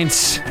Soulful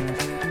Saints.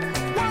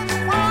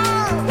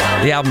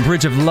 The album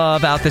Bridge of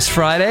Love out this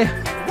Friday.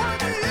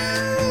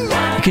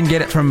 You can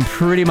get it from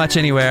pretty much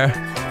anywhere,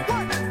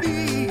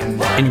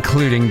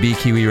 including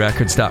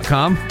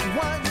bkiwirecords.com.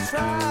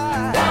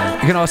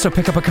 You can also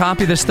pick up a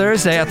copy this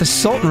Thursday at the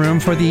Sultan Room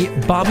for the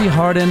Bobby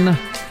Hardin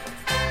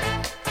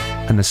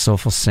and the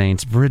Soulful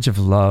Saints Bridge of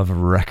Love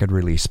record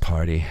release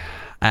party.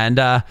 And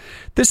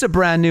this is a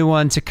brand new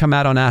one to come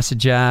out on Acid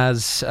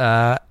Jazz.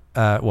 Well,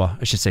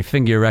 I should say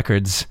Finger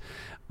Records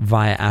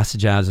via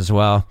Acid Jazz as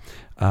well.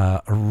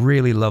 A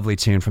really lovely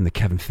tune from the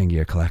Kevin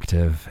Fingier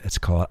Collective. It's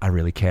called I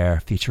Really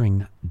Care,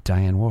 featuring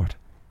Diane Ward.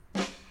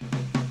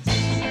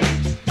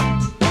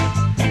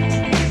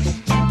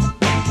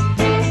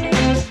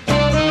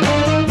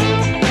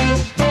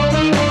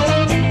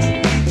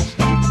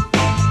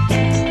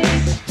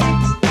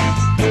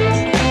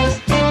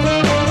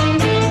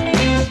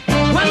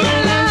 When my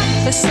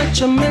life is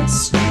such a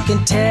mess, you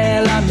can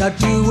tell I'm not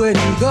doing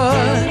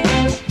good.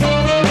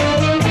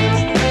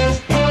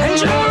 And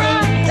you're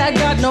right, I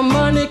got no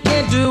money,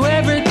 can't do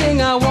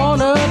everything I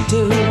wanna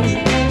do.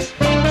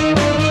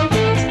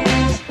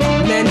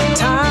 Many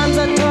times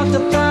I talk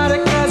about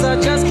it 'cause I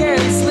just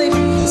can't sleep.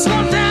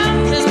 Slow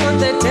down is what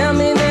they tell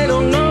me, they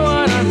don't know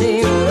what I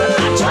mean. But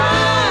I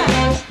try,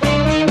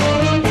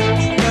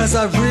 'cause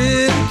I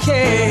really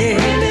care.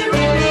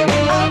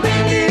 I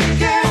really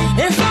care.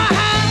 If I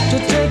had to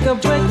take a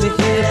break to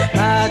hear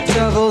my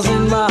troubles in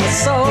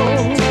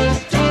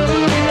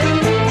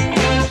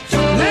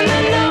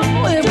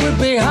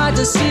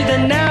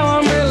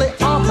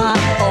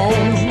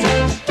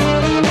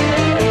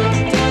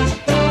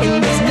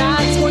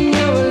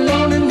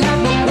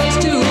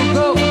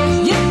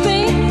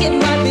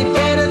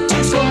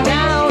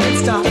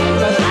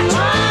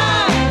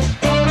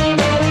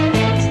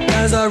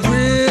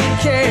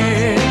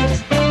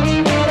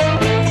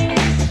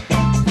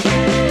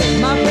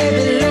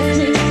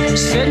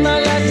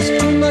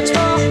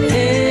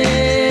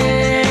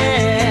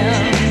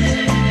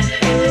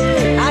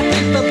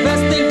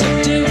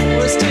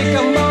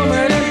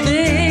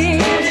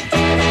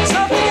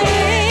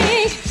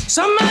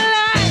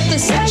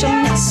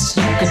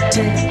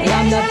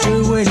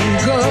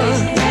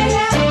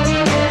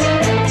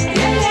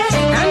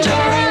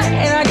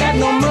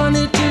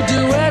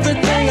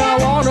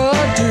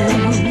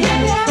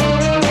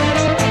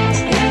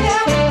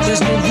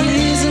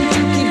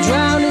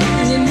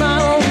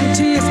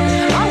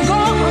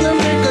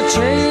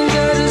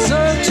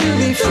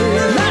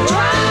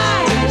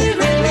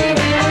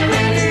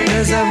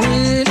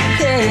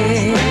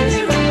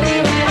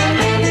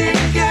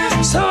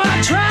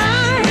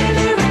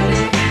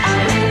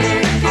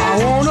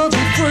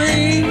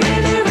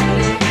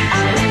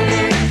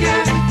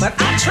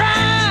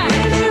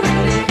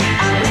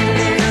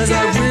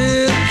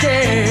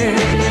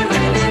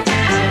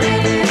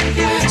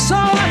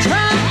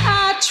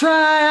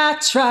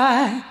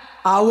try.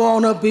 I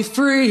wanna be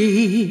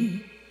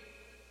free.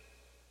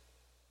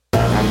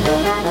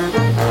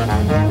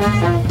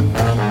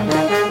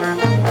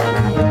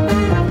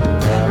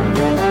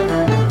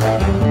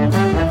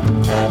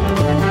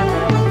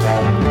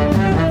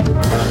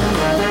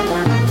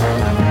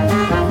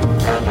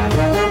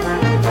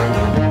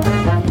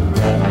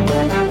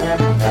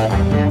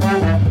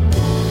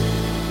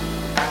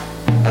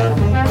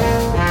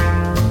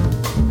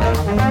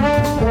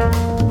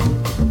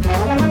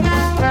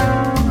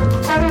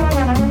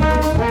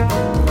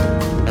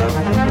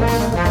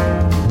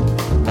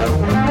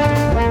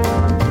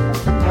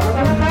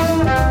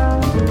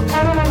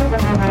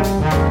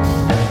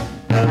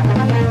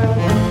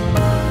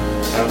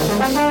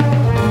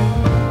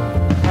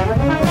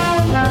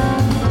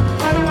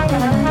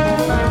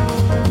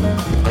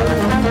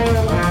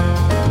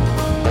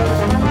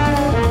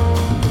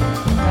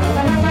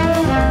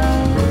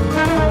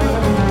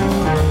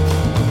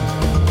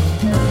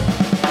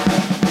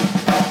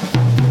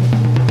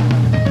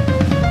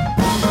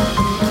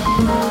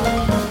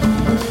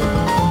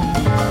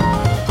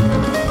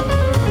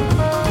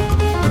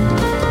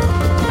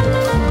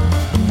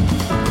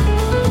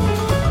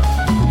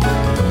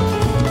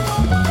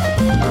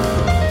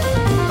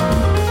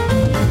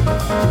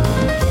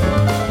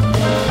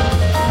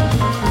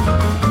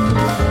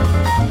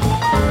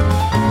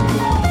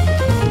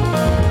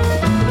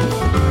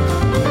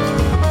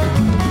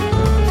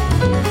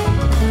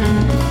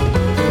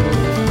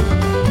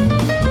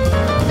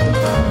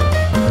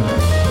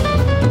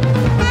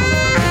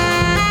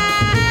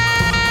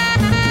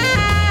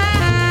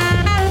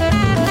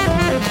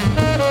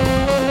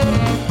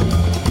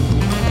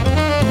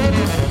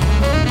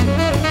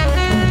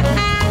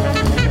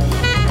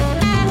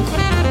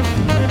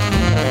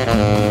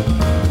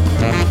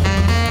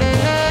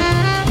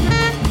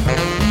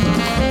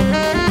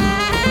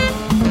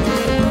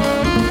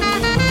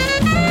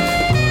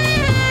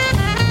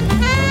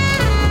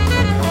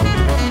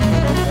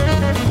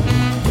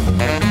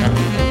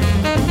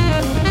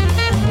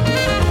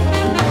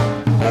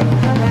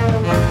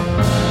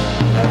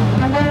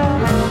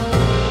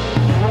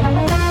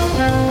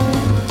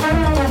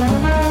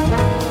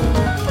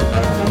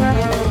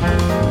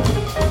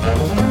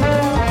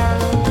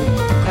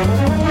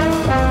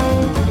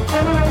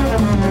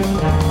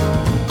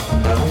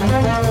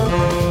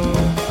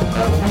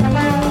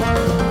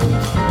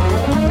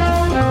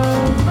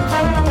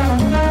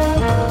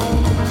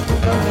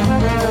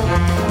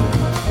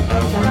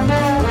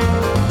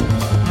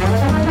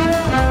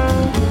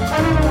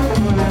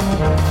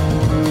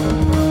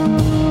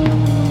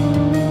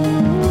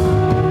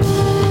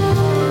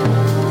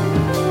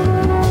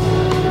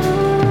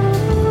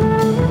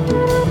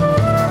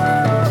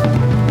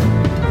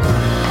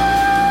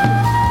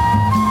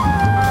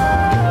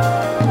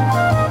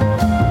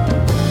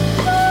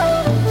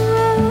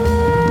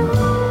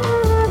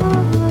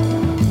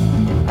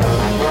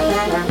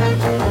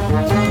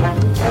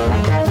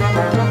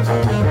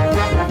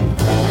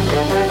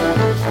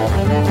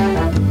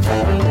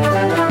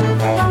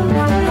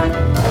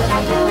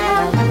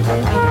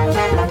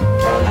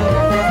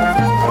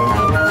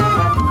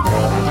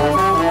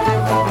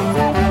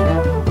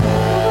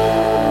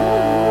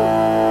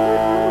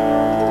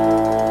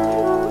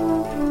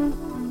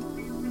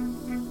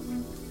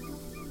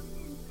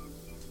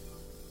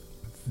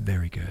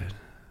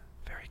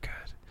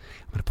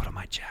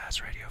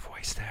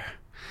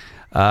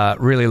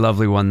 Really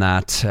lovely one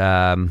that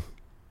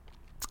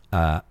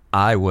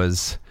I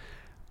was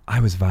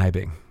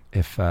vibing,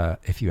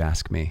 if you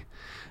ask me.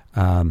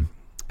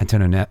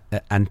 Antonio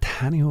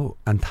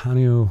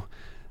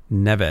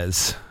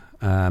Neves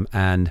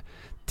and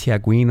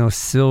Tiaguino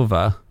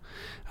Silva.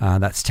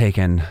 That's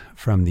taken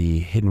from the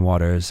Hidden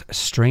Waters,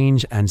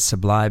 Strange and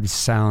Sublime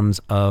Sounds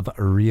of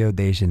Rio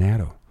de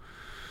Janeiro.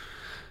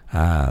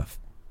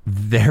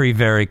 Very,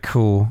 very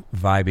cool,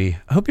 vibey.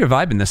 I hope you're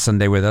vibing this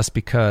Sunday with us,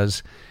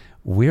 because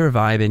we're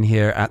vibing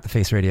here at the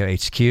Face Radio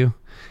HQ,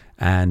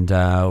 and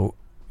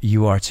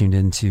you are tuned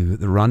into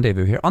the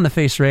Rendezvous here on the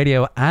Face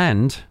Radio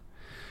and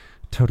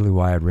Totally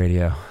Wired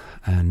Radio.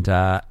 And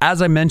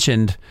as I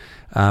mentioned,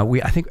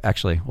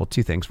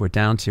 two things. We're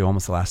down to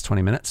almost the last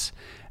 20 minutes.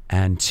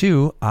 And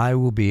two, I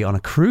will be on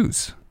a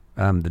cruise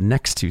the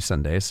next 2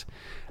 Sundays.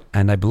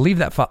 And I believe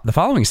that the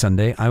following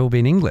Sunday, I will be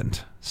in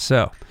England.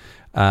 So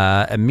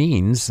it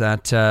means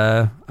that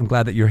I'm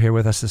glad that you're here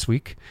with us this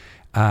week.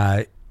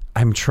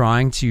 I'm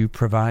trying to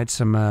prepare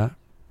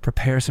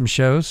some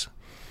shows.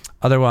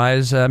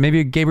 Otherwise,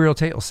 maybe Gabriel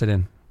Tate will sit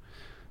in.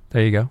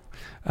 There you go.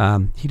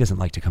 He doesn't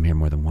like to come here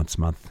more than once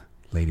a month,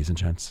 ladies and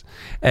gents.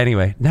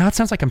 Anyway, now it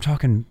sounds like I'm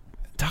talking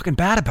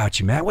bad about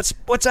you, man. What's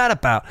that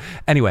about?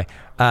 Anyway,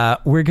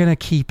 we're going to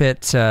keep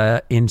it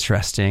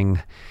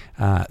interesting.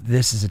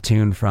 This is a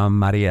tune from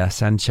Maria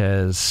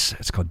Sanchez.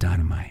 It's called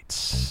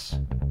Dynamite.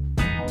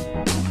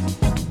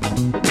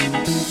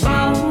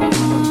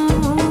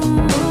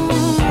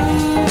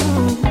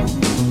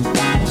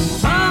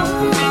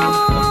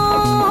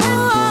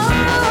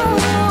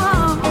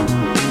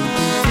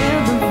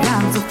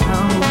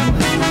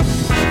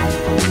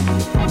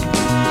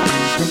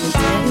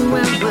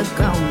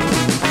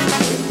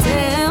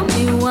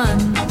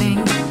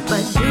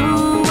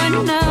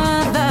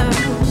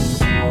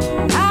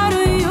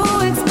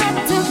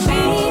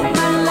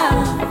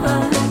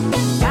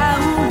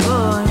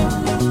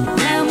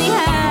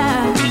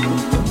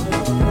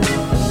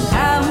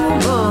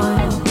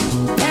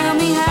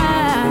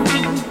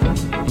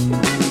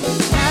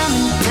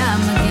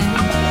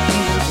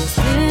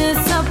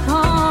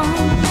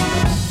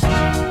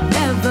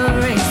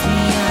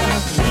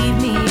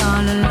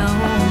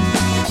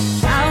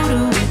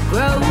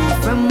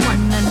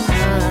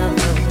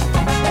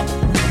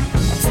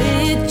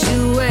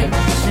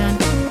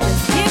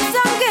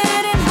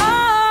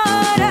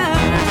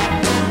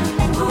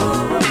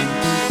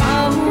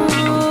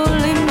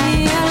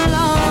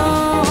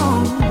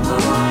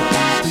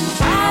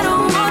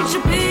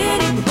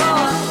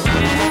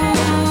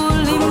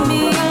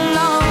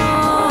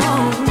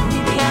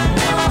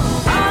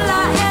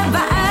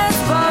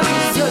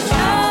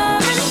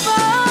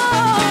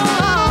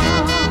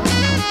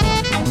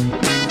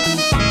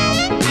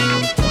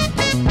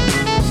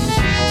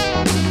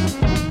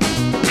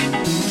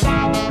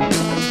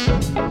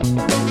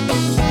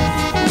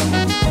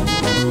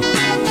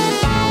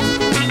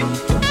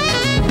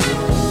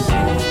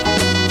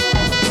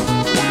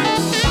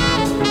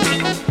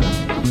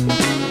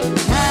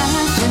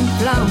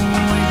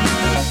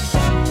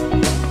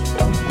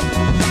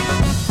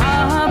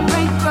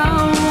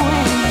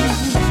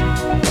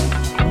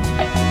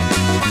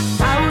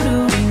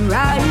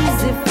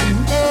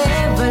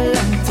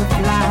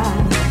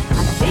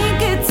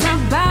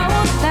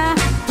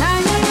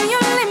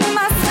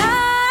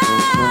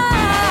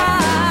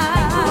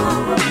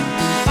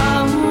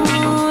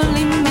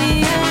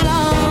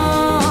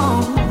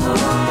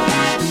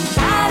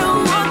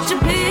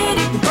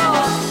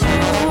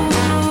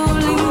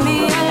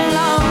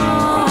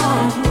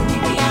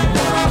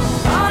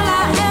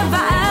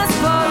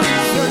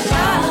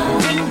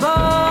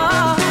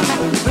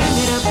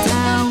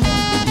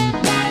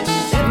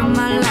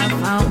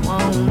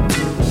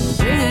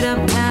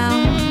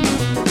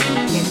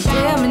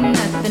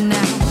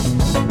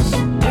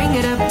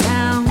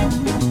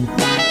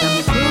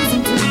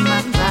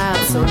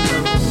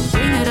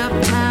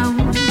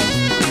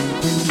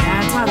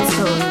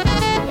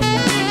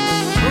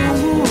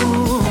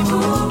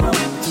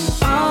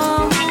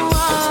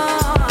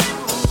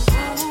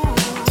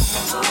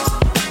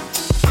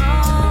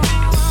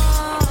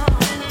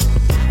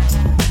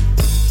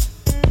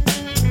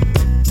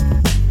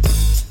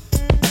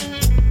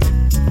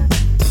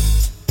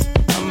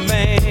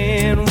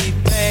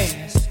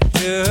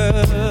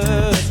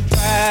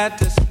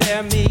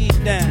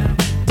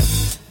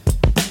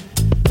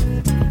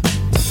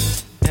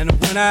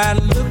 When I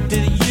looked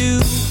at you,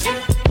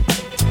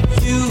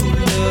 you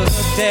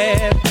looked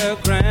at the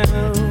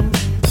ground.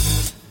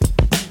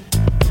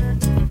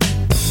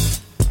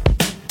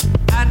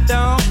 I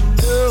don't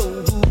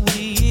know who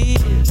he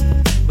is,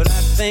 but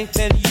I think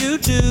that you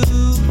do.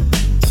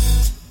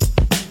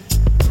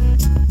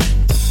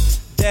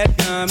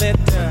 Dadgummit,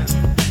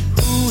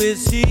 who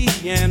is he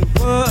and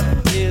what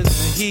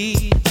is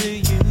he to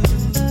you?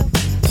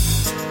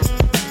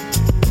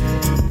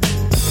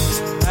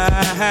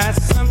 I had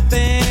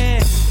something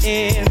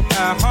in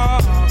my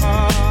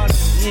heart,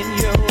 in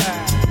your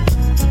eyes.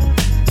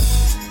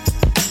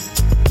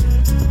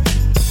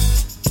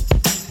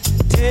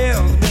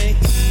 Tell me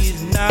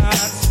he's not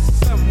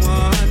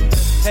someone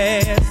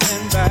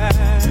passing by.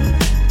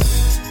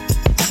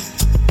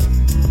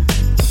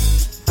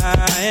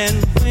 And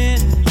when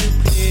you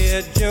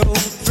cleared your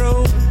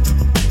throat,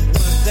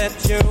 was that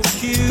your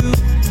cue?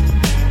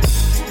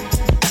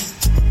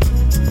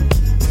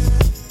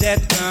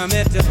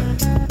 Dadgummit,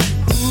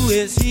 who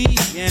is he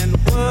and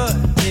what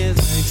is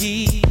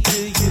he to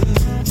you?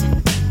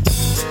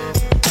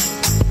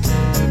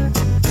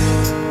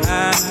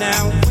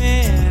 Now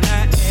when I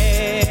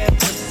add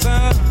the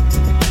sum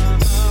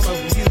of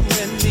you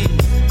and me,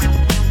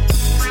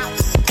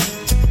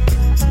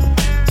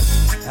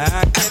 I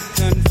get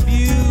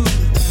confused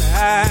and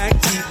I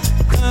keep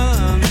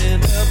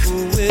coming up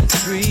with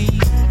three.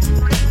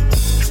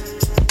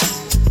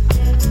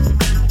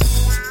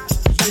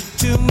 You're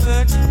too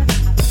much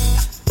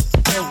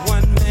for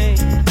one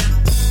man,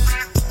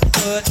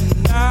 but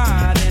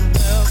not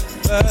enough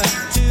for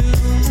two.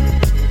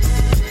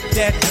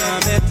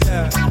 Dadgummit,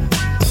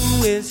 who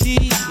is he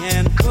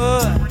and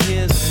what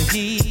is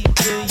he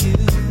to you?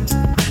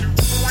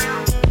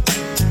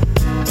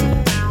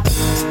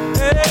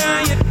 Girl,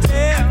 you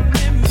tell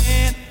me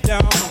men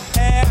don't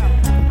have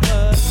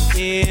much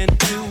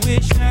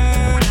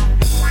intuition.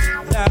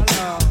 La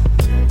la,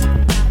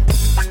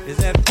 is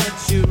that what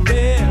you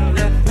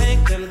really think,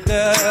 little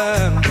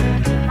girl?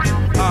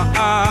 Or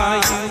are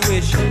you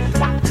wishing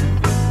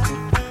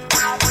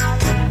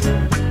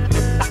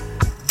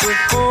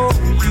before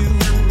you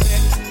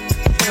left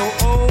your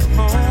old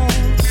home?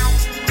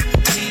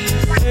 Be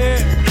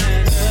certain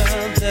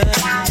of the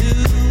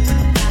news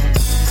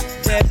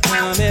that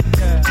cometh.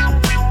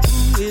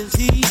 Who is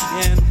he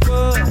and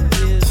what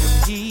is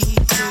he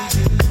to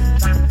you?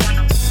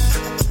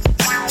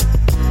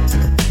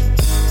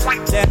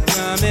 That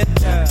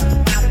cometh.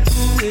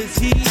 Who is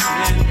he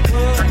and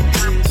what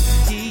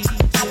is he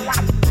to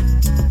you?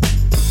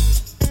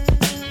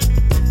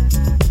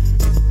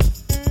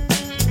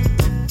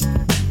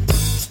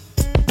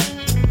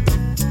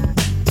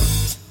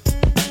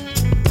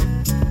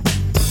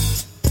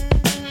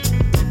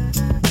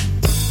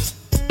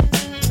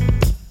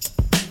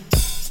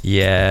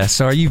 Yeah,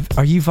 so are you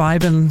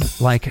vibing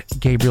like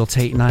Gabriel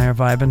Tate and I are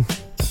vibing?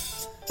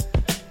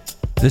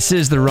 This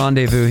is the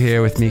Rendezvous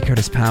here with me,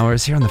 Kurtis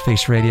Powers, here on the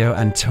Face Radio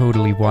and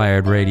Totally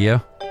Wired Radio.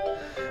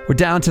 We're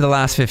down to the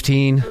last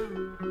 15.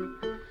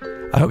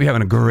 I hope you're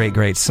having a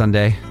great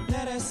Sunday.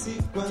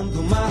 Quando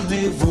o mar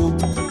levou,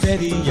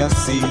 teria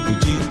sido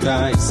de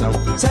traição.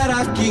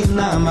 Será que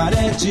na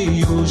maré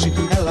de hoje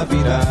ela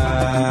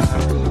virá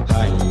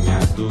rainha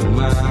do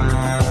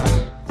mar?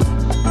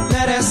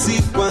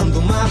 Merece quando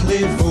o mar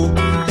levou,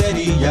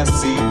 teria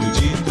sido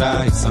de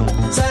traição.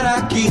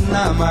 Será que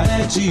na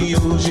maré de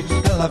hoje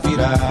ela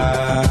virá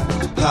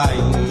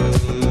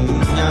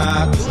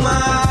rainha do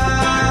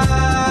mar?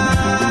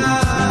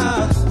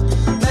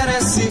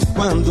 Merece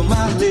quando o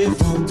mar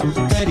levou,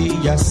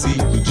 teria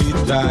sido de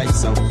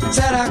traição.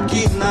 Será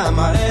que na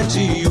maré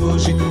de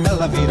hoje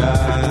ela virá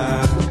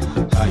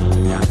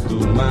rainha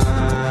do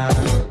mar?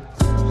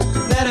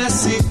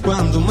 Merece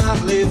quando o mar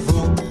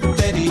levou,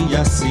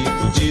 teria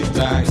sido de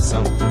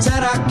traição.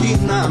 Será que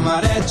na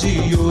maré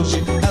de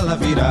hoje ela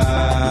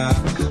virá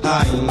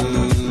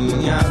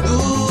rainha do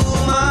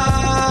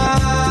mar?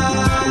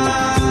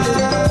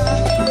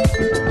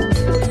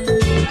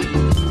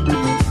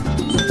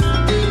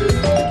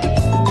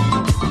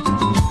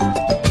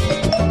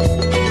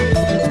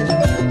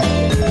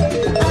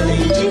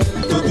 Além de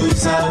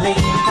todos, além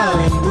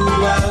do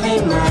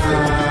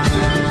além-mar,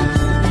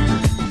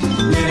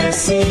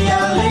 merece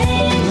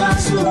além do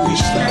azul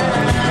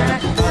estar.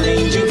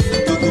 Além de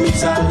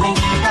todos, além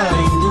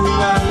do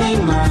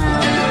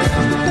além-mar,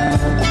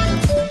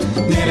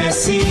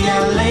 merece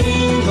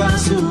além do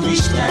azul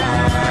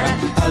estar.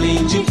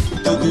 Além de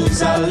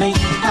todos, além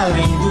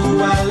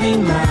do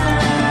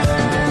além-mar,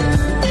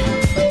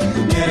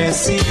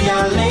 merece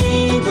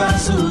além do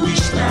azul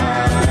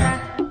estar.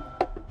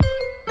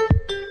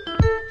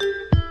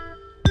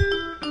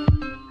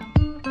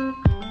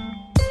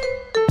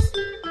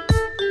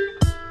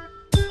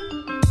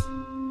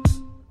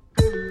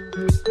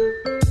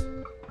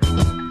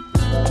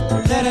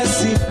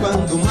 Merece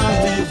quando o mar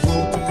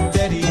levou,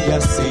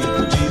 teria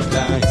sido de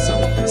traição.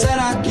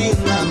 Será que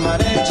na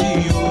maré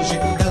de hoje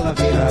ela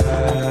virá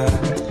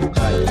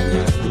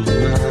rainha do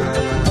mar?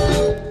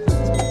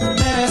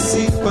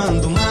 Merece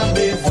quando o mar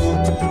levou,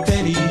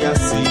 teria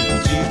sido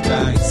de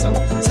traição.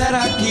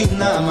 Será que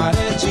na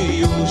maré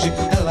de hoje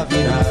ela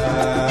virá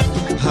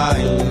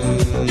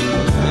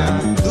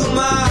rainha do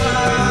mar.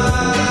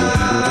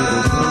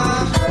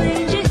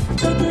 Além de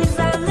todos,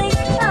 além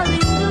do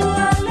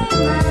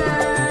além-mar,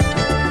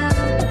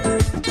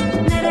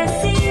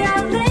 merece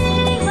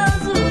além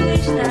vaso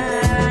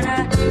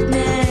estar,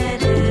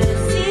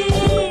 merece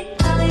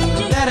além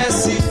de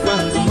Merece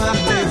quando o mar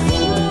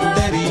levou,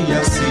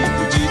 teria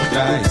sido de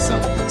traição.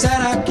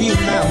 Será que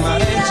na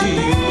maré de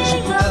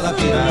hoje ela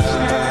virá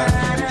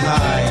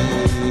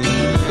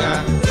rainha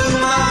do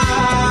mar?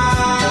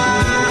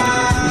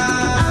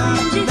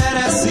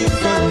 Merece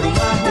quando o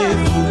mar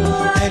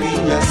levou,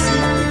 teria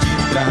sido de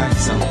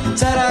traição.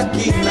 Será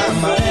que na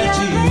maré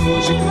de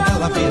hoje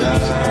ela virá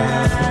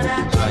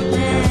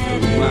rainha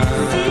do mar?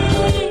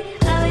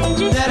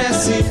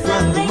 Merece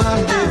quando o mar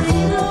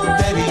levou,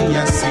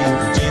 teria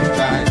sido de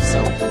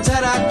traição.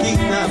 Será que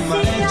na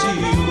maré de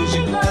hoje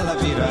ela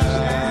virá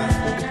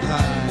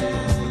rainha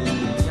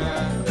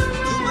do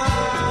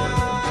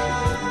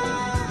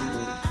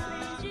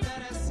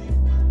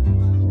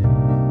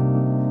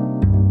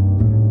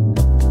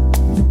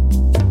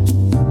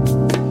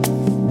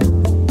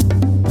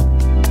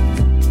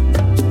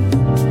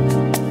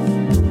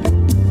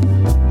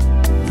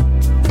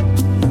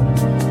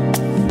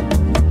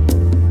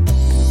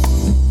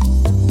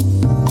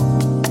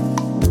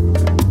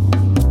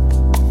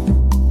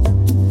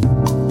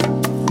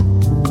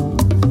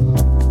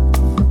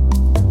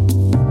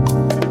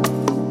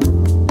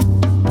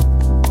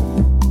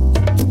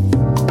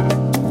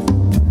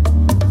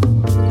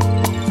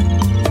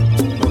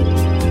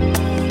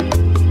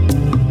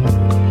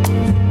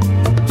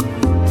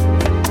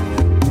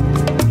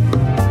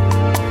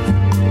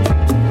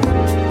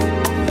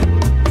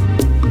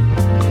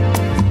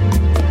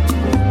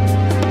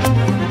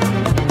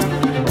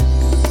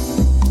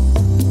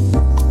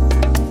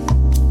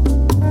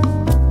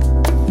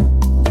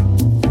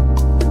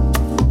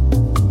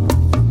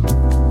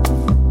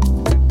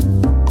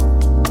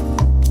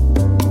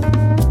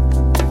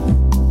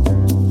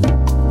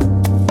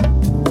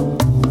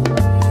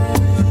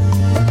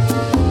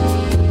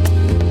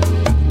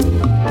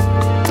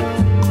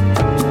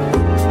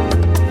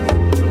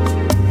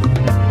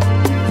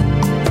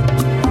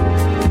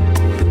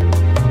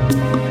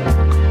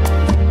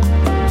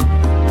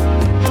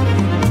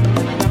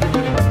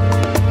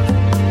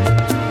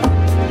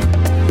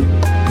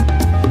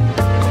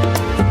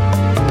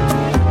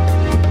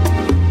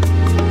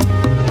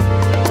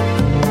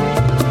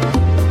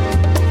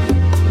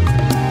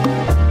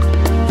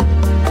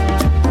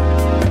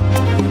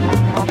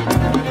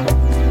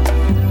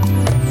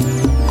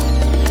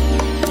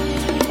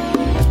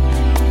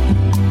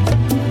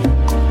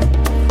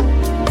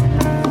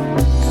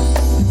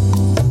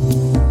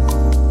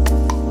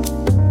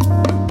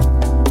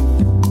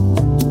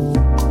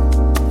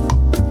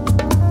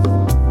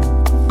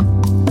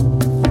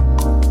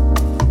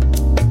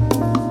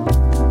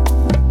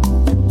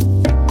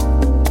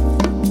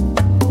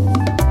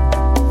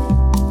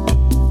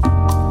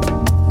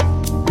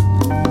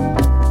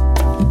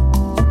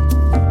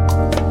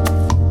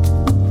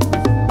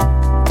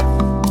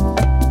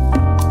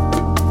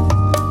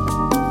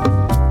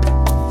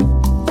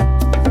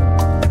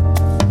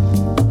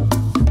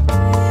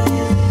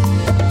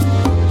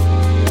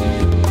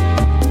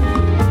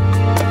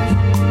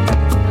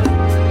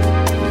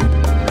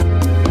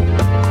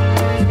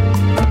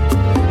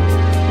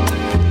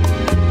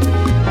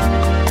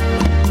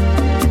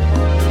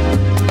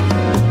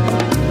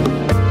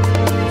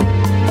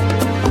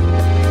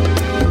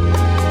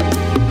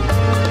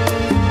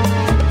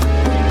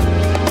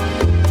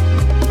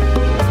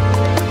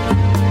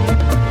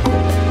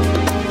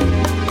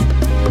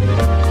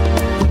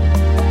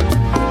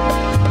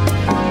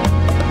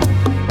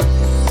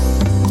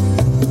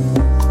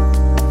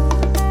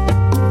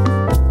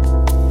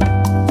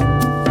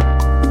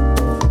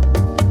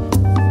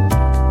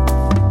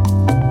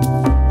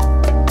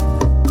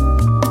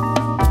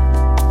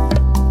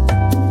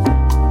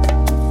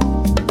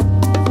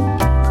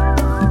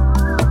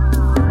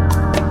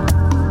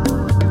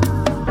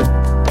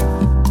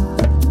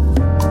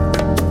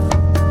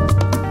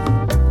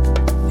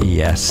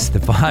Yes, the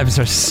vibes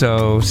are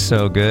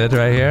so good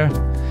right here.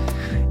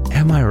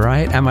 Am I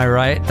right? Am I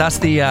right? That's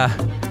the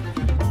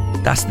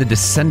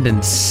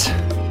Descendants,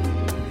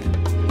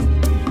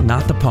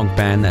 not the punk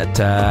band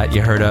that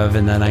you heard of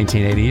in the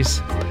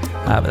 1980s.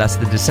 But that's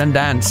the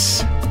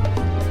Descendants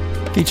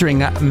featuring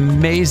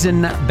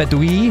Mazen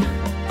Bedoui.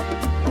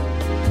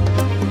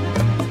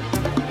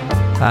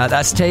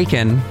 That's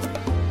taken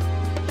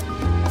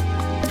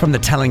from the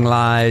Telling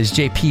Lies,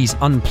 JP's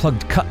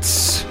Unplugged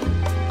Cuts,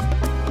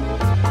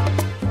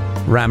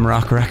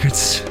 Ramrock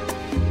Records.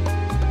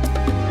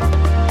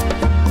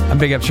 And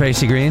big up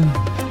Tracy Green.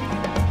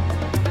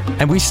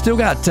 And we still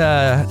got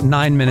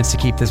 9 minutes to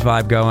keep this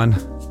vibe going.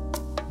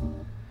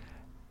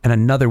 And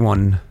another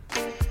one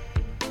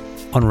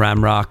on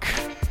Ramrock.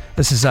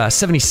 This is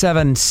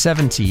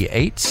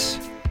 7778.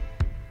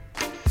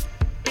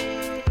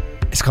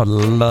 It's called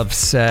Love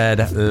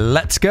Said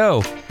Let's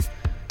Go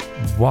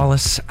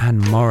Wallace and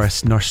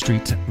Morris, North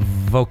Street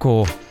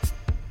vocal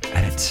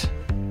edit.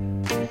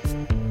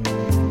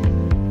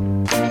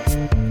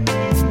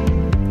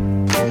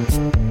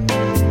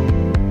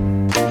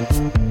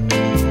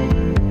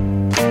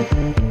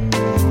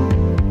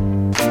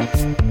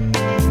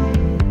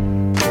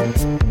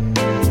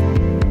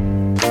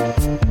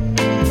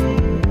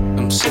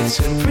 I'm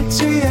sitting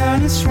pretty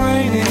and it's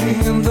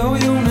raining, and though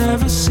you'll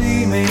never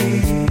see me,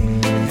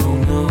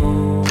 you'll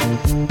know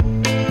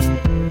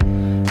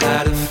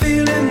that a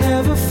feeling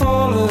never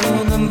fallen,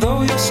 and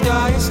though your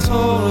sky is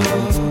taller,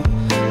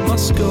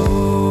 must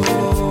go.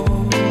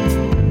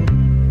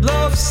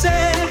 Love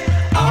said,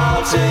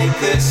 I'll take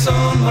this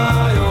on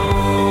my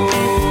own.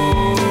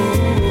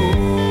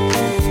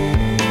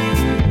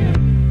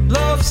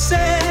 Love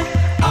said,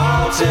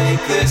 I'll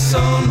take this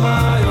on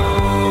my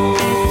own.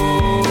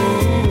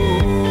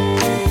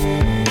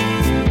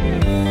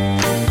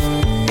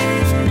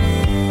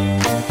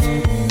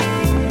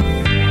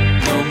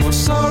 No more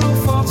sorrow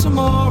for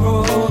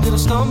tomorrow. Did I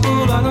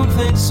stumble? I don't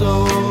think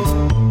so.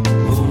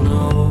 Oh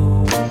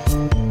no.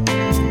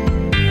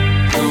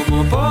 No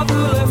more bother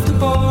left to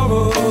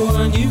borrow,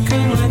 and you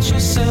can let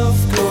yourself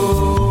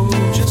go.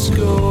 Just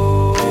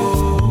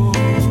go.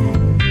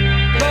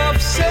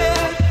 Love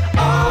said,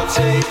 I'll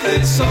take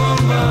this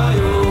on my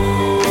own.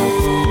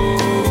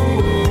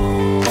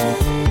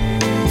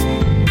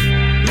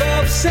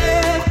 Love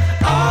said,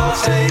 I'll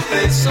take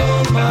this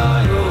on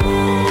my own.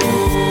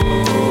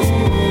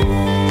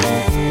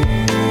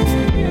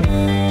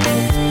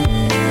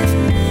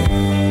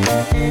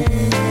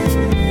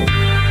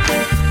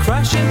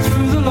 Crashing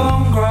through the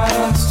long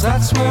grass,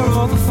 that's where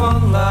all the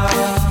fun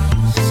lasts.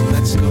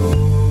 Let's go.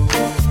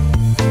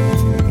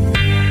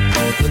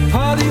 The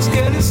party's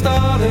getting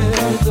started,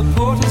 the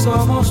port is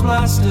almost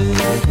blasted.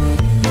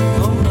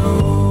 Oh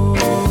no.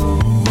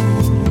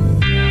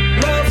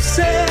 Love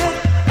said,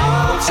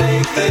 I'll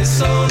take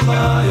this on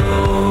my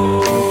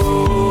own.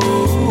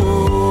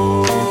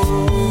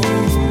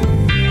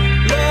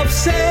 Love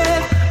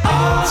said,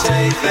 I'll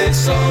take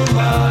this on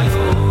my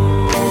own.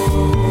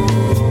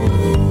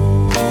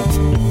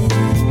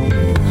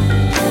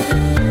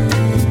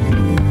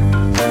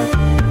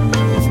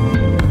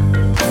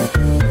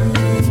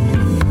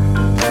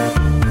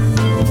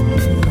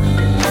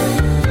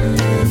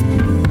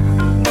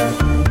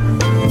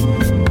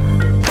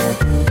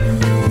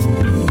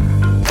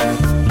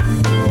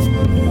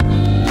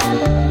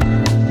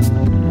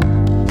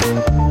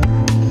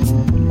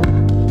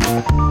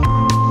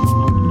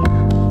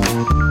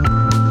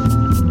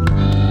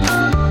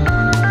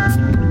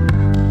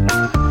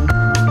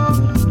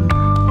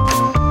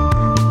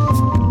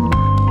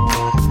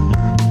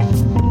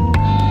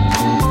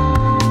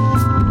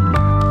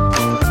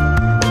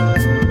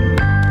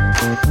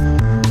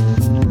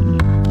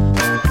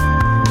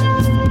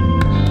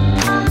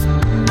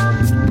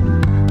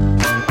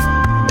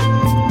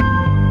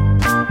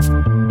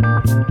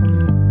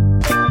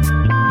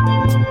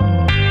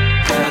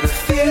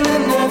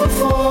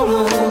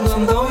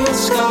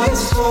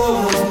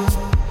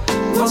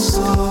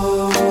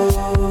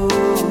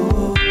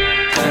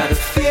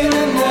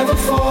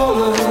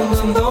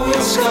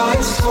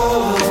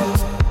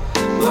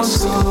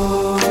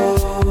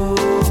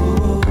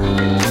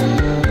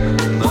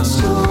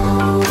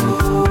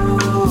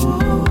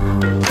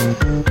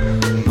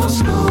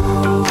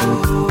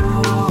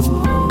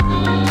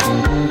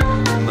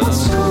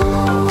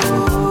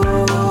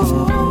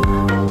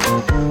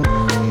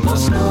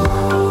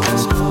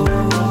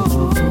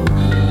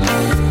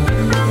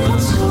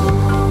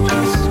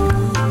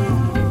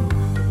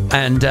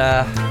 And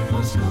I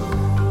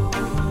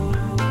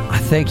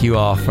thank you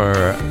all for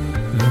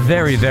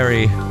very,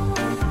 very...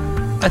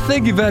 I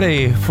thank you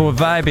very for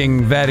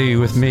vibing very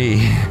with me.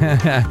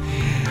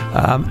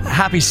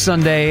 Happy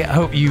Sunday. I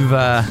hope you've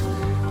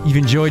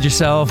enjoyed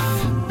yourself.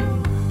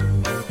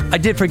 I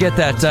did forget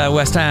that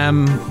West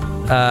Ham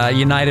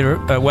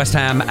United... West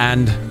Ham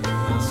and...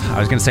 I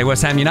was going to say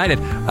West Ham United.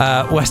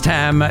 West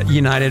Ham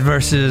United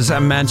versus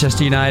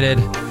Manchester United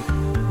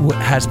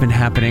has been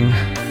happening.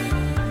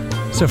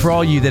 So for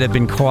all you that have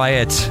been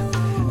quiet,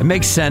 it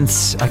makes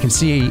sense. I can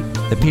see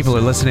that people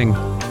are listening,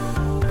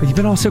 but you've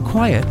been all so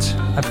quiet.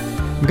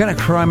 I'm going to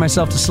cry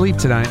myself to sleep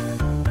tonight.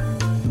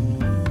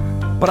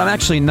 But I'm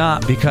actually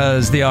not,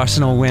 because the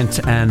Arsenal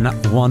went and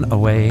won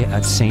away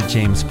at St.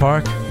 James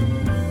Park.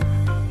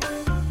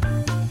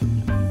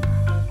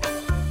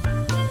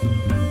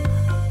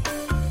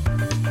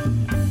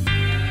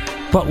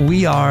 But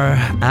we are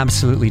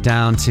absolutely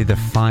down to the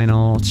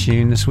final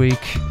tune this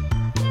week.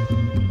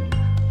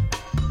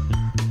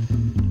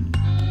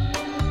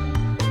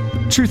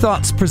 True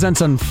Thoughts presents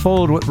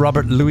Unfold with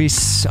Robert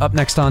Louis up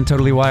next on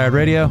Totally Wired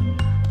Radio.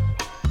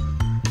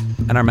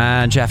 And our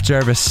man Jeff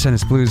Jervis and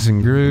his Blues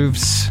and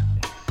Grooves.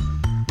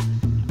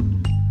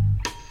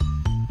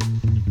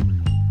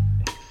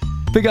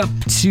 Big up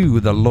to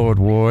the Lord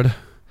Ward.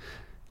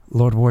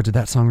 Lord Ward, did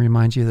that song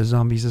remind you of the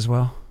Zombies as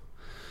well?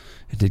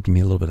 It did give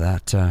me a little bit of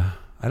that.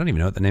 I don't even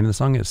know what the name of the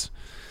song is,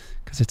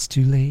 because it's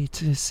too late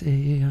to say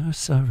you're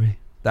sorry.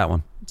 That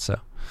one. So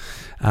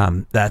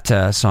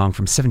That song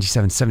from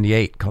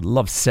 77-78 called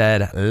Love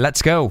Said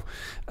Let's Go,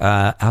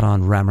 out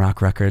on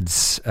Ramrock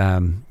Records. Yeah,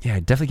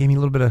 it definitely gave me a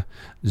little bit of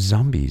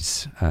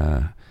zombies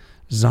kind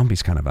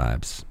of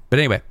vibes. But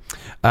anyway,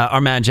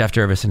 our man Jeff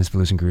Jervis and his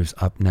Blues and Grooves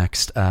up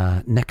next.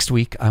 Next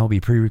week, I will be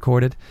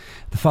pre-recorded.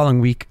 The following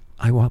week,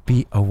 I will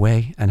be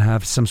away and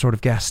have some sort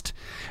of guest.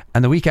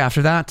 And the week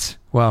after that,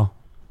 well,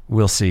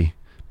 we'll see.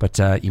 But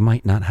you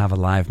might not have a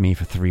live me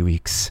for 3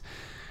 weeks.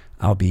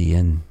 I'll be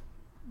in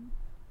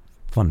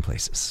fun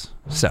places.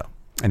 So,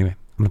 anyway,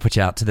 I'm going to put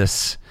you out to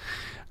this.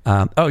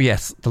 Oh,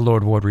 yes, the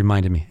Lord Ward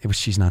reminded me. It was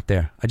She's Not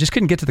There. I just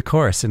couldn't get to the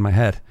chorus in my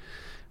head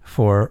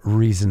for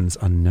reasons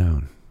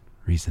unknown.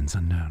 Reasons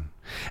unknown.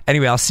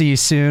 Anyway, I'll see you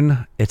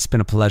soon. It's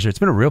been a pleasure. It's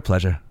been a real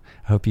pleasure.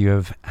 I hope you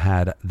have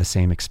had the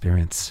same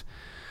experience.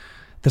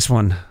 This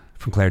one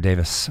from Claire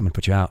Davis. I'm going to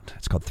put you out.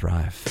 It's called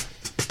Thrive.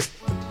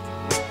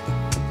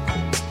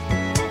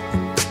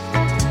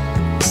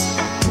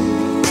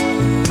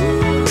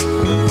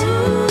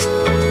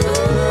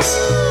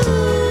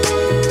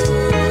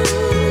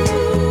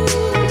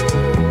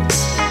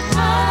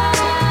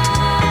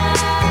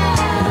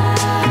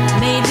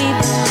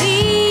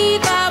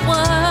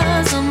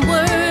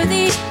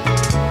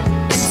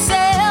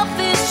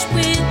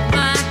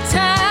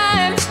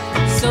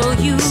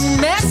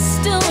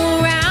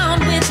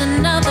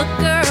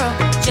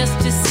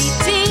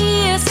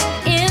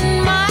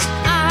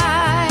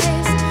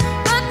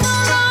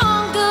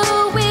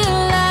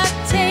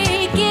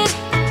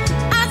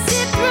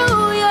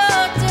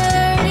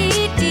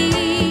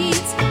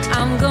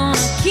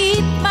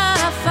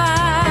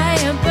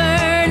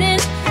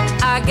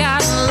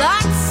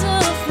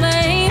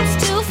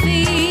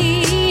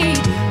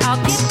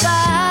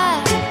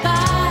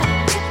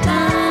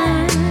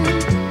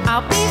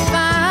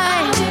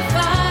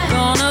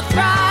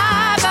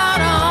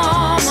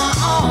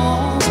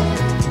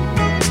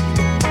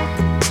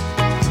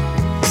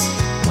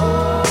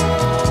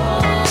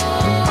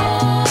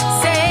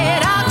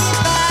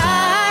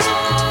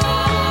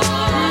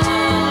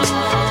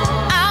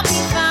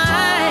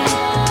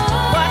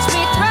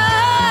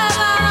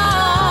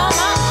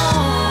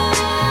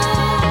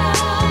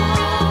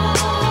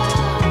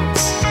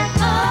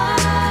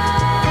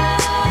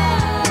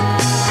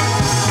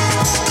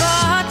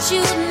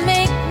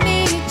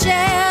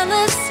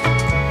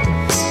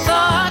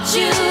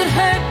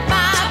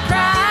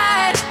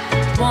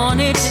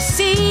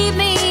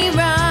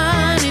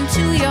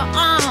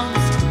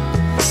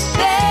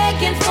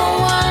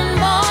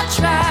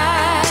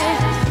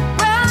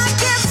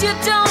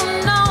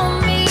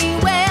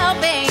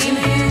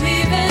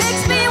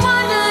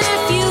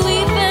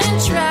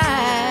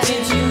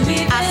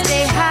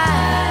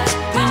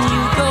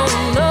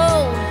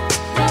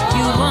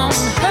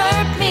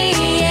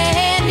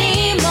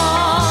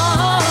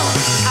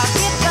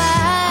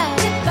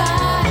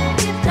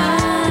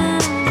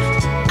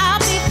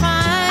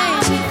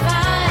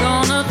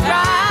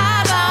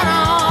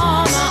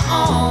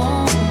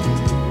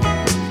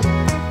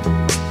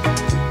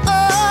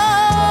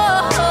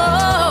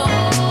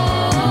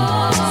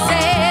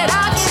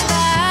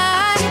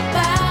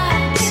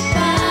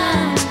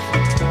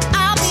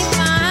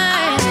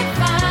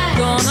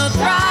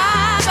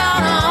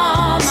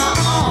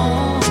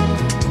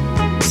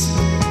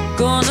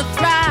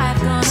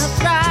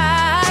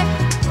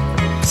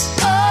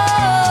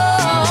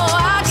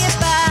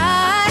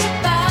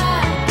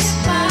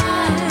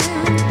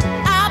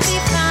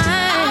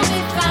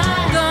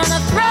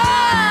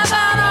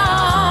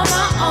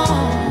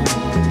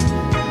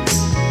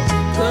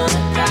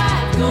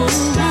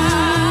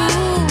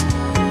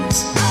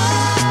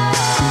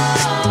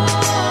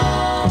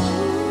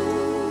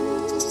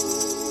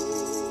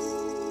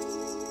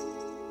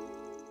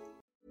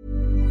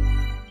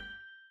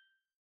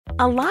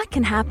 A lot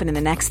can happen in the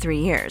next 3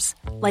 years.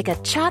 Like a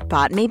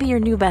chatbot may be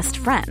your new best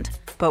friend.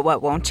 But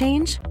what won't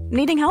change?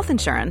 Needing health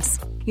insurance.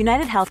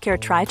 United Healthcare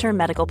Tri-Term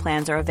Medical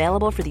Plans are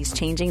available for these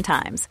changing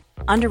times.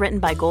 Underwritten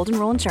by Golden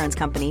Rule Insurance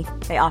Company,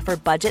 they offer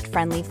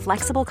budget-friendly,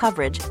 flexible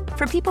coverage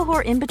for people who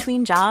are in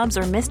between jobs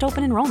or missed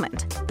open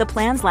enrollment. The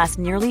plans last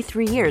nearly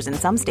 3 years in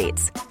some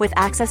states, with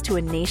access to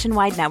a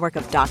nationwide network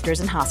of doctors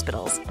and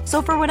hospitals.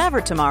 So for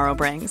whatever tomorrow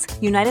brings,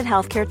 United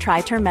Healthcare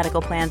Tri-Term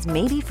Medical Plans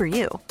may be for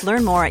you.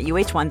 Learn more at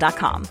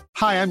uh1.com.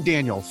 Hi, I'm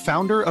Daniel,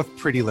 founder of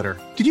Pretty Litter.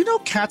 Did you know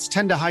cats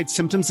tend to hide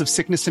symptoms of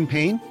sickness and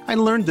pain? I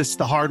learned this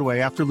the hard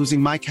way after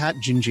losing my cat,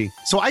 Gingy.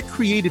 So I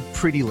created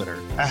Pretty Litter,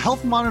 a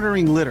health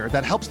monitoring litter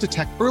that helps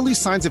detect early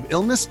signs of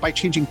illness by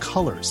changing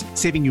colors,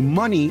 saving you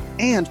money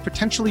and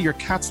potentially your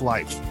cat's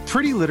life.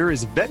 Pretty Litter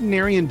is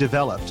veterinarian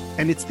developed,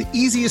 and it's the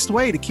easiest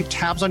way to keep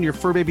tabs on your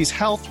fur baby's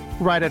health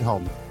right at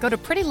home. Go to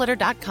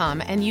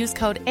prettylitter.com and use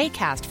code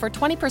ACAST for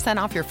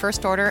 20% off your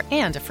first order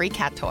and a free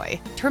cat toy.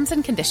 Terms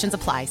and conditions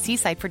apply. See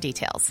site for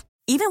details.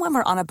 Even when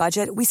we're on a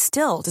budget, we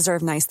still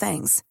deserve nice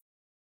things.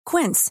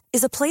 Quince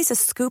is a place to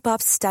scoop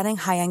up stunning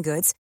high-end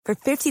goods for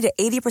 50 to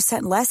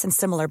 80% less than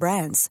similar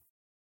brands.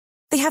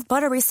 They have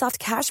buttery soft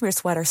cashmere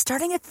sweaters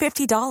starting at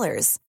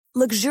 $50,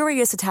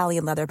 luxurious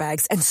Italian leather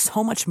bags, and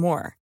so much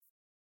more.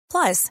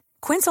 Plus,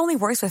 Quince only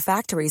works with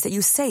factories that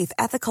use safe,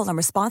 ethical, and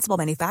responsible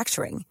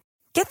manufacturing.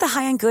 Get the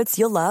high-end goods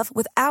you'll love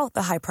without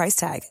the high price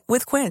tag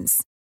with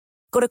Quince.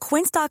 Go to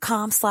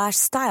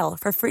quince.com/style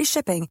for free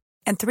shipping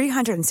and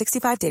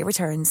 365-day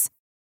returns.